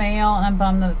coming in the mail, and I'm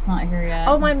bummed that it's not here yet.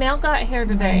 Oh, my mail got here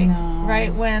today. I know.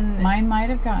 Right when... Mine might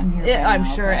have gotten here by I'm now,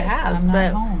 sure it has, I'm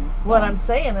but not home, so. What I'm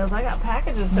saying is I got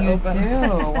packages to open. You do.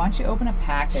 Why don't you open a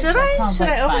package? Should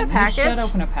I open a package? You should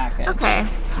open a package. Okay.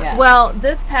 Yes. Well,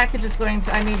 this package is going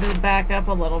to... I need to back up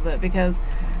a little bit because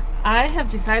I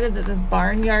have decided that this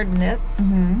Barnyard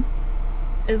Knits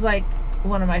is like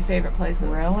one of my favorite places.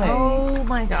 Really? Oh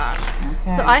my gosh.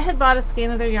 Okay. So I had bought a skein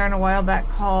of their yarn a while back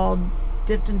called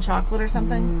Dipped in Chocolate or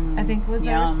something. I think was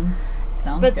theirs.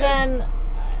 Sounds good. But then,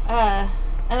 and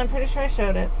I'm pretty sure I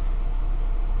showed it,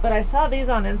 but I saw these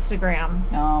on Instagram.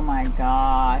 Oh my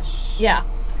gosh. Yeah.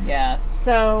 Yes.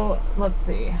 So let's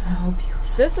see. So beautiful.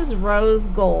 This is rose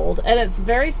gold, and it's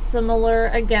very similar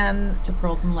again to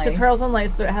Pearls and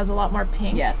Lace. But it has a lot more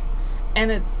pink. Yes. And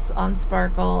it's on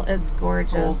sparkle. It's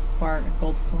gorgeous.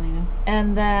 Gold Selena.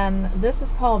 And then this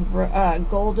is called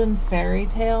Golden Fairy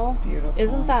Tale. It's beautiful.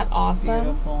 Isn't that awesome? It's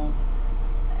beautiful.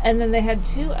 And then they had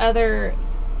two other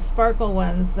sparkle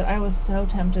ones that I was so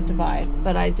tempted to buy,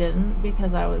 but I didn't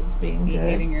because I was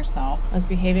behaving yourself. I was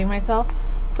behaving myself.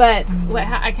 But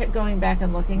I kept going back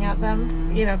and looking at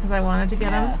them, you know, because I wanted to get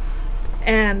them.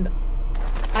 And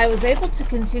I was able to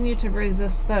continue to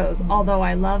resist those, although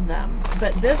I love them.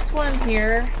 But this one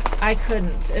here, I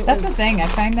couldn't. That's the thing. I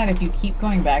find that if you keep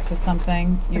going back to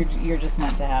something, you're just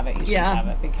meant to have it. You should have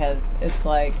it because it's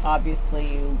like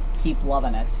obviously you keep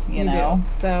loving it. You know. Do.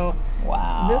 So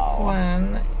wow. This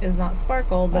one is not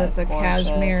sparkle, but it's a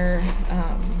cashmere.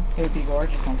 It would be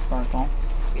gorgeous on sparkle.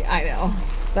 I know.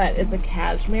 But it's a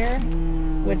cashmere,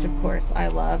 which of course I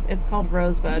love. It's called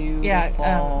Rosebud.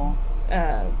 Beautiful.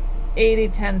 Yeah.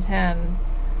 80-10-10.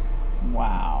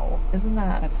 Wow. Isn't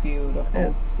that? That's beautiful.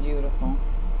 It's beautiful.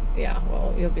 Yeah,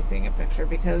 well, you'll be seeing a picture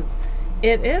because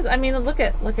it is. I mean, look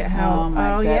at how. Oh my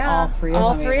God. Yeah.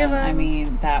 All three of them. I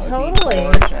mean, that would be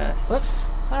gorgeous. Whoops.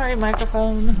 Sorry,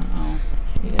 microphone.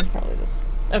 You guys probably just.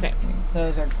 Okay.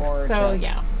 Those are gorgeous. So,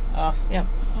 yeah. Oh. Yep.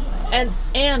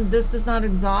 And this does not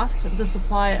exhaust the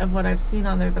supply of what I've seen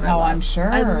on there that I love. I'm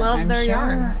sure. I love their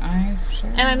yarn. I'm sure.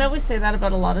 And I know we say that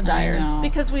about a lot of dyers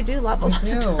because we do love a lot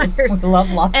of dyers. We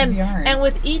love lots of yarn. And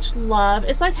with each love,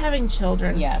 it's like having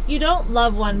children. Yes. You don't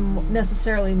love one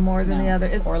necessarily more than the other.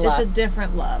 It's a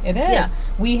different love. It is. Yeah.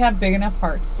 We have big enough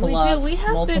hearts to love. We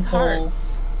have big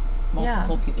hearts.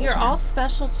 Multiple people. You're all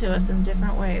special to us in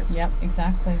different ways. Yep,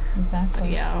 exactly.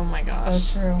 Yeah, oh my gosh.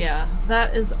 So true. Yeah,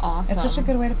 that is awesome. It's such a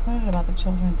good way to put it about the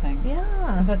children thing. Yeah.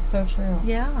 Because that's so true.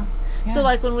 Yeah. So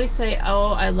like when we say,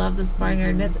 oh, I love this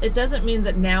Barnyard Knits, it doesn't mean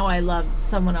that now I love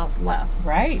someone else less.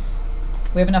 Right.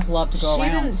 We have enough love to go around.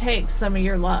 She didn't take some of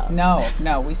your love.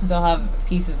 No. We still have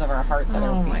pieces of our heart that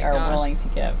are willing to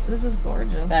give. This is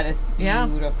gorgeous. That is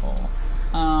beautiful.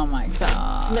 Oh my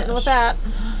gosh. Smitten with that.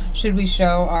 Should we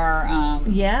show our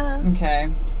yes. Okay.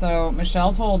 So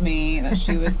Michelle told me that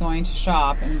she was going to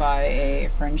shop and buy a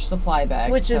fringe supply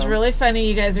bag. Which is really funny.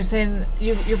 You guys are saying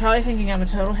you're probably thinking I'm a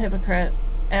total hypocrite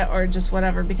or just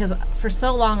whatever, because for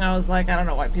so long I was like, I don't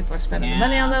know why people are spending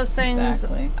money on those things.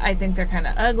 Exactly. I think they're kind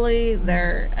of ugly.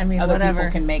 Other whatever.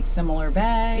 people can make similar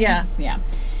bags. Yeah.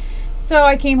 So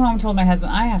I came home and told my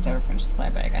husband, I have to have a fringe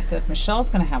supply bag. I said, if Michelle's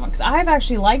going to have one, because I've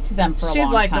actually liked them for a long time.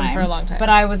 She's liked them for a long time. But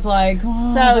I was like,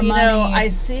 I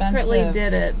secretly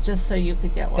did it just so you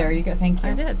could get one. There you go. Thank you.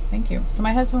 I did. Thank you. So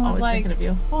my husband was always thinking of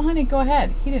you. Well, honey, go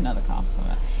ahead. He didn't know the cost of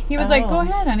it. He was like, go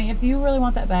ahead, honey, if you really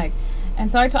want that bag. And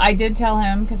so I did tell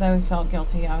him, because I felt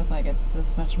guilty. I was like, it's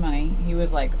this much money. He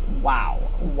was like, wow,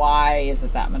 why is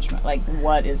it that much money? Like,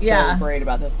 what is so great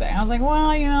about this bag? I was like,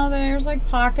 well, there's like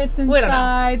pockets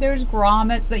inside. There's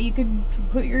grommets that you could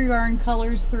put your yarn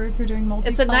colors through if you're doing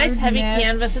multicolored. It's a nice heavy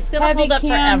canvas. It's going to hold up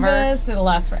forever. It'll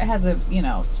last. It has a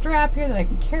strap here that I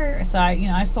can carry. So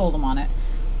I sold him on it.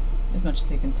 As much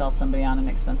as you can sell somebody on an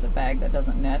expensive bag that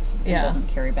doesn't knit and doesn't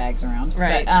carry bags around.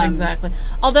 Right, but, exactly.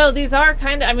 Although these are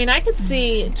kind of, I could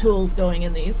see tools going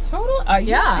in these. Totally.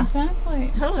 Yeah, exactly.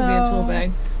 Totally be a tool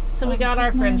bag. So we got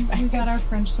our French bags. We got our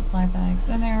French supply bags,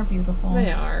 and they are beautiful.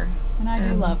 They are. And I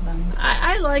do love them.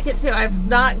 I like it too. I've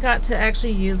not got to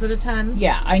actually use it a ton.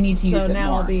 Yeah, I need to use it more. So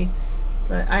now I'll be,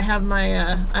 but I have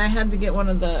my, I had to get one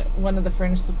of the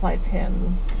French supply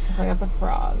pins. So I got the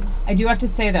frog. I do have to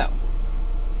say though,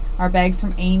 our bags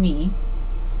from Amy,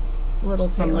 Little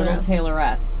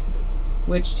Tailoress,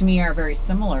 which to me are very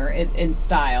similar in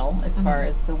style as far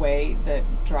as the way that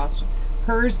draws.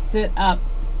 Hers sit up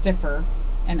stiffer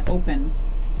and open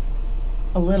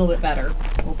a little bit better,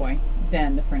 oh boy,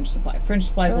 than the French supply. French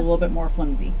supply is a little bit more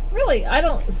flimsy. Really? I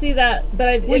don't see that.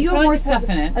 But well, you have more stuff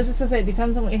in it. I was just going to say, it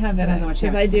depends on what you have in it. Depends on what you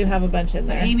have. Because I do have a bunch in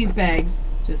there. But Amy's bags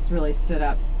just really sit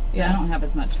up. Yeah, I don't have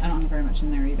as much. I don't have very much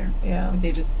in there either. Yeah. But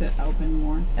they just sit open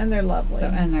more. And they're lovely. So,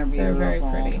 and they're beautiful. They're very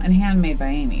pretty. And handmade by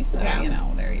Amy, so, you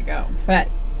know, there you go. But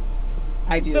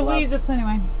I do love. We just,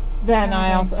 anyway. Then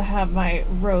I also have my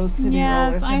Rose City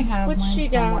rollers. Yes, I have which mine she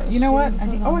somewhere. got. You know what? I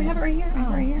have it right here.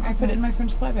 Right here. I put it in my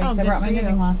French supply bags. I brought my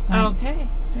knitting last time. Okay.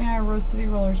 Yeah, Rose City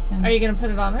Rollers pin. Are you going to put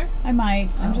it on there? I might.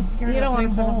 I'm just scared of putting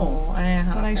holes. But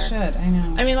I should. I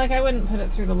know. I mean, like, I wouldn't put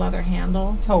it through the leather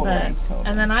handle. Totally.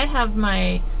 And then I have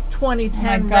my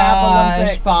 2010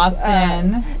 Ravelry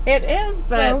Boston. It is,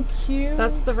 but so cute.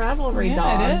 That's the Ravelry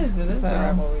dog. It is. It is the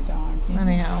Ravelry dog. Yeah.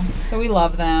 Anyhow. So we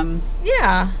love them.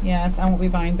 Yeah. Yes, I won't be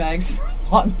buying bags for a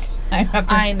long time.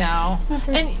 I know.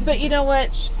 But you know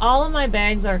what? All of my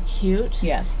bags are cute.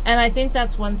 Yes. And I think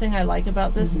that's one thing I like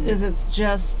about this is it's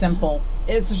just simple.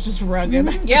 It's just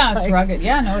rugged. Yeah, it's rugged.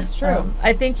 Yeah, no, it's true.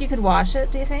 I think you could wash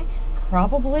it, do you think?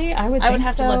 Probably. I would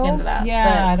have to look into that.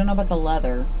 Yeah, I don't know about the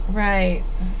leather. Right.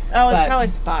 Oh, it's probably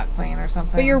spot clean or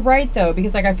something. But you're right though,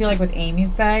 because like I feel like with Amy's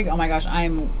bag, oh my gosh,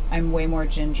 I'm way more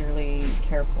gingerly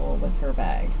careful with her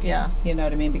bag. Yeah. You know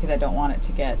what I mean? Because I don't want it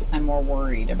to get. I'm more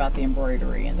worried about the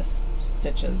embroidery and the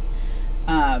stitches.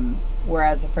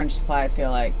 Whereas the French supply, I feel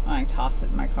like I toss it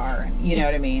in my car, and you know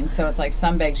what I mean. So it's like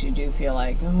some bags you do feel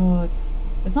like, oh,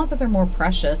 it's not that they're more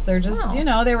precious. They're just you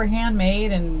know, they were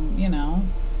handmade, and you know.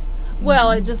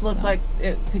 Well, it just looks like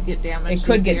it could get damaged. It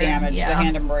could get damaged, the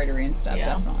hand embroidery and stuff,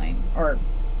 definitely. Or,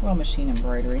 well, machine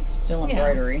embroidery. Still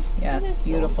embroidery. Yes,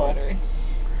 beautiful. Embroidery.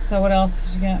 So what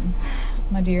else did you get,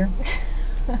 my dear?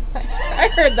 I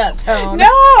heard that tone. No,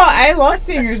 I love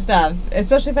seeing your stuff,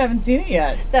 especially if I haven't seen it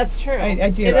yet. That's true.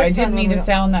 I do. I didn't mean to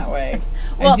sound that way.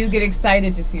 Well, I do get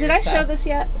excited to see your stuff. Did I show this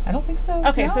yet? I don't think so.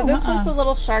 Okay, so this was the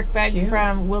little shark bag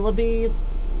from Willoughby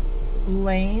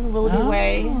Way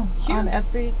on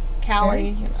Etsy.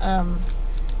 Callie,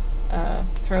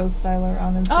 Throw Styler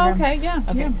on Instagram. Oh, okay, yeah.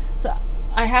 Okay, yeah. So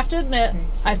I have to admit,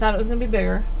 I thought it was going to be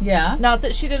bigger. Yeah. Not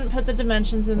that she didn't put the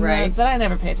dimensions in there, but I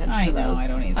never pay attention to those. I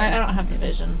don't either. I don't have the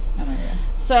vision. I don't either.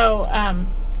 So,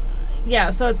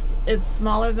 yeah, so it's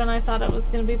smaller than I thought it was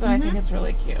going to be, but I think it's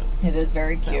really cute. It is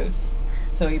very cute.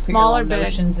 So you put your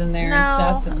notions in there and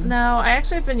stuff? No, I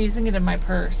actually have been using it in my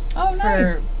purse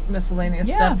for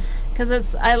miscellaneous stuff.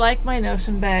 Because I like my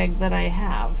Notion bag that I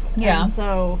have. Yeah. And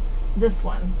so this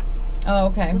one. Oh,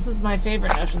 okay. This is my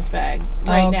favorite Notions bag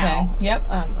right now. Yep.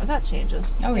 That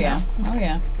changes. Oh, yeah. Oh,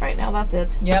 yeah. Right now, that's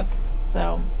it. Yep.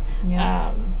 So,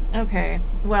 okay.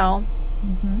 Well,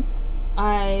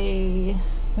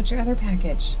 what's your other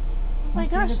package? Oh my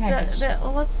gosh,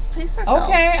 let's pace ourselves.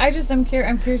 Okay, I'm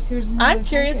curious. I'm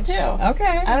curious too. Okay.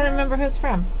 I don't remember who it's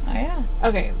from. Oh yeah.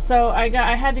 Okay, so I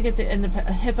had to get the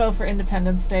Hippo for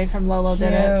Independence Day from Lolo.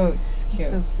 Did it? Cute.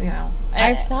 Because, you know,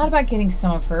 I've thought about getting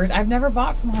some of hers. I've never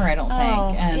bought from her. I don't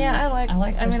think. And yeah, I like.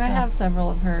 Her stuff. I have several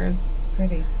of hers. It's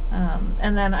pretty.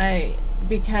 And then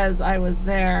because I was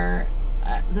there.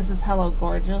 This is Hello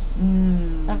Gorgeous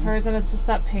of hers, and it's just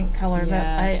that pink color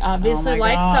that I obviously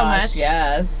like so much.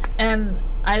 Yes. And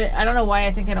I don't know why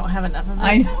I think I don't have enough of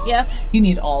it yet. You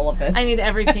need all of it. I need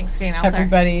every pink skein out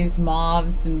Everybody's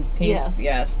mauves and pinks.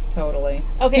 Yes, totally.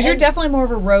 Okay. Because you're definitely more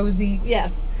of a rosy.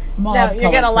 Yes. Mauve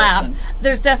you're gonna laugh.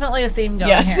 There's definitely a theme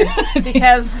going here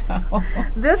because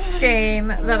this skein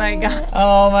that I got.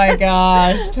 Oh my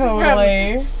gosh!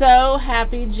 Totally. So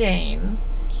Happy Jane.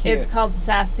 Cute. It's called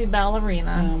Sassy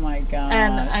Ballerina. Oh my gosh.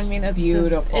 And I mean, it's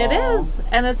beautiful. It is.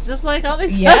 And it's just like all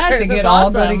these colors. It could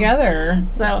all go together.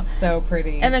 So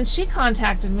pretty. And then she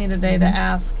contacted me today to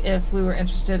ask if we were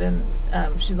interested in,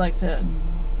 she'd like to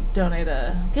donate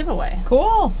a giveaway.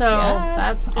 Cool. So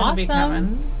that's going to be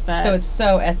coming. But so it's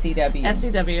SEW.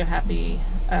 SEW Happy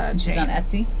She's Jane. on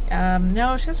Etsy?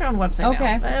 No, she has her own website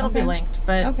now. But it'll be linked.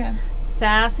 But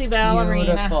Sassy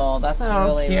ballerina. Beautiful. That's so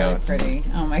really, cute. really pretty.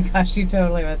 Oh my gosh, you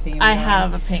totally have a theme. I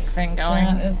have a pink thing going.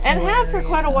 That is and have for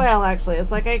quite a while, hilarious. actually.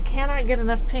 It's like I cannot get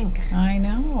enough pink. I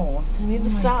know. I need to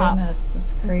Oh my stop. goodness,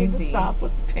 it's I need crazy. to stop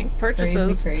with the pink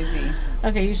purchases. Crazy.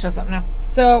 Okay, you show something now.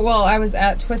 So, well, I was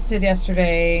at Twisted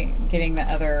yesterday getting the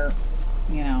other,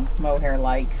 you know,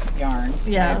 mohair-like yarn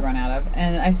that I'd run out of.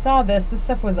 And I saw this. This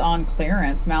stuff was on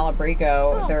clearance.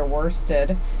 Malabrigo, their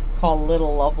worsted, called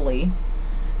Little Lovely.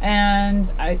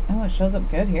 And it shows up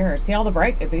good here. See all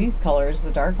the these colors, the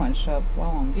dark ones show up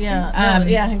well on the screen.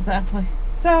 Yeah, exactly.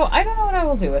 So I don't know what I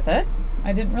will do with it.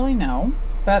 I didn't really know,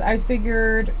 but I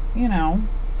figured, you know,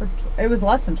 it was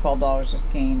less than $12 a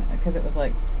skein because it was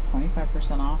like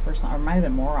 25% off or something, or it might have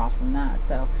been more off than that.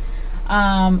 So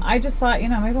I just thought, you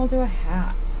know, maybe I'll do a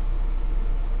hat.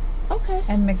 Okay.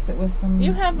 And mix it with some.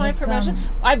 You have my permission.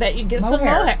 I bet you get some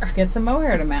mohair. Get some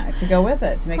mohair to go with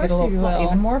it to make it a little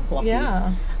even more fluffy.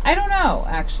 Yeah. I don't know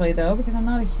actually though, because I'm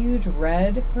not a huge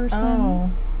red person.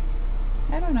 Oh.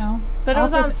 I don't know. But it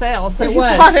was on sale, so you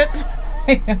bought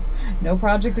it. No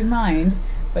project in mind,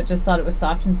 but just thought it was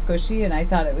soft and squishy, and I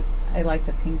thought it was. I like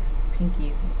the pinkies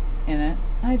in it.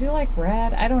 I do like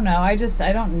red. I don't know. I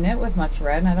don't knit with much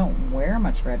red, and I don't wear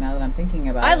much red now that I'm thinking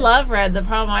about it. I love red. The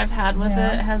problem I've had with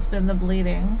it has been the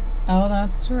bleeding. Oh,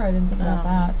 that's true. I didn't think about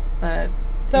that. But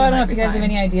so I don't know if you guys have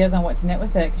any ideas on what to knit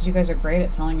with it, because you guys are great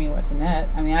at telling me what to knit.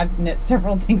 I mean, I've knit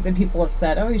several things that people have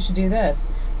said, oh, you should do this.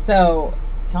 So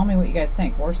tell me what you guys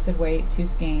think. Worsted weight, 2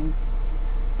 skeins.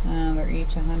 They're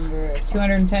each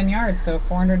 210 yards, so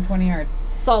 420 yards.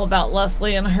 It's all about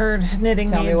Leslie and her knitting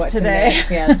needs today.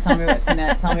 Yes, tell me what to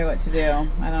knit. Tell me what to do.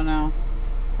 I don't know.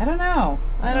 I don't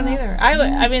either.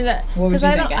 I mean that because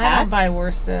I don't buy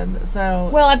worsted.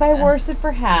 So well, I buy worsted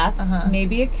for hats,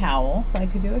 maybe a cowl. So I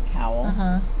could do a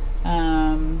cowl.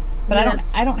 But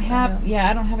I don't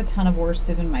have a ton of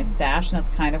worsted in my stash, and that's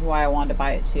kind of why I wanted to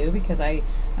buy it too, because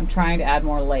I'm trying to add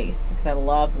more lace because I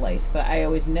love lace, but I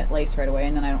always knit lace right away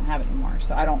and then I don't have it anymore.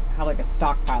 So I don't have like a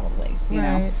stockpile of lace, you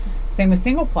know. Same with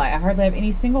single ply. I hardly have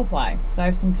any single ply, so I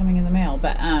have some coming in the mail.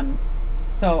 But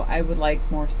so I would like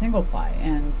more single ply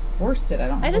and worsted.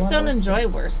 I just don't enjoy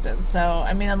worsted. So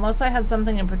I mean, unless I had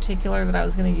something in particular that I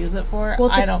was going to use it for,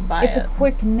 I don't buy it. It's a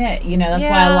quick knit, you know. That's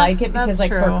why I like it, because like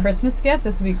for a Christmas gift,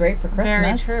 this would be great for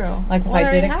Christmas. Very true. Like if I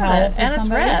did a cowl for and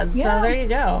somebody, it's red, so there you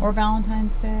go. Or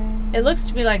Valentine's Day. It looks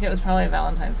to me like it was probably a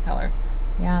Valentine's color.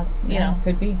 Yes, you know,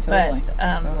 could be totally.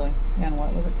 Totally. Yeah, and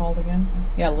what was it called again?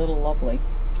 Yeah, Little Lovely.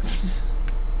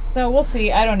 So we'll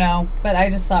see. I don't know, but I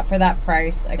just thought for that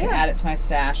price, I can add it to my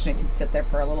stash, and it can sit there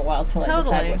for a little while till I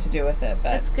decide what to do with it.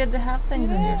 But it's good to have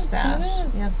things in your stash.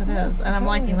 Yes, it is, and I'm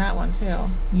liking that one too.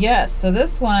 Yes. So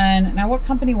this one. Now, what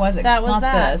company was it? It's not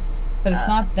this, but it's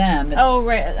not them.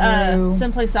 It's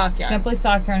Simply Sock Yarn. Simply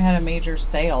Sock Yarn had a major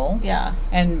sale. Yeah.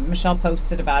 And Michelle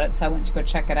posted about it, so I went to go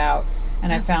check it out.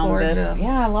 And that's I found gorgeous. This.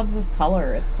 Yeah, I love this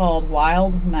color. It's called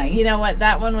Wild Night. You know what?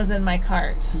 That one was in my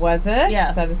cart. Was it?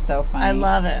 Yes. That is so funny. I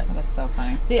love it. That is so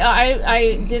funny.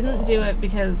 I didn't do it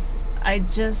because I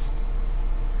just,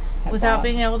 without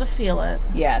being able to feel it.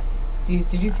 Yes.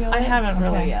 Did you feel it? I haven't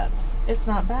really yet. It's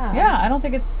not bad. Yeah, I don't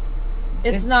think it's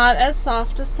not as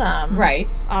soft as some.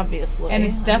 Right. Obviously. And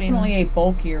it's definitely a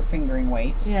bulkier fingering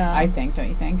weight. Yeah. I think, don't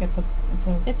you think? It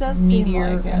does meatier, seem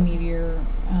like it. A meatier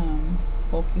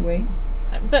bulky weight.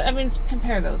 But, I mean,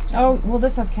 compare those two. Oh, well,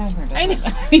 this has cashmere, doesn't I know.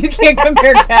 it? You can't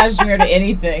compare cashmere to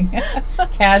anything.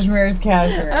 Cashmere is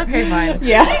cashmere. Okay, fine.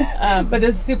 Yeah. But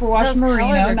this superwash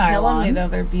merino nylon. Killing me, though.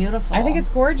 They're beautiful. I think it's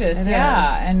gorgeous. It is.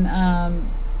 And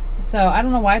so I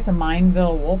don't know why it's a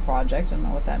Mineville wool project. I don't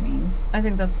know what that means. I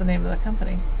think that's the name of the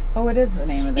company. Oh, it is the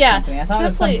name of the company. I thought it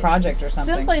was some project or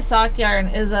something. Simply Sock Yarn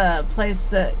is a place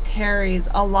that carries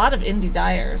a lot of indie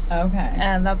dyers. Okay.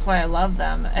 And that's why I love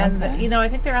them. And, you know, I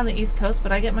think they're on the East Coast,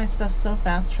 but I get my stuff so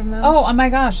fast from them. Oh my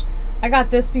gosh. I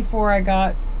got this before I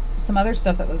got some other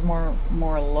stuff that was more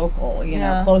local, you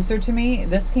know, closer to me.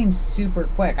 This came super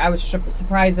quick. I was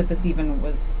surprised that this even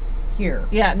was here.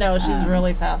 Yeah, no, she's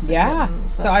really fast.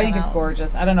 So I think it's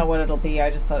gorgeous. I don't know what it'll be.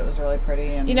 I just thought it was really pretty.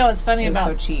 And you know what's funny about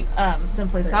so cheap.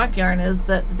 Simply Sock Yarn is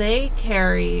that they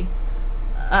carry,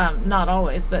 not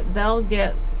always, but they'll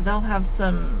have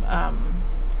some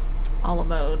a la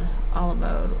mode.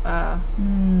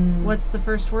 What's the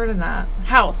first word in that?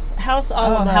 House a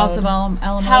la mode. House of a la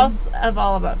mode. House of a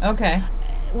la mode. Okay.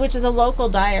 which is a local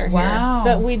dyer here. Wow.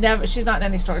 But she's not in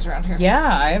any stores around here. Yeah,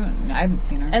 I haven't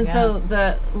seen her. And so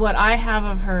what I have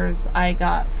of hers, I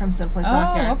got from Simply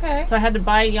Sock Yarn. Okay. So I had to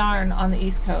buy yarn on the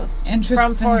East Coast. Interesting.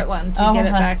 From Portland to get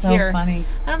it back so here. Funny.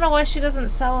 I don't know why she doesn't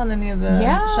sell in any of the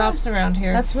shops around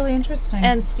here. That's really interesting.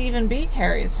 And Stephen B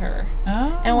carries her.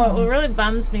 Oh. And what really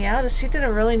bums me out is she did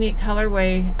a really neat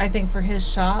colorway, I think, for his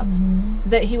shop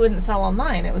that he wouldn't sell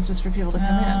online. It was just for people to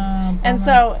come in. And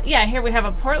so, here we have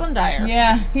a Portland dyer.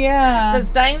 Yeah. That's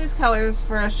dyeing these colors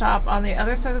for a shop on the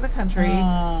other side of the country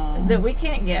that we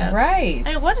can't get. Right.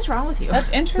 I mean, what is wrong with you? That's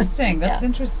interesting. That's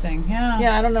interesting. Yeah.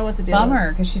 Yeah, I don't know what the deal Bummer,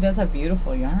 is. because she does have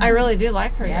beautiful yarn. I really do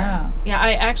like her yarn. Yeah.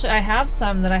 I have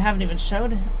some that I haven't even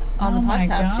showed on the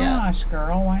podcast yet. Oh my gosh,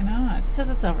 girl, why not? Because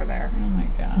it's over there. Oh my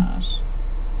gosh.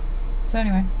 So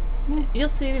anyway. You'll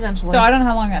see it eventually. So I don't know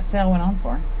how long that sale went on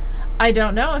for. I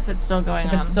don't know if it's still going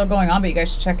on. If it's still going on, but you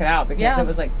guys should check it out because it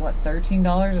was like, what,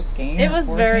 $13 a skein? It was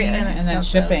very inexpensive. And then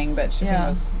shipping, but shipping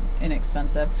was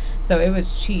inexpensive. So it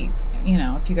was cheap, you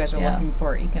know, if you guys are looking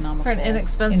for economical. For an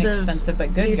inexpensive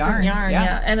but good yarn.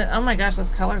 And oh my gosh, those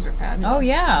colors are fabulous. Oh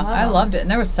yeah, I loved it. And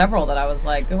there was several that I was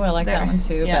like, oh, I like that one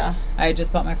too. Yeah. But I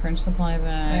just bought my French supply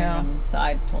bag. Yeah. So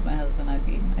I told my husband I'd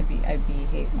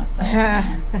behave myself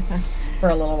for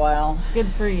a little while. Good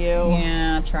for you.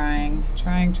 Yeah, trying.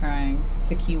 It's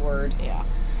the key word. Yeah.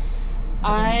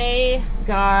 I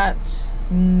got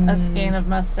a skein of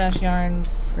mustache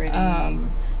yarns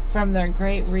from their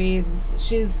Great Reeds.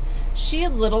 She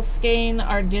and Little Skein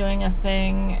are doing a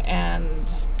thing, and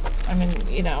I mean,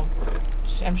 you know,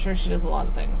 I'm sure she does a lot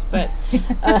of things, but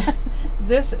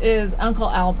this is Uncle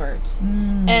Albert,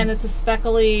 and it's a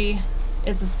speckly.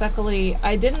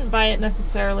 I didn't buy it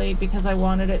necessarily because I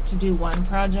wanted it to do one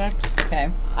project.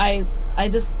 Okay. I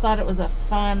just thought it was a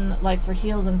fun, like, for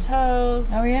heels and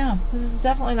toes. Oh yeah. This is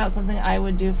definitely not something I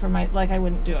would do for my, like, I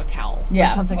wouldn't do a cowl or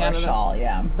something or out of shawl, this.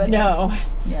 yeah. But no.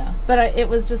 Yeah. But it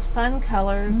was just fun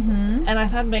colors, and I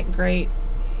thought it'd make great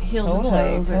heels and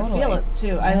toes, or feel it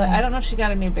too. Yeah. I don't know if she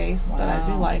got a new base, but I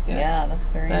do like it. Yeah, that's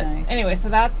very nice. Anyway, so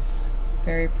that's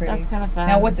very pretty. That's kind of fun.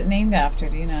 Now, what's it named after?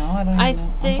 Do you know? I don't even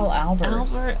know. Think Uncle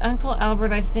Albert. Uncle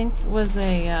Albert, I think, was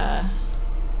a.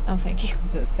 Oh, thank you.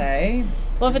 Does it say?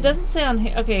 Well, if it doesn't say on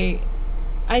here, okay,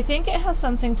 I think it has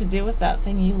something to do with that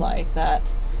thing you like,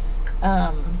 that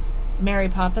Mary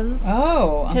Poppins.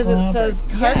 Oh, because it says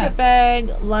carpet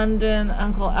bag, London,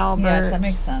 Uncle Albert. Yes, that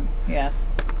makes sense.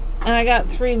 Yes. And I got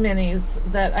 3 minis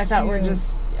that I thought were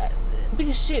just.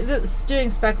 Because doing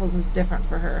speckles is different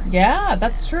for her. Yeah,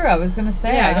 that's true. I was gonna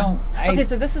say okay,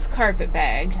 so this is carpet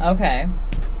bag. Okay.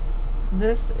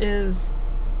 This is,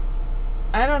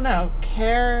 I don't know,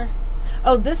 Care.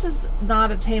 Oh, this is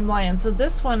not a Tame Lion. So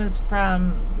this one is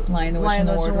from Lion the Witch in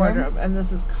the Wardrobe, and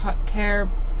this is Care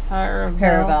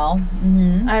Paravel.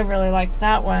 Mm-hmm. I really liked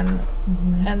that one,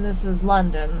 and this is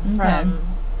London from.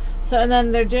 So, and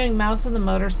then they're doing Mouse and the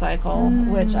Motorcycle,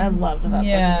 which I loved that book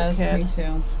as a kid. Yes, me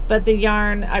too. But the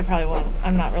yarn, I probably won't.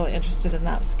 I'm not really interested in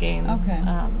that skein. Okay.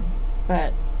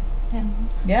 But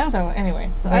yeah. So anyway,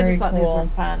 so Very I just thought cool.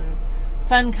 these were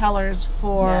fun colors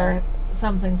for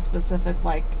something specific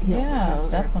like heels or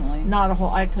toes. Definitely. Not a whole.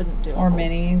 I couldn't do. Or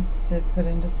minis to put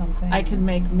into something. I could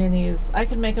make minis. I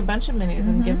could make a bunch of minis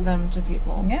and give them to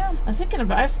people. Yeah. I was thinking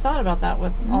about. I've thought about that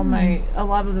with a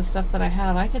lot of the stuff that I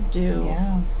have. I could do.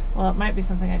 Yeah. Well, it might be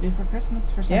something I do for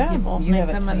Christmas for some people. You Make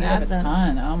have them an you have advent. a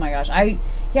ton. Oh my gosh.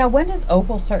 When does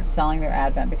Opal start selling their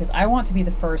advent? Because I want to be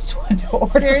the first one to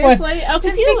order. Seriously? One. Oh,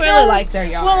 because you really like their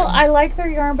yarn. Well, I like their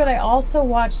yarn, but I also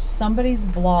watched somebody's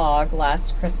vlog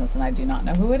last Christmas, and I do not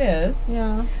know who it is.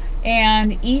 Yeah.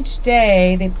 And each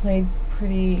day they played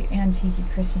pretty antique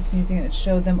Christmas music, and it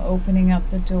showed them opening up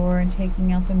the door and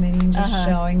taking out the mini and just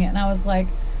showing it. And I was like,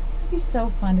 be so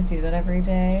fun to do that every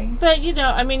day. But you know,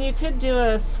 I mean, you could do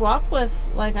a swap with,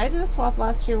 like I did a swap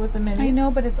last year with the minis. I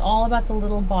know, but it's all about the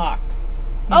little box.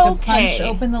 You have to punch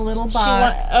open the little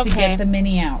box to get the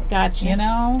mini out. Gotcha. You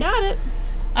know? Got it.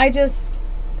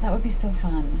 That would be so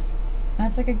fun.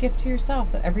 That's like a gift to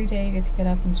yourself, that every day you get to get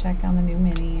up and check on the new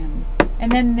mini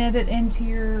and then knit it into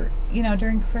your,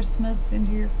 during Christmas,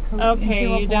 into your coat, into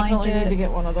your you definitely need to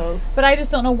get one of those. But I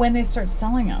just don't know when they start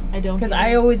selling them. I don't. Because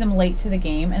I always am late to the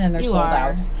game, and then they're sold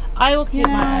out. I will keep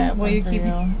my eye open. Will you keep?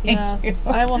 Yes,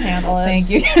 I will handle it. Thank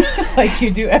you. Like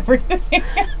you do everything.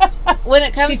 When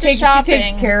it comes to shopping, she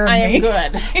takes care of me. I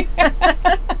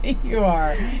am good. You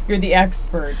are. You're the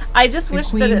expert. I just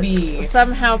wish that it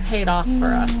somehow paid off for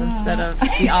us instead of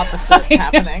the opposite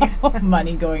happening.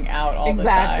 Money going out all the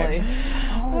time.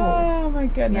 Oh my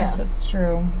goodness, that's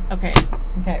true. Okay.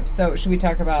 So should we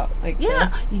talk about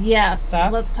this? Yes.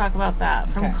 Stuff? Let's talk about that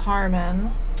from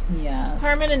Carmen. Yes.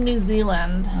 Carmen in New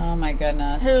Zealand. Oh my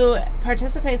goodness. Who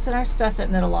participates in our stuff at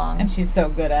Knit Along. And she's so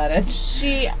good at it.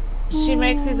 She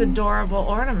makes these adorable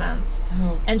ornaments. So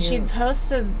cute. And she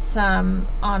posted some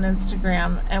on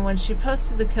Instagram, and when she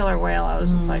posted the killer whale, I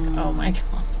was just like, oh my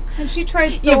God. And she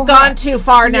tried so You've gone too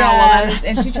far now, woman.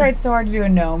 And she tried so hard to do a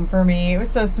gnome for me. It was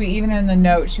so sweet. Even in the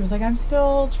note, she was like, I'm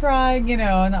still trying,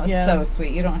 and that was so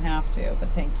sweet. You don't have to, but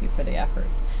thank you for the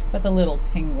efforts. But the little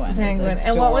penguin.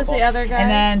 And what was the other guy? And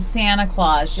then Santa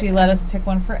Claus. She let us pick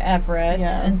one for Everett.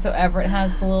 Yes. And so Everett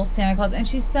has the little Santa Claus. And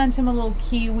she sent him a little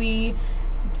kiwi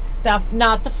stuffed.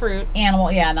 Not the fruit. Animal.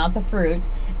 Yeah, not the fruit.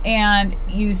 And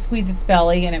you squeeze its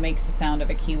belly and it makes the sound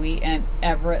of a kiwi, and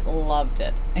Everett loved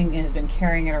it and has been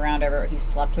carrying it around everywhere. He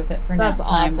slept with it for nap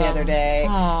time the other day.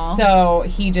 Aww. So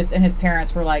he just, and his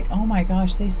parents were like, oh my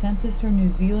gosh, they sent this from New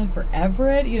Zealand for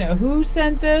Everett? Who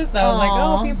sent this? I was like,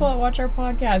 oh, people that watch our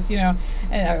podcast,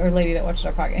 and or lady that watched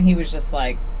our podcast. And he was just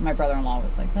like, my brother-in-law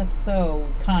was like, that's so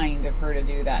kind of her to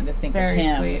do that and to think of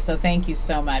him. Sweet. So thank you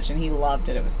so much. And he loved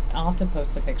it. I'll have to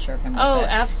post a picture of him with it. Oh,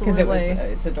 absolutely. Because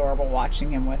it's adorable watching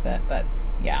him with it. But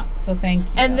yeah, so thank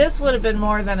you. And this would have been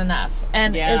more than enough.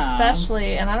 And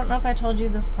especially, and I don't know if I told you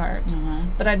this part,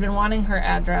 but I'd been wanting her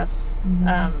address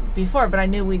before, but I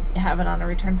knew we'd have it on a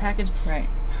return package. Right.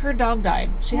 Her dog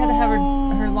died. She had to have her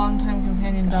longtime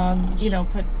companion dog,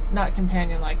 not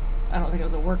companion, like, I don't think it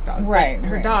was a work dog. Right.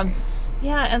 Her dog. Right.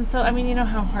 Yeah, and so, I mean, you know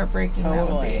how heartbreaking that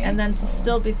would be. And then to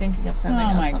still be thinking of sending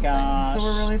us something. Gosh. So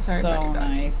we're really sorry about your dog. So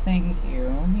nice. Thank you.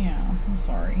 Yeah, I'm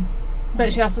sorry.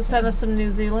 But she also sent us some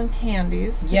New Zealand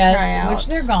candies to try out. Which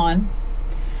they're gone.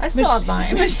 I still have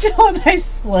mine. Michelle and I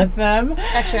split them.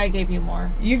 Actually, I gave you more.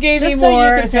 You gave me so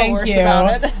more. You Thank you.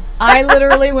 About it. I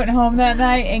literally went home that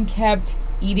night and kept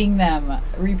eating them.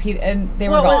 And they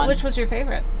were gone. Which was your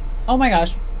favorite? Oh my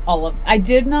gosh. All of. I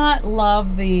did not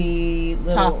love the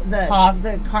little the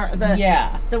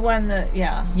one that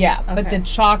okay. But the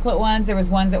chocolate ones, there was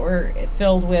ones that were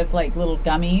filled with like little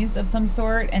gummies of some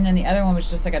sort, and then the other one was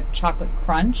just like a chocolate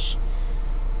crunch.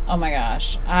 Oh my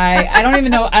gosh, I don't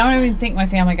even know. I don't even think my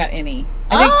family got any.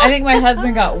 I think my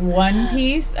husband got one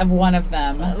piece of one of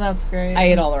them. That's great. I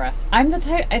ate all the rest. I'm the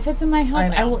type, if it's in my house,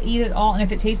 I will eat it all, and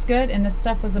if it tastes good, and the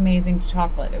stuff was amazing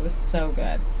chocolate. It was so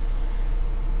good.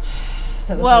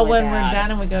 So really when bad. we're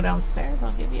done and we go downstairs,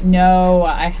 I'll give you a piece. No,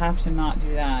 I have to not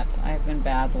do that. I've been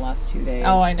bad the last 2 days.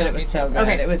 Oh, I know. But it was so good.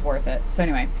 Okay. It was worth it. So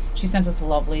anyway, she sent us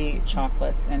lovely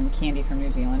chocolates and candy from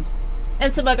New Zealand.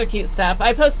 And some other cute stuff.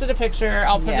 I posted a picture.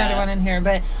 I'll put another one in here.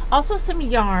 But also some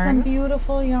yarn. Some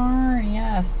beautiful yarn.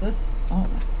 Yes. It's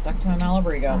stuck to my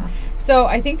Malabrigo. So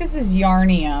I think this is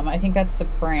Yarnium. I think that's the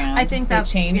brand. I think they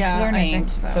changed their name.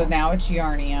 So now it's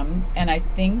Yarnium. And I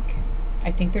think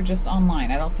they're just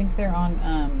online. I don't think they're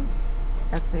on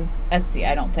Etsy. Etsy,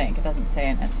 I don't think. It doesn't say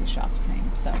an Etsy shop's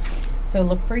name. So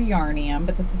look for Yarnium,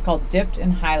 but this is called Dipped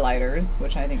in Highlighters,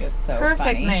 which I think is so perfect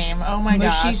funny. Perfect name. Oh my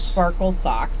gosh. Smushy sparkle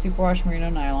socks, superwash merino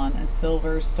nylon, and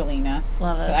silver stellina.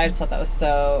 Love it. But I just thought that was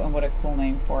and what a cool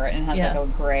name for it. And it has like a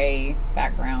gray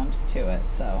background to it.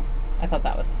 So I thought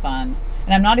that was fun.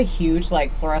 And I'm not a huge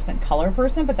like fluorescent color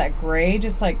person, but that gray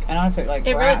just like, I don't know if it like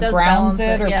really does grounds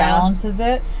it or balances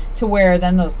it to where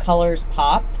then those colors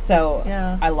pop. So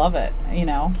I love it,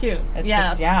 Cute. It's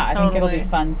just, I think it'll be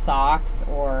fun socks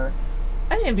or...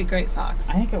 I think it'd be great socks.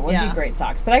 I think it would be great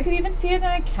socks. But I could even see it in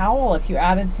a cowl if you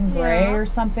added some gray or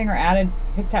something, or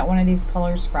picked out one of these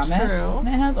colors from it. True. And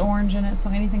it has orange in it, so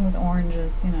anything with orange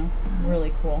is,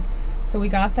 really cool. So we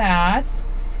got that.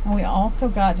 And we also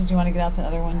got, did you want to get out the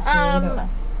other one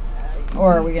too?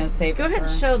 Or are we going to save it? Go ahead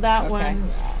and show that one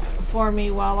for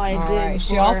me while I dig. Right.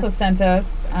 She also sent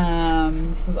us,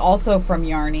 this is also from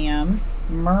Yarnium,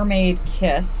 Mermaid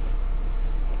Kiss.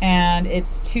 And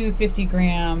it's 2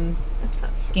 50-gram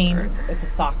skeins. It's a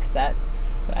sock set.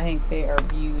 But I think they are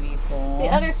beautiful. The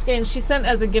other skein she sent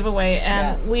as a giveaway,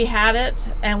 and we had it,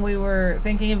 and we were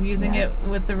thinking of using it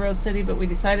with the Rose City, but we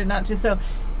decided not to. So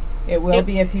it will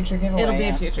be a future giveaway. It'll be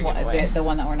a future giveaway. The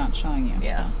one that we're not showing you.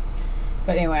 Yeah. So.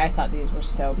 But anyway, I thought these were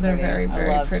so pretty. They're very,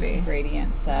 very pretty.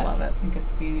 Gradient set. I love it. I think it's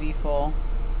beautiful.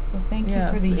 So thank you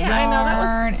for the yarn. Yeah, I know, that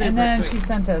was super And then sweet. she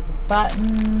sent us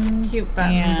buttons. Cute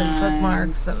buttons and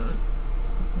bookmarks. And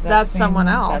that's someone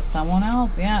else. That's someone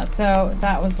else, yeah. So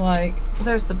that was like...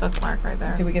 There's the bookmark right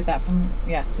there. Did we get that from...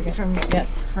 Yes, we got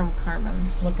from Carmen.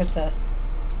 Look at this.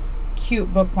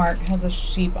 Cute bookmark. Has a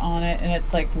sheep on it, and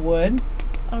it's like wood.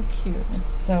 Oh, cute. It's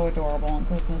so adorable. And it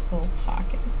goes in this little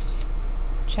pocket.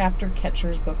 Chapter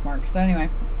Catcher's bookmark. So anyway,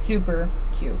 super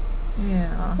cute.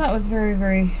 Yeah. So that was very,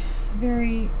 very,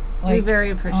 very Like, we very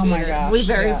appreciate oh my it. gosh, We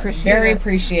very appreciate it. Very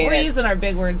appreciate We're it. using our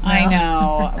big words now. I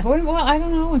know. Well, I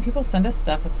don't know. When people send us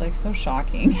stuff, it's like so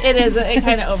shocking. It is. It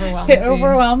kind of overwhelms It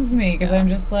overwhelms me because Yeah. I'm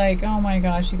just like, oh my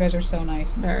gosh, you guys are so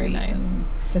nice and Very sweet nice. and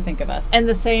to think of us. And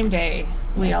the same day,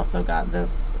 we Yes. also got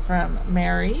this from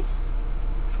Mary.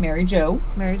 Mary Jo.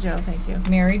 Mary Jo, thank you.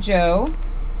 Mary Jo.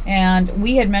 And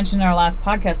we had mentioned in our last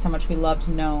podcast how much we loved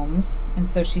gnomes. And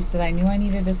so she said, I knew I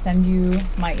needed to send you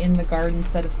my In the Garden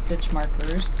set of stitch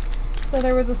markers. So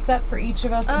there was a set for each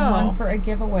of us and one for a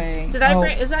giveaway. Did I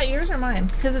bring, is that yours or mine?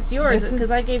 Because it's yours,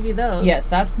 because I gave you those. Yes,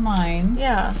 that's mine.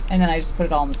 Yeah. And then I just put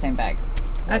it all in the same bag.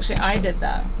 Actually, I did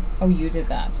that. Oh, you did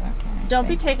that. Okay. Don't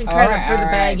be taking credit for the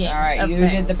bagging. All right, you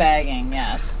did the bagging,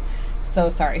 yes. So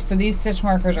sorry. So these stitch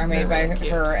markers are made by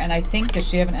her, and I think, does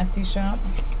she have an Etsy shop?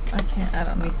 I don't know.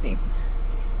 Let me see.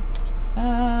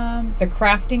 The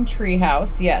Crafting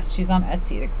Treehouse. Yes, she's on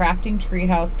Etsy.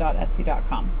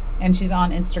 thecraftingtreehouse.etsy.com. And she's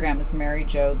on Instagram as Mary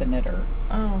Jo the Knitter.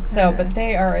 Oh, okay. So, but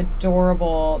they are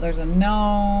adorable. There's a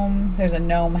gnome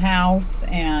house,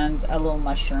 and a little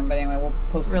mushroom. But anyway, we'll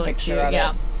post a picture of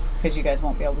it because you guys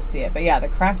won't be able to see it. But yeah, the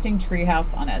Crafting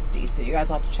Treehouse on Etsy. So you guys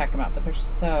will have to check them out. But they're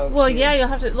so cute. Yeah, you'll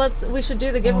have to. We should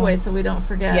do the giveaway so we don't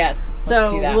forget. Yes. So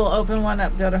let's do that. we'll open one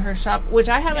up. Go to her shop, which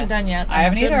I haven't done yet. I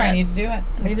haven't either. I need to do it.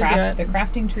 Need to do it. The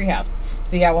Crafting Treehouse.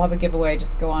 So yeah, we'll have a giveaway.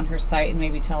 Just go on her site and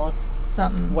maybe tell us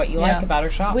something what you like about her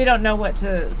shop. We don't know what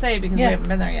to say because we haven't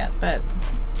been there yet, but.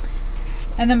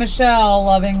 And then Michelle,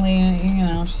 lovingly,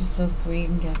 she's so sweet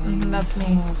and giving. That's me.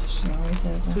 Oh, she always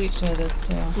is. Sweet. She is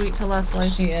too. Sweet to Leslie.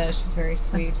 She is. She's very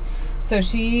sweet. So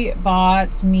she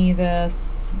bought me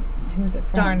this. Who's it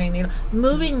from? Darning needle.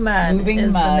 Moving Mud.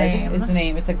 Moving Mud is the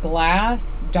name. It's a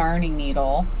glass darning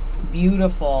needle.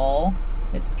 Beautiful.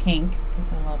 It's pink.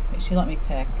 She let me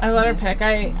pick. I let her pick.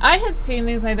 I had seen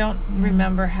these. I don't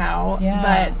remember how. Yeah,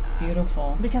 but it's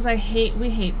beautiful. Because we hate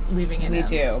weaving it. We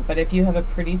do. But if you have a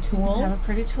pretty tool,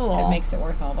 it makes it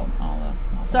worth all the.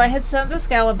 So I had sent this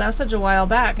gal a message a while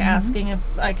back asking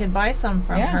if I could buy some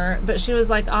from her, but she was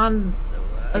like on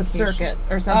a circuit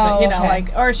or something,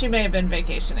 or she may have been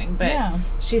vacationing, but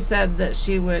she said that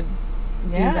she would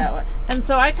do that. And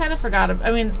so I kind of forgot. I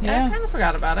kind of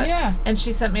forgot about it. Yeah. And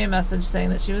she sent me a message saying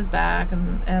that she was back,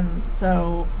 and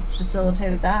so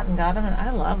facilitated that and got them, and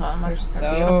I love them. They're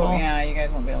so beautiful. Yeah, you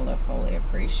guys won't be able to fully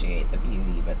appreciate the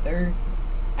beauty, but they're.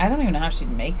 I don't even know how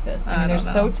she'd make this. I mean, they're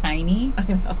so tiny.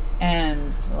 I know.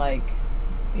 And like.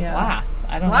 Glass.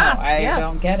 I don't know. I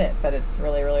don't get it, but it's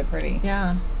really, really pretty.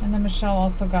 Yeah. And then Michelle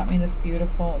also got me this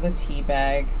beautiful, the tea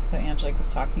bag that Angelique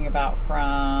was talking about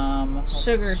from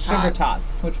Sugar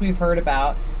Tots, which we've heard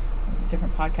about.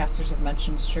 Different podcasters have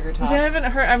mentioned Sugar Tots. I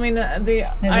haven't heard. I mean, I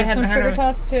hadn't heard Sugar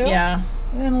Tots too. Yeah.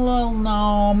 And a little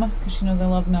gnome because she knows I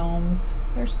love gnomes.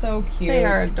 They're so cute. They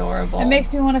are adorable. It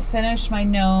makes me want to finish my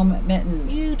gnome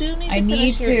mittens. You do need to I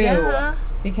finish to.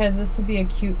 Because this would be a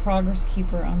cute progress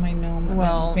keeper on my gnome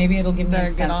mittens. Maybe it'll give me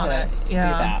incentive to do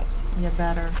that. Yeah,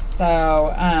 better.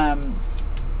 So, and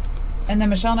then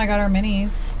Michelle and I got our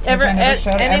minis.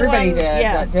 Everybody did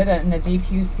that did it in the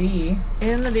DPUC.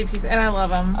 In the DPUC, and I love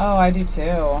them. Oh, I do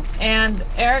too. And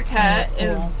Erica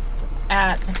is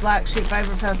at Black Sheep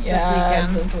Fiber Fest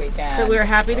this weekend. So we were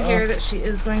happy to hear that she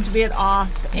is going to be at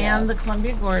Off and the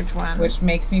Columbia Gorge one. Which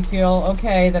makes me feel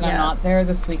okay that I'm not there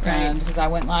this weekend because I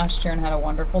went last year and had a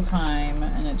wonderful time,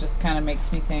 and it just kind of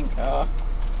makes me think, oh,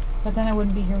 but then I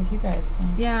wouldn't be here with you guys. So.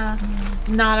 Yeah,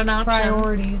 not an option.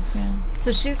 Priorities, yeah.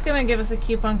 So she's going to give us a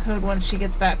coupon code when she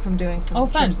gets back from doing some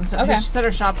fun. trips and stuff. Okay. She said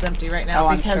her shop's empty right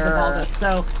now because of all this.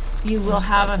 So you will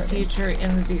have a feature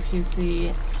in the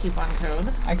DPUC coupon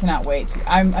code. I cannot wait.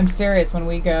 I'm serious. When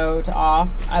we go to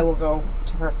Off, I will go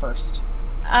to her first.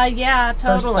 Yeah,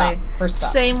 totally. First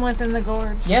stop. Same within the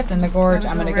Gorge. Yes, in the Gorge.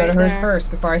 I'm going to go to hers first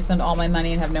before I spend all my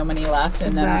money and have no money left,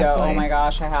 and then go, oh my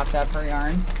gosh, I have to have her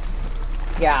yarn.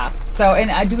 Yeah. So,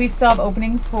 and do we still have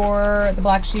openings for the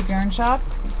Black Sheep Yarn Shop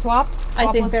swap?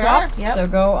 I think there are. Yep. So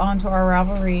go on to our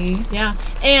Ravelry. Yeah.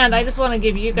 And I just want to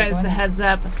give you guys the heads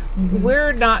up.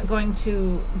 We're not going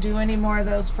to do any more of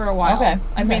those for a while. Okay.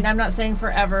 I mean, I'm not saying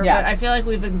forever, but I feel like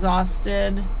we've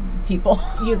exhausted people.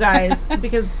 You guys.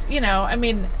 Because, I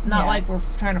mean, not like we're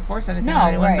trying to force anything on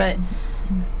anyone, but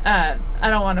I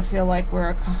don't want to feel like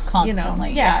we're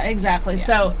constantly. Yeah, exactly. Yeah.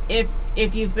 So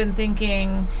if you've been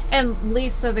thinking, and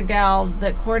Lisa, the gal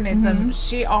that coordinates them,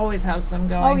 she always has them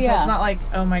going. Oh, yeah. So it's not like,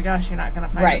 oh my gosh, you're not going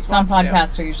to find a swap. Some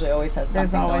podcaster usually always has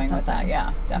something going with that.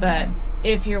 Yeah, definitely. But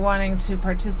if you're wanting to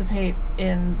participate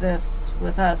in this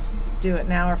with us, do it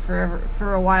now or forever.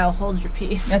 For a while, hold your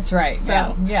peace. That's right.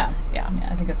 So, yeah.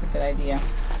 I think that's a good idea.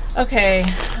 Okay,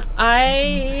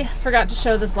 I forgot to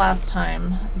show this last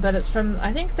time, but it's from,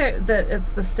 I think that it's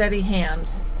the Steady Hand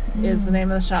is the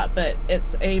name of the shop, but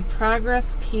it's a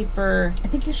Progress Keeper. I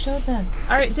think you showed this.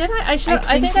 All right, did I? I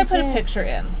think I put a picture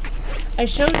in. I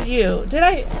showed you. Did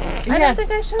I? Yes. I don't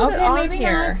think I showed it on maybe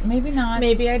here. Not. Maybe not.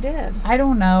 Maybe I did. I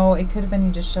don't know. It could have been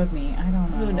you just showed me. I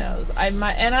don't know. Who knows? And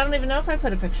I don't even know if I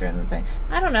put a picture in the thing.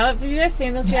 I don't know. Have you guys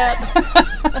seen this yet?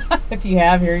 If you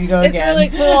have, here you go it's again.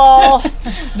 It's really cool.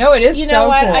 No, it is so cool. You know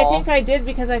what? I think I did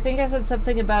because I think I said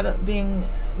something about it being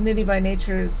Knitty by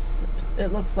Nature's.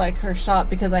 It looks like her shop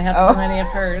because I have so many of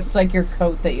hers. It's like your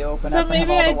coat that you open up and have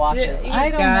all the watches. I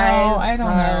don't know. I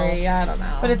don't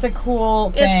know. But it's a cool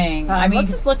thing. I mean,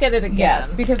 let's just look at it again.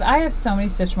 Yes, because I have so many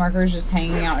stitch markers just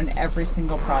hanging out in every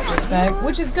single project bag,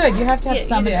 which is good. You have to have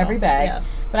some in every bag.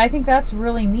 Yes. But I think that's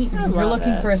really neat because if you're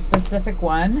looking for a specific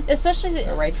one, especially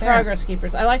right there. Progress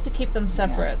Keepers, I like to keep them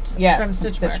separate from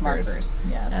stitch markers.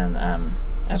 Yes, and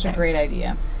such a great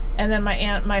idea. And then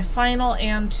my final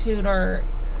Ann Tudor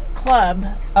club.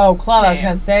 Oh, club! I was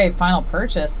gonna say final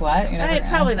purchase. What?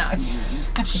 Probably not. She's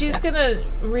gonna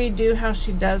redo how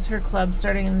she does her club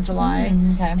starting in July.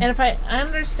 Okay. And if I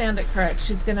understand it correct,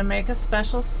 she's gonna make a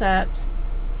special set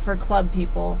for club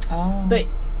people. Oh. But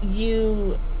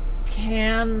you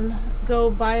can go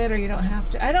buy it or you don't have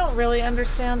to. I don't really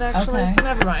understand actually, so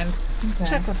never mind. Okay.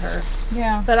 Check with her.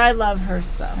 Yeah. But I love her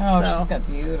stuff. Oh, she's got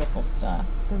beautiful stuff.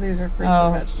 So these are fruits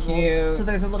and vegetables. Cute. So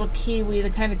there's a little kiwi, the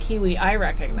kind of kiwi I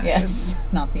recognize. Yes,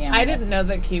 not the animal. I didn't know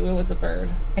that kiwi was a bird.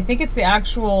 I think it's the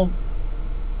actual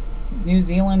New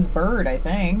Zealand's bird, I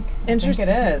think. Interesting.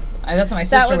 I think it is. That's what my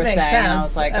sister was saying. And I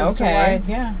was like, okay.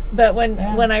 Yeah. But when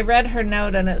I read her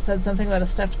note and it said something about a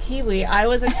stuffed kiwi, I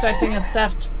was expecting a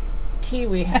stuffed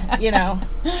kiwi, And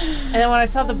then when I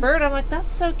saw the bird, I'm like,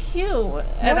 that's so cute.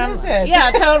 And what is it?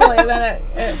 Yeah, totally. And then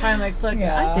it finally clicked.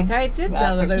 Yeah. I think I did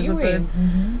know that there's a bird.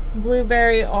 Mm-hmm.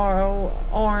 Blueberry,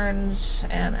 orange,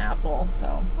 and apple.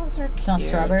 So those are cute. It's not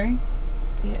strawberry?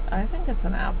 Yeah, I think it's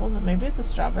an apple, but maybe it's a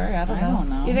strawberry. I don't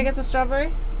know. You think it's a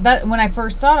strawberry? That when I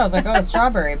first saw it, I was like, oh, a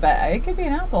strawberry, but it could be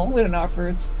an apple. We don't know our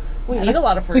fruits. We eat a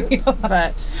lot of fruit,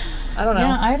 but I don't know.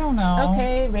 Yeah, I don't know.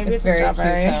 Okay, maybe it's very a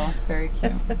strawberry. Cute, though. It's very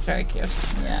cute. It's very cute.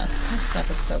 Yes, her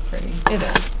stuff is so pretty. It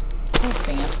is. So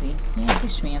fancy. Fancy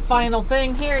schmancy. Final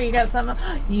thing here, you got something.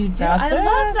 You did. I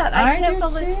love that. I can't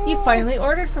believe you finally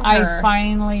ordered from her. I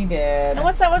finally did. And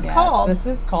what's that one called? This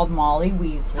is called Molly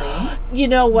Weasley. You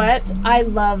know what? I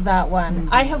love that one.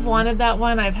 I have wanted that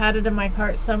one. I've had it in my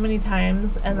cart so many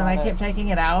times, and then I kept taking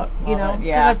it out. Because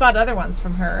I've bought other ones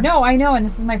from her. No, I know, and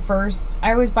this is my first.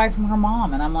 I always buy from her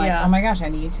mom, and I'm like, oh my gosh, I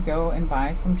need to go and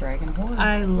buy from Dragon Horde.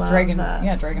 I love that.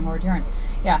 Yeah, Dragon Horde yarn.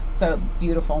 Yeah, so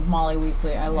beautiful. Molly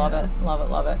Weasley. I love it. Love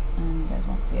it, love it. And you guys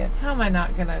won't see it. How am I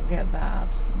not going to get that?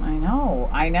 I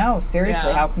know.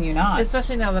 Seriously, how can you not?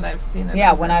 Especially now that I've seen it.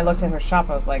 Yeah, when I looked at her shop,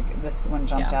 I was like, this one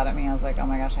jumped out at me. I was like, oh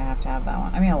my gosh, I have to have that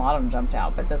one. I mean, a lot of them jumped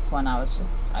out, but this one I was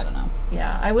just, I don't know.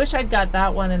 Yeah, I wish I'd got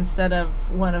that one instead of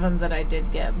one of them that I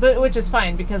did get, but which is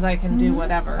fine because I can do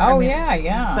whatever. Oh,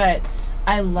 yeah. But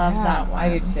I love that one.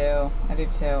 I do too.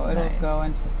 It'll go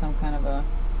into some kind of a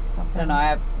something. I don't know. I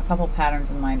have a couple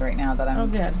patterns in mind right now that I'm. Oh,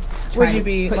 good. Would you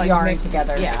be put yarn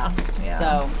together? Yeah.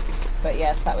 So, but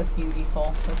yes, that was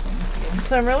beautiful. So thank you.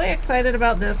 So I'm really excited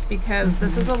about this because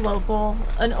this is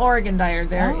an Oregon dyer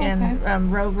there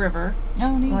in Rogue River.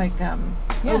 Oh, neat. Like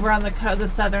over on the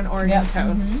southern Oregon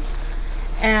coast,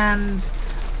 and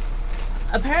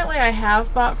apparently I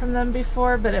have bought from them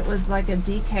before, but it was like a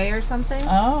DK or something.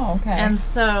 Oh, okay. And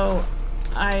so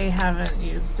I haven't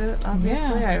used it,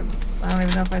 obviously. I don't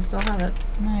even know if I still have it.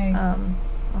 Nice.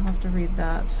 I'll have to read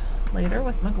that later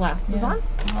with my glasses on.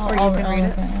 Or you can read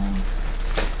it.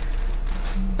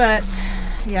 But,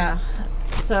 yeah.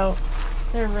 So,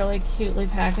 they're really cutely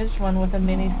packaged. One with a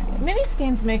mini skein. Mini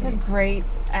skeins make a great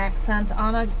accent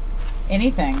on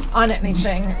anything,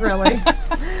 really.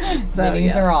 So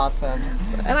minis are awesome.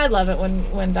 And I love it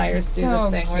when dyers do this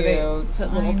thing where they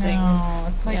put little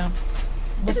things.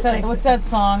 It's like, what's that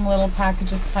song, Little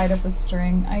Packages Tied Up with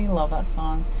String? I love that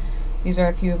song. These are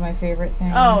a few of my favorite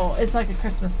things. Oh, it's like a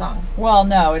Christmas song. Well,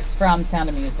 no, it's from Sound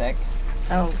of Music.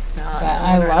 Oh, God. But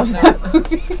I love that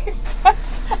movie.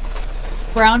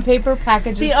 Brown paper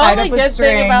packages tied up with string.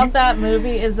 The only good thing about that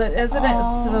movie is that isn't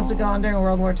it supposed to go on during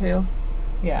World War II?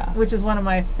 Yeah. Which is one of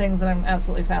my things that I'm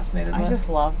absolutely fascinated with.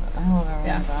 I love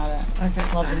everything about it.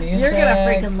 Okay. Love the music. You're going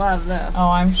to freaking love this. Oh,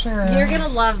 I'm sure. You're going to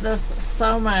love this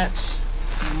so much.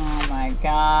 Oh my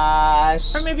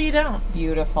gosh. Or maybe you don't.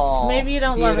 Beautiful. Maybe you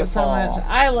don't love it so much.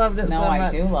 I loved it so much. No, I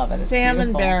do love it. It's Salmon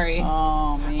beautiful. berry.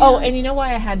 Oh, man. Oh, and you know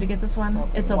why I had to get this one? So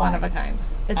it's a one of a kind.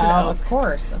 It's an oak. Of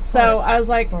course. So I was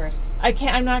like, of course.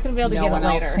 I'm not going to be able to get it later. No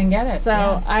one else can get it.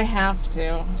 So I have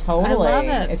to. Totally. I love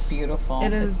it. It's beautiful.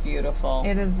 It's beautiful.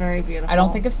 It is very beautiful. I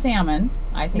don't think of salmon.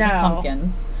 I think of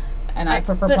pumpkins. And I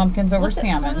prefer pumpkins over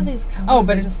salmon. Some of these colors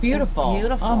but it's beautiful. It's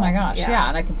beautiful. Oh my gosh, yeah.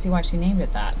 And I can see why she named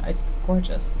it that. It's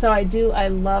gorgeous. So I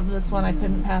love this one. I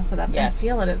couldn't pass it up. Yes. And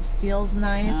feel it. It feels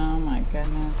nice. Oh my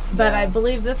goodness. But I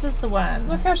believe this is the one.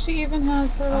 Look how she even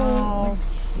has her little...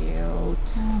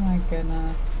 cute. Oh my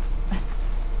goodness.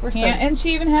 And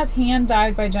she even has hand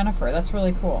dyed by Jennifer. That's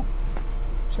really cool.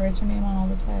 She writes her name on all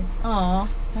the tags. Aw.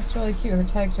 That's really cute. Her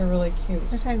tags are really cute.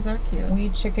 Her tags are cute. Wee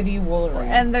Chickadee Woolery.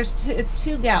 And it's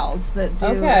two gals that do.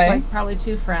 Okay. It's like probably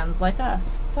two friends like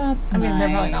us. That's nice. I mean, they're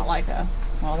probably not like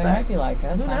us. Well, they might be like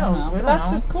us. Who I don't knows? know. We don't That's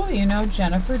know. just cool. You know,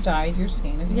 Jennifer dyed your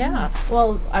skein of Yeah.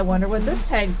 Well, I wonder what this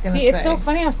tag's going to say. See, it's so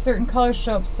funny how certain colors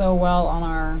show up so well on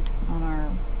our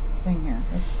thing here.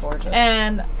 It's gorgeous.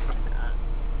 And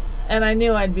I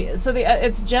knew I'd be so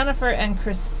it's Jennifer and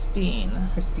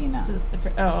Christina.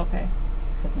 Oh, okay.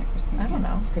 Isn't it Christina? I don't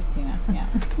know. It's Christina. Yeah.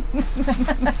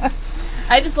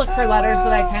 I just look for letters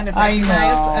that I kind of recognize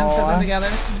and put them together.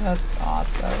 That's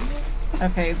awesome.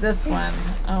 Okay, this one.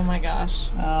 Oh my gosh.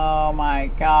 Oh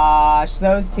my gosh.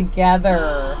 Those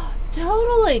together.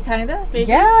 Totally, kind of.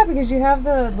 Yeah, because you have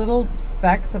the little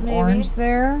specks of orange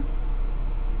there.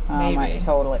 Maybe. My,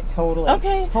 totally.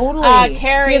 Okay. Totally.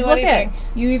 Carrie, because what look do you think?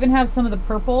 You even have some of the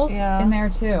purples in there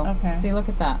too. Okay. See, look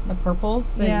at that. The purples.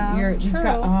 So yeah, you've true.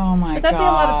 Got, oh my But that'd be a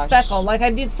lot of speckle. Like I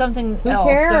need something else. Who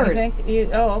cares? Don't you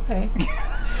think? Okay.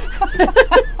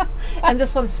 And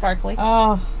this one's sparkly.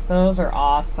 Oh, those are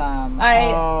awesome.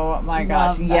 Oh my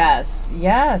gosh. Yes.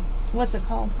 What's it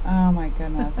called? Oh my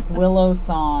goodness. Willow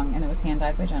Song, and it was hand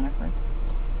dyed by Jennifer.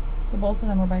 So both of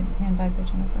them were hand dyed by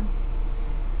Jennifer.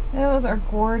 Those are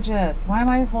gorgeous. Why am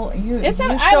I holding you?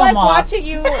 I like watching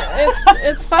you.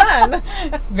 It's fun.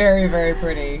 It's very, very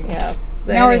pretty. Yes.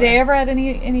 Now, are they ever at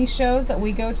any shows that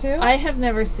we go to? I have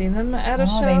never seen them at a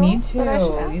show. Oh, they need to.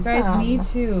 You guys need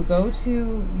to go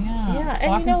to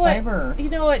and you know what? You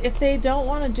know what? If they don't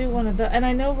want to do one of the, and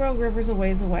I know Rogue River's a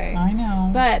ways away. I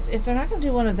know. But if they're not going to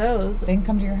do one of those, they can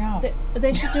come to your house.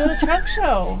 They should do a trunk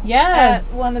show.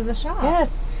 Yes. At one of the shops.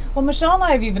 Yes. Well, Michelle and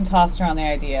I have even tossed around the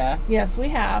idea. Yes, we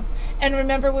have. And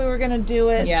remember, we were going to do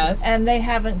it. Yes. And they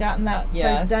haven't gotten that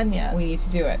place done yet. We need to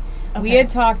do it. Okay. We had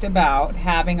talked about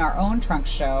having our own trunk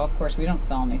show. Of course, we don't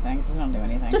sell anything, so we don't do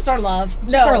anything. Just our love.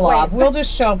 Just our love. We'll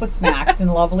just show up with snacks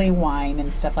and lovely wine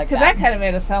and stuff like that. Because that kind of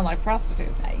made us sound like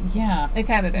prostitutes. Yeah. It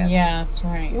kind of did. Yeah, that's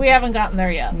right. We haven't gotten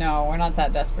there yet. No, we're not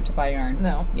that desperate to buy yarn.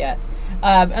 No. Yet.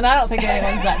 And I don't think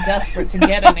anyone's that desperate to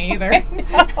get any either.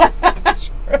 That's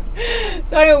true.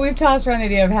 So I know we've tossed around the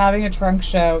idea of having a trunk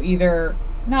show, either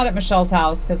not at Michelle's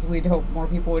house, because we'd hope more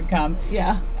people would come.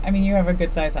 Yeah. I mean, you have a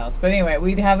good size house. But anyway,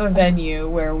 we'd have a venue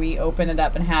where we open it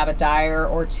up and have a dyer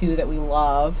or two that we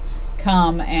love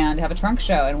come and have a trunk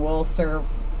show, and we'll serve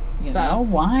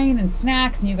wine and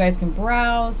snacks, and you guys can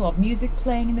browse. We'll have music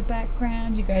playing in the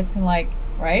background. You guys can right?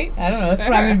 I don't know. That's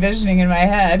what I'm envisioning in my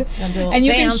head. And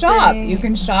you can shop. You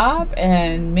can shop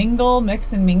and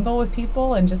mix and mingle with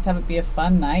people and just have it be a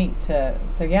fun night.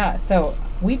 So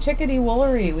Wee Chickadee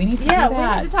Woolery. We need to do that.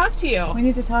 Yeah, we need to talk to you. We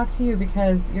need to talk to you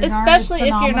because your especially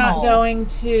yarn is if you're not going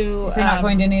to if you're not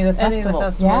going to any of the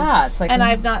festivals. Yeah, it's like, and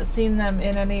I've not seen them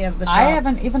in any of the shops. I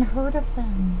haven't even heard of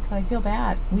them, so I feel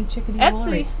bad. Wee Chickadee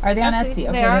Woolery. Are they on Etsy?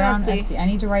 Okay, they're on Etsy. I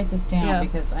need to write this down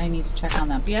because I need to check on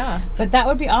them. Yeah, but that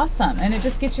would be awesome, and it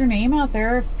just gets your name out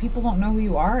there. If people don't know who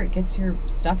you are, it gets your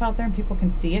stuff out there, and people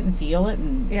can see it and feel it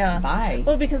and buy.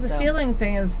 Well, because the feeling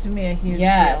thing is to me a huge deal.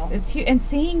 Yes, it's huge, and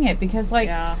seeing it because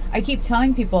I keep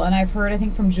telling people, and I've heard, I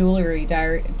think from Julie from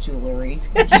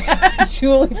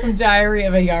Diary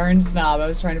of a Yarn Snob. I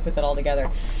was trying to put that all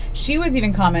together. She was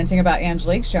even commenting about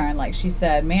Angelique's yarn. Like she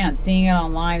said, man, seeing it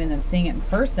online and then seeing it in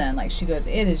person, like she goes,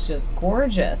 it is just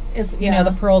gorgeous. It's you know,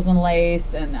 the pearls and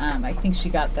lace, and I think she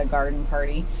got the garden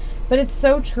party. But it's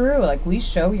so true. Like we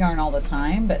show yarn all the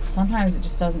time, but sometimes it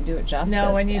just doesn't do it justice.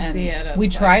 No, when you see it, we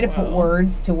try to put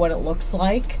words to what it looks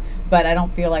like. But I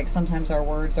don't feel like sometimes our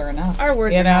words are enough. Our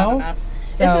words are not enough.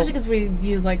 So, especially because we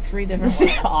use like 3 different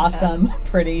words. Awesome,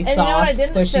 pretty, and soft, you know what I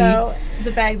didn't squishy. show?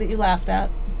 The bag that you laughed at.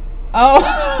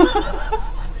 Oh.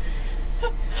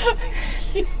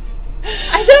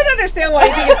 I don't understand why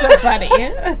you think it's so funny.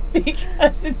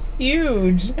 Because it's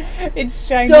huge. It's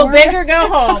ginormous. Go big or go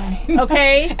home,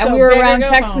 okay? And we were around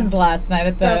Texans last night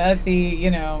at the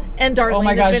you know. And Darlene oh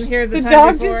my gosh, had been here the time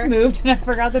dog before. just moved, and I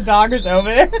forgot the dog was over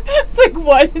there. It's like,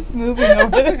 what is moving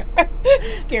over there?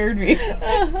 It scared me.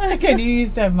 Like I knew you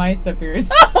used to have mice up here.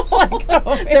 So I was like,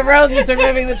 the rodents are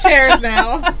moving the chairs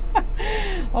now.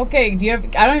 Okay, do you have...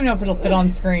 I don't even know if it'll fit on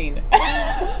screen.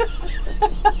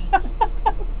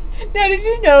 Now, did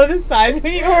you know the size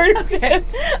when you ordered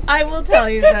this? I will tell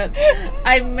you that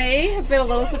I may have been a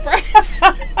little surprised.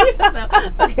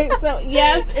 Okay, so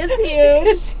yes,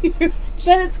 it's huge.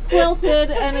 But it's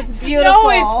quilted and it's beautiful. No,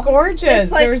 it's gorgeous.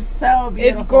 It's like so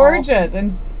beautiful. It's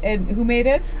gorgeous. And who made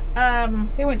it?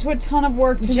 They went to a ton of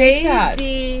work to make that.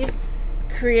 JD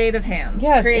Creative Hands.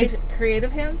 Yes,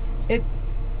 Creative Hands?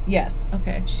 Yes.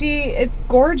 Okay. It's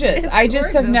gorgeous. I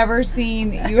just have never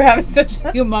seen you have such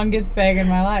a humongous bag in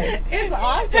my life. It's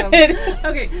awesome.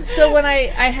 Okay, so when I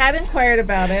had inquired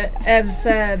about it and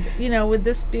said, would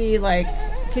this be like,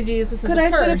 could you use this as a purse?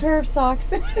 Could I fit a pair of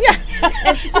socks? Yeah.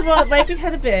 And she said, well, it might be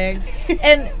kind of big.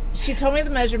 And she told me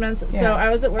the measurements, so I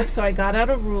was at work, so I got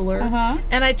out a ruler,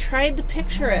 and I tried to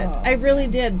picture it. I really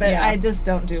did, but I just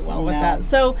don't do well with that.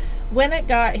 So when it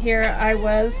got here, I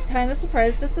was kind of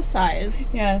surprised at the size.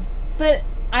 Yes. But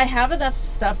I have enough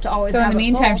stuff to always have So in the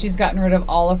meantime, full. she's gotten rid of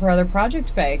all of her other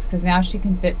project bags, because now she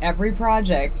can fit every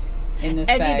project in this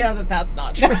bag. And you know that that's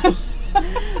not true.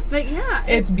 But yeah.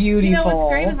 It's beautiful. You know what's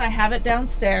great is I have it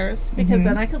downstairs, because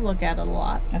then I could look at it a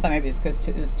lot. I thought maybe it's because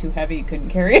it was too heavy, you couldn't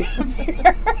carry it up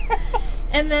here.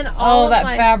 And then all that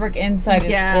fabric inside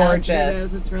is gorgeous. It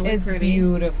is. It's really pretty. It's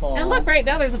beautiful. And look, right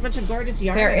now there's a bunch of gorgeous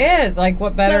yarn. There is. Like,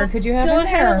 what better could you have in there? Go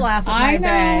ahead and laugh at my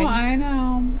bag. I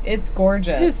know. It's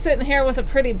gorgeous. Who's sitting here with a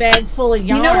pretty bag full of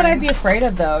yarn? You know what I'd be afraid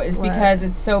of, though, is because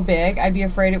it's so big, I'd be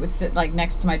afraid it would sit, like,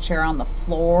 next to my chair on the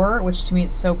floor, which to me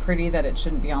it's so pretty that it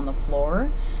shouldn't be on the floor.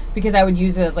 Because I would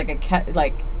use it as,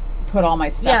 like, put all my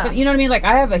stuff in. You know what I mean? Like,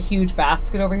 I have a huge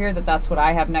basket over here that's what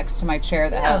I have next to my chair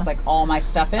that has, like, all my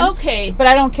stuff in. Okay. But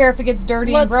I don't care if it gets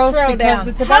dirty and gross because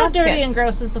it's a basket. How dirty and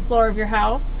gross is the floor of your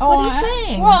house? Oh, what are you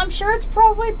saying? Well, I'm sure it's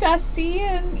probably dusty,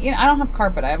 and I don't have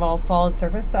carpet. I have all solid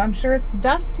surface, so I'm sure it's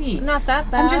dusty. Not that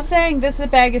bad. I'm just saying this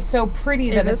bag is so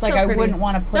pretty that it's like I wouldn't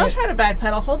want to put Don't try to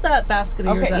backpedal. Hold that basket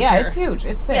of yours up yeah, here. it's huge.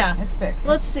 It's big. Yeah. It's big.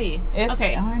 Let's see.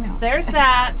 Okay. Oh, I know. There's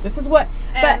that. This is what...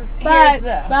 But here's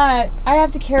this. But I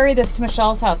have to carry this to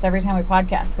Michelle's house every time we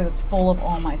podcast because it's full of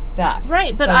all my stuff.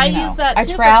 Right, but I use that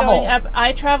too for going up.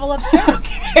 I travel upstairs.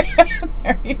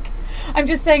 There you go. I'm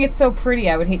just saying it's so pretty.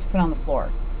 I would hate to put it on the floor.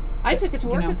 I took it to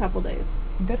work a couple days.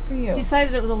 Good for you.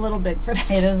 Decided it was a little big for that.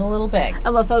 It is a little big.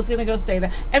 Unless I was going to go stay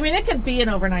there. I mean, it could be an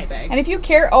overnight bag. And if you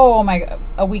carry,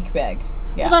 a week bag.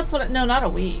 Yeah. Well, that's what. No, not a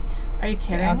week. Are you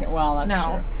kidding? Okay, well, that's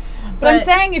true. But I'm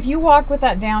saying if you walk with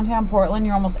that downtown Portland,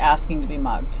 you're almost asking to be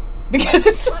mugged. Because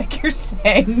it's like you're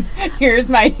saying,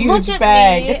 here's my huge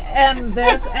bag. Look at me and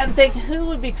this and think, who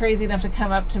would be crazy enough to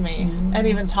come up to me and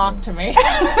even talk to me?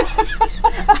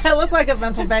 I look like a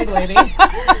mental bag lady.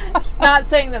 Not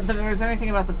saying that there was anything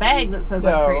about the bag that says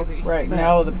I'm crazy. Right.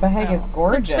 No, the bag is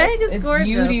gorgeous. The bag is gorgeous.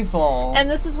 It's beautiful.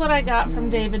 And this is what I got from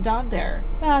David Dog Dare.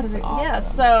 That's awesome. Yeah,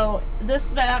 so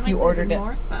that makes it even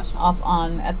more special. Off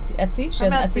on Etsy? She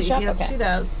has an Etsy shop? Yes, she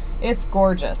does. It's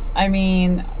gorgeous. I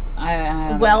mean...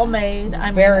 well made. I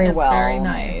mean, very it's well very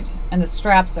nice. Made. And the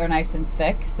straps are nice and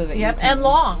thick so that you can, and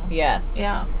long. Yes.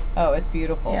 Yeah. Oh, it's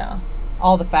beautiful. Yeah.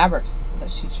 All the fabrics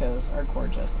that she chose are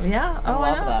gorgeous. Yeah. I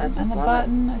love them. I just and love the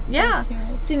button. It. It's yeah. so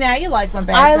cute. See, now you like my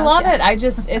bag. I love it.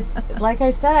 It's like I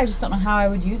said, I just don't know how I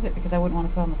would use it because I wouldn't want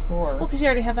to put it on the floor. Well, because you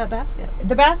already have that basket.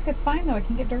 The basket's fine though. It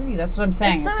can get dirty. That's what I'm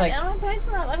saying. It's like my bag's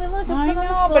not. I mean, look, it's I been know, on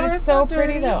the floor. but it's so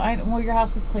pretty dirty. though. Well, your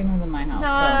house is cleaner than my house. No,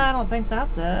 so. I don't think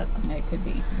that's it. It could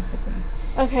be.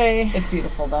 Okay. It's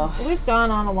beautiful, though. We've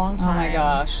gone on a long time. Oh, my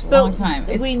gosh. Long time.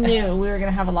 We knew we were going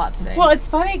to have a lot today. Well, it's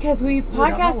funny because we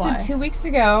podcasted 2 weeks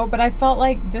ago, but I felt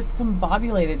like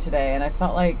discombobulated today, and I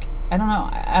felt like, I don't know,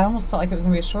 I almost felt like it was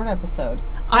going to be a short episode.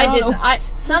 I didn't.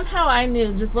 Somehow I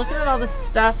knew, just looking at all this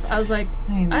stuff, I was like,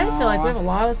 I feel like we have a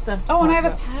lot of stuff to talk about. And I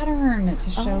have a pattern to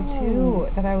show, too,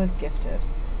 that I was gifted.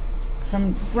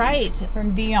 From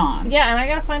Dion. Yeah, and I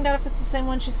gotta find out if it's the same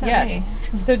one she sent me.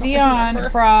 So Dion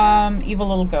from Evil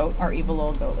Little Goat, our Evil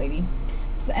Little Goat lady.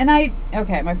 So, my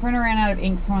printer ran out of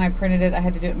ink, so when I printed it, I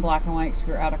had to do it in black and white because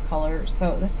we were out of color.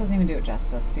 So this doesn't even do it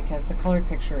justice because the colored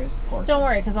picture is gorgeous. Don't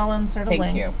worry, because I'll insert a link.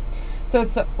 Thank you. So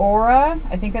it's the Aura,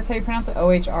 I think that's how you pronounce it,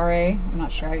 OHRA. I'm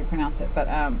not sure how you pronounce it, but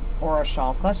Aura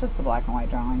shawl. So that's just the black and white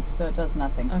drawing. So it does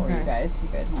nothing for you guys. You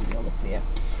guys won't be able to see it.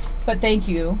 But thank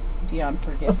you, Dion,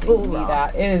 for gifting me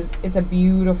that. It's a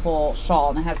beautiful shawl,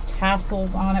 and it has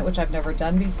tassels on it, which I've never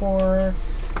done before.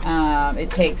 It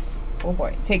takes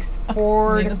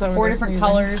four different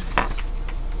colors.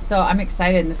 So I'm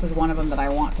excited, and this is one of them that I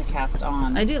want to cast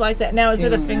on. I do like that. Now, is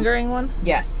it a fingering one?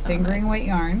 Yes, fingering weight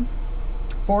yarn.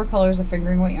 4 colors of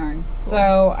fingering weight yarn. Cool.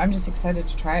 So I'm just excited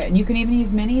to try it. And you can even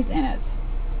use minis in it.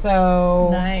 So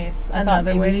nice.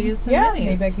 Another way to use some minis.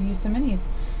 Maybe I could use some minis.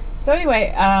 So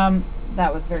anyway,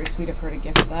 that was very sweet of her to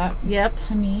gift that. Yep.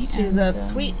 To me. She's a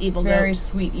sweet evil goat. Very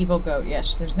sweet evil goat.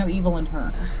 Yes, there's no evil in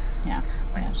her. Yeah.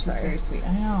 Yeah, she's very sweet.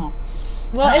 I know.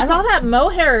 Well, it's all that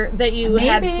mohair that you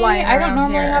had flying around. I don't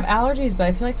normally here. have allergies, but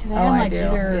I feel like today I'm like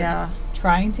either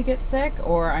trying to get sick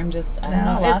or I'm just, I don't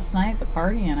know, last night the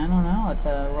partying, I don't know, at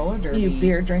the roller derby. You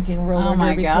beer drinking roller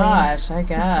derby. Oh my gosh, I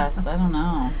guess. I don't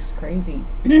know. It's crazy.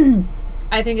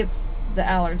 I think it's the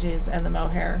allergies and the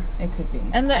mohair. It could be.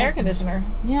 And the air conditioner.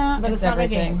 Yeah, but it's not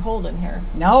making it cold in here.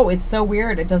 No, it's so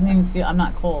weird. It doesn't even feel, I'm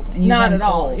not cold. And not at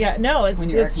all. Yeah, no, it's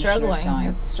struggling. Going.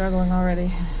 It's struggling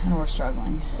already. And we're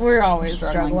struggling. We're always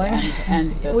struggling. To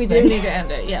end this we do need to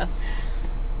end it, yes.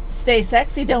 Stay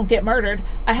sexy, don't get murdered.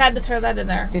 I had to throw that in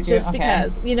there. Did you? Just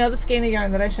because. You know the skein of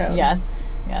yarn that I showed? Yes,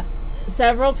 yes.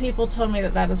 Several people told me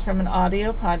that is from an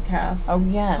audio podcast. Oh,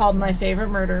 yes. Called My Favorite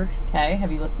Murder. Okay,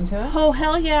 have you listened to it? Oh,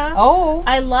 hell yeah. Oh.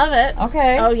 I love it.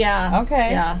 Okay. Oh, yeah.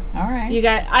 Okay. Yeah. All right. You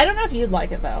guys, I don't know if you'd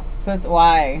like it, though. So it's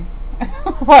why?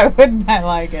 Why wouldn't I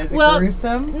like it? Is it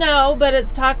gruesome? No, but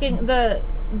it's talking,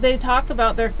 they talk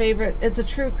about their favorite, it's a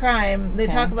true crime. They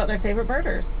talk about their favorite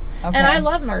murders. Okay. And I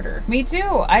love murder. Me too.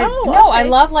 I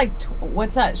love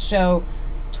what's that show,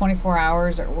 24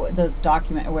 Hours, or those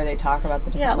where they talk about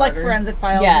the different like murders. Forensic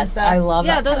Files yes, and stuff. I love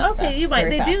that kind of stuff. You might.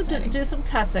 They do some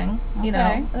cussing, you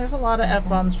know. There's a lot of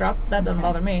F-bombs dropped. That doesn't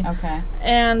bother me. Okay.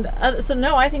 And so,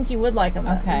 no, I think you would like them.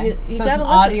 Okay. You so gotta it's an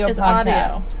audio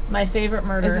podcast. Audio. My Favorite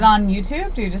Murder. Is it on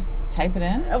YouTube? Do you just type it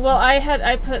in? Well,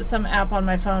 I put some app on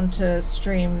my phone to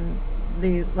stream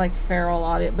these, like, Feral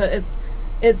Audio, but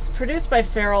it's produced by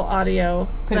Feral Audio.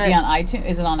 Could it be on iTunes?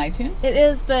 Is it on iTunes? It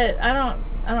is, but I don't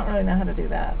really know how to do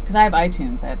that. Because I have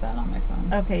iTunes. I have that on my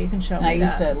phone. Okay, you can show me that. I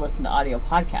used to listen to audio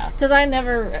podcasts. Because I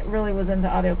never really was into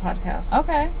audio podcasts.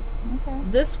 Okay.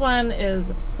 This one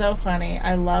is so funny.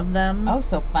 I love them. Oh,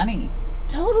 so funny.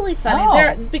 Totally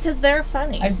funny. Because they're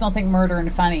funny. I just don't think murder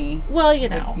and funny. Well, you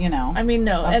know. I mean,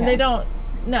 no. Okay. And they don't.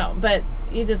 No, but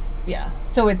you just,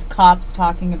 So it's cops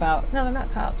talking about... No, they're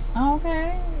not cops. Oh,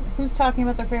 okay. Who's talking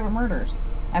about their favorite murders?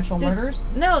 Actual murders?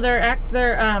 No, they're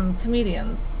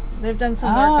comedians. They've done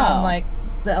some work on, like,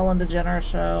 the Ellen DeGeneres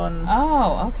show and...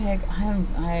 Oh, okay. I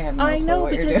have no clue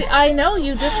what you're doing. I know,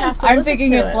 you just have to I'm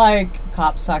thinking it's like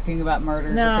cops talking about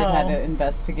murders that they've had to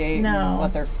investigate. No. And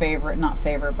what their favorite, not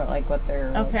favorite, but like what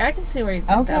their... Okay, I can see where you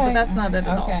think that, but that's not it at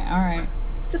all. Okay, all right.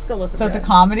 Just go listen to it. So it's a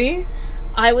comedy?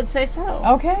 I would say so.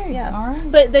 Okay. Yes. All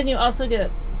right. But then you also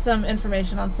get some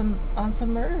information on some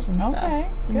murders and stuff. Okay.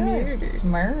 Some good.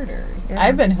 Murders. Yeah.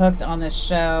 I've been hooked on this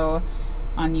show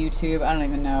on YouTube. I don't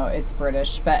even know. It's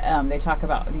British, but they talk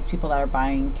about these people that are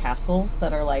buying castles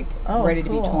that are like ready to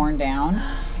be torn down,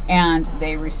 and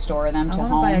they restore them to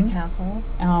homes. I want to buy a castle.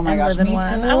 Oh my gosh, me too.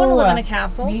 I want to live in a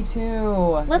castle. Me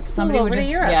too. Let's move over to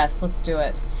Europe. Yes, let's do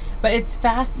it. But it's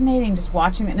fascinating just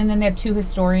watching them. And then they have two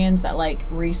historians that like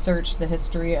research the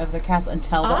history of the castle and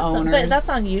tell the owners. But that's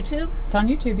on YouTube? It's on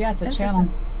YouTube, yeah. It's a channel.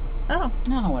 Oh. I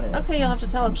don't know what it is. Okay, you'll have to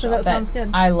tell us because that sounds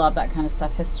good. I love that kind of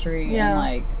stuff, history and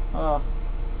like,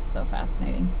 it's so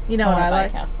fascinating. You know what I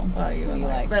like? Castle. Oh, you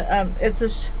like. But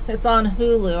it's on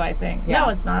Hulu, I think. Yeah. No,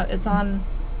 it's not. It's on,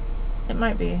 it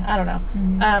might be. I don't know.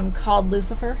 Mm-hmm. Called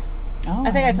Lucifer. Oh.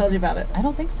 I think I told you about it. I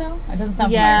don't think so. It doesn't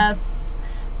sound Yes.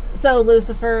 So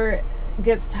Lucifer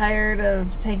gets tired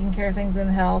of taking care of things in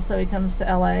hell, so he comes to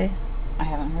LA. I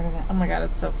haven't heard of it. Oh my god,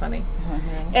 it's so funny. I haven't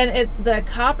heard of it. And the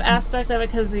cop aspect of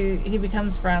it, because he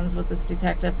becomes friends with this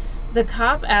detective. The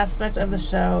cop aspect of the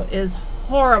show is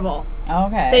horrible.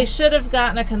 Okay. They should have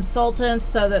gotten a consultant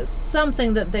so that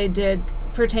something that they did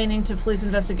pertaining to police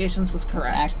investigations was correct.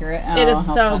 It's accurate. It is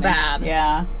so bad.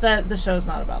 Yeah. But the show's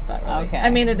not about that, really. Okay. I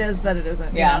mean, it is, but it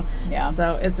isn't. Yeah. You know? Yeah.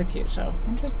 So it's a cute show.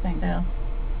 Interesting. Yeah.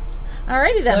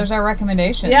 Alrighty then. So there's our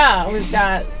recommendations. Yeah, we've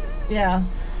got, yeah.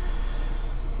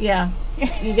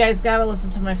 You guys got to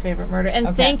listen to My Favorite Murder.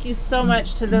 And thank you so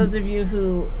much to those of you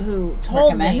who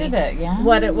told me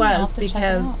what it was,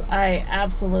 because I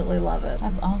absolutely love it.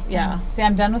 That's awesome. Yeah. See,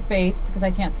 I'm done with Bates because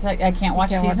I can't watch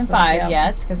season 5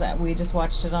 yet because we just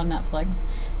watched it on Netflix.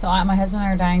 So my husband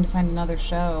and I are dying to find another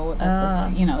show that's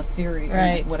a series,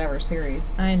 right? Whatever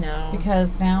series. I know.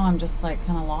 Because now I'm just like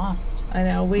kind of lost. I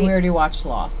know. We already watched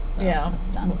Lost. So yeah, it's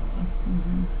done.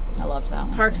 I loved that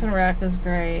one. Parks and Rec is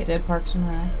great. Did Parks and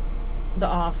Rec. The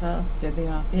Office. Did The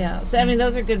Office. Yeah. So I mean,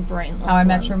 those are good brainless How I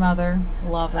Met Your Mother.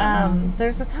 Love that one.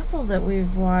 There's a couple that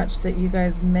we've watched that you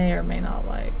guys may or may not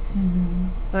like.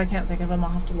 But I can't think of them.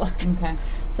 I'll have to look. Okay.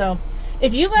 So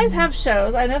if you guys have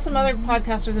shows, I know some other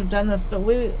podcasters have done this, but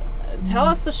tell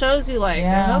us the shows you like.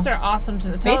 Yeah. And those are awesome to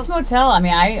know. Bates Motel, I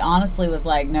mean, I honestly was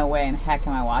like, no way in heck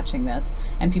am I watching this.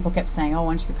 And people kept saying, oh,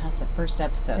 why don't you get past that first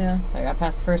episode? Yeah. So I got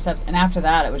past the first episode. And after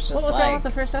that, it was just what was wrong with the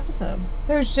first episode?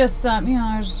 There's just some,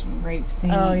 there's rape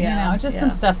scene. Oh, yeah. Just some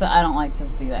stuff that I don't like to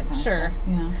see, that kind of stuff.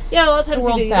 Yeah, a lot of times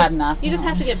the world's bad enough. You just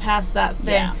have to get past that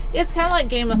thing. Yeah. It's kind of like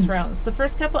Game of Thrones. The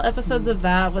first couple episodes of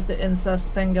that with the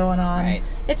incest thing going on,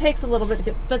 it takes a little bit to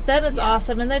get, but then it's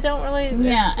awesome, and they don't really.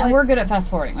 Yeah, and we're good at fast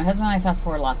forwarding. My husband and I fast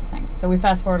forward lots of things. So we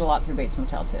fast forward a lot through Bates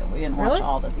Motel too. We didn't watch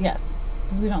all this. Yes.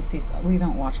 Because we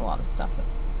don't watch a lot of stuff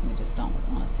we just don't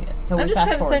want to see it. So I'm we just fast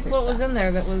trying to forward think what was in there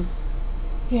that was.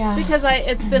 Yeah. Because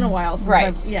it's been a while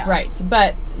since Right.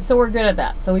 But so we're good at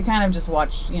that. So we kind of just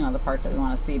watch, the parts that we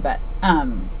want to see. But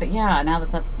yeah, now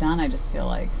that that's done, I just feel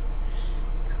like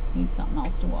I need something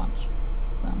else to watch.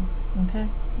 So okay.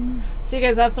 So you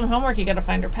guys have some homework. You got to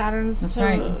find her patterns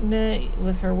knit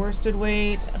with her worsted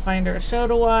weight. Find her a show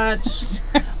to watch.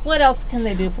 What else can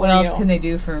they do for you? What else can they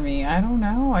do for me? I don't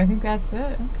know. I think that's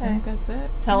it. Okay. I think that's it.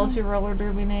 Tell us your roller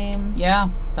derby name. Yeah,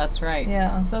 that's right.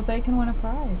 Yeah. So they can win a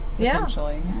prize,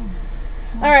 potentially.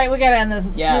 Yeah. All right, we got to end this.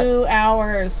 It's 2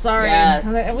 hours. Sorry.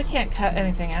 Yes. We can't cut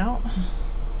anything out.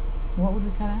 What would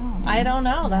we cut out? I don't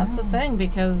know. That's the thing,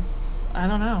 because I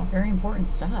don't know. It's very important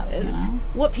stuff.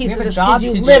 What piece of this could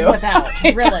you live without,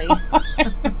 really?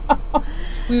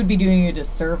 We would be doing you a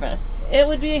disservice. It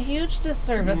would be a huge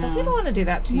disservice, and we don't want to do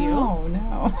that to you.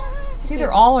 No. It's either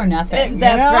all or nothing.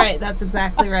 That's right. That's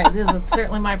exactly right. That's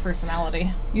certainly my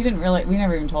personality. We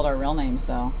never even told our real names,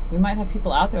 though. We might have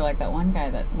people out there like that one guy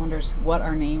that wonders what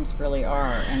our names really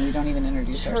are, and we don't even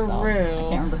introduce ourselves. I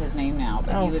can't remember his name now,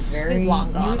 but he was he's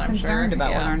long gone, he was concerned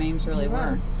about what our names really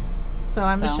were. So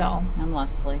I'm Michelle. I'm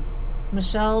Leslie.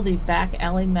 Michelle, the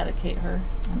BackAlley MedicateHER.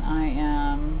 And I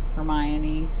am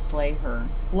Hermione SLAYher.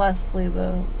 Leslie.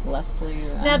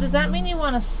 Now, does that mean you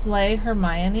want to slay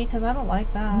Hermione? Because I don't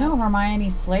like that. No, Hermione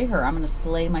SLAYher. I'm going to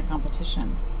slay my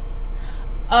competition.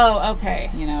 Oh, okay.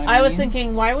 You know what I was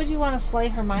thinking, why would you want to slay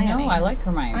Hermione? No, I like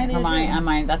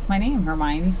Hermione. That's my name,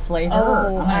 Hermione SLAYher.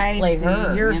 Oh, I'm going to slay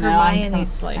her. You're Hermione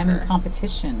SLAYher. I'm in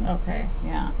competition. Okay.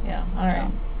 Yeah. All right.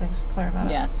 Thanks for clarifying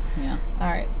that. Yes. All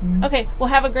right. Okay. Well,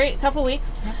 have a great couple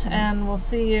weeks, and we'll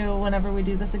see you whenever we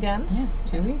do this again. Yes,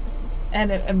 2 weeks.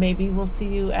 And maybe we'll see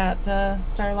you at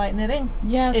Starlight Knitting.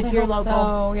 Yes, if you're local.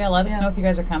 So. Yeah, let us know if you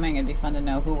guys are coming. It'd be fun to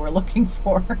know who we're looking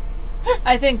for.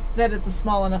 I think that it's a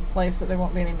small enough place that there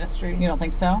won't be any mystery. You don't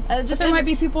think so? There might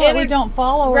be people that we don't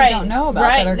follow or don't know about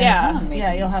that are going to come.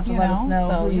 Maybe, you'll have to let us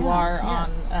know who you are on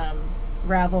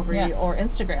Ravelry or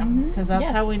Instagram, because that's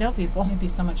how we know people. It'd be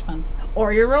so much fun.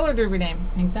 Or your roller derby name.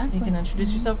 Exactly. You can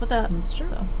introduce yourself with that. That's true.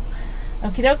 So,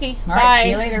 okie dokie. All right, see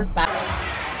you later. Bye.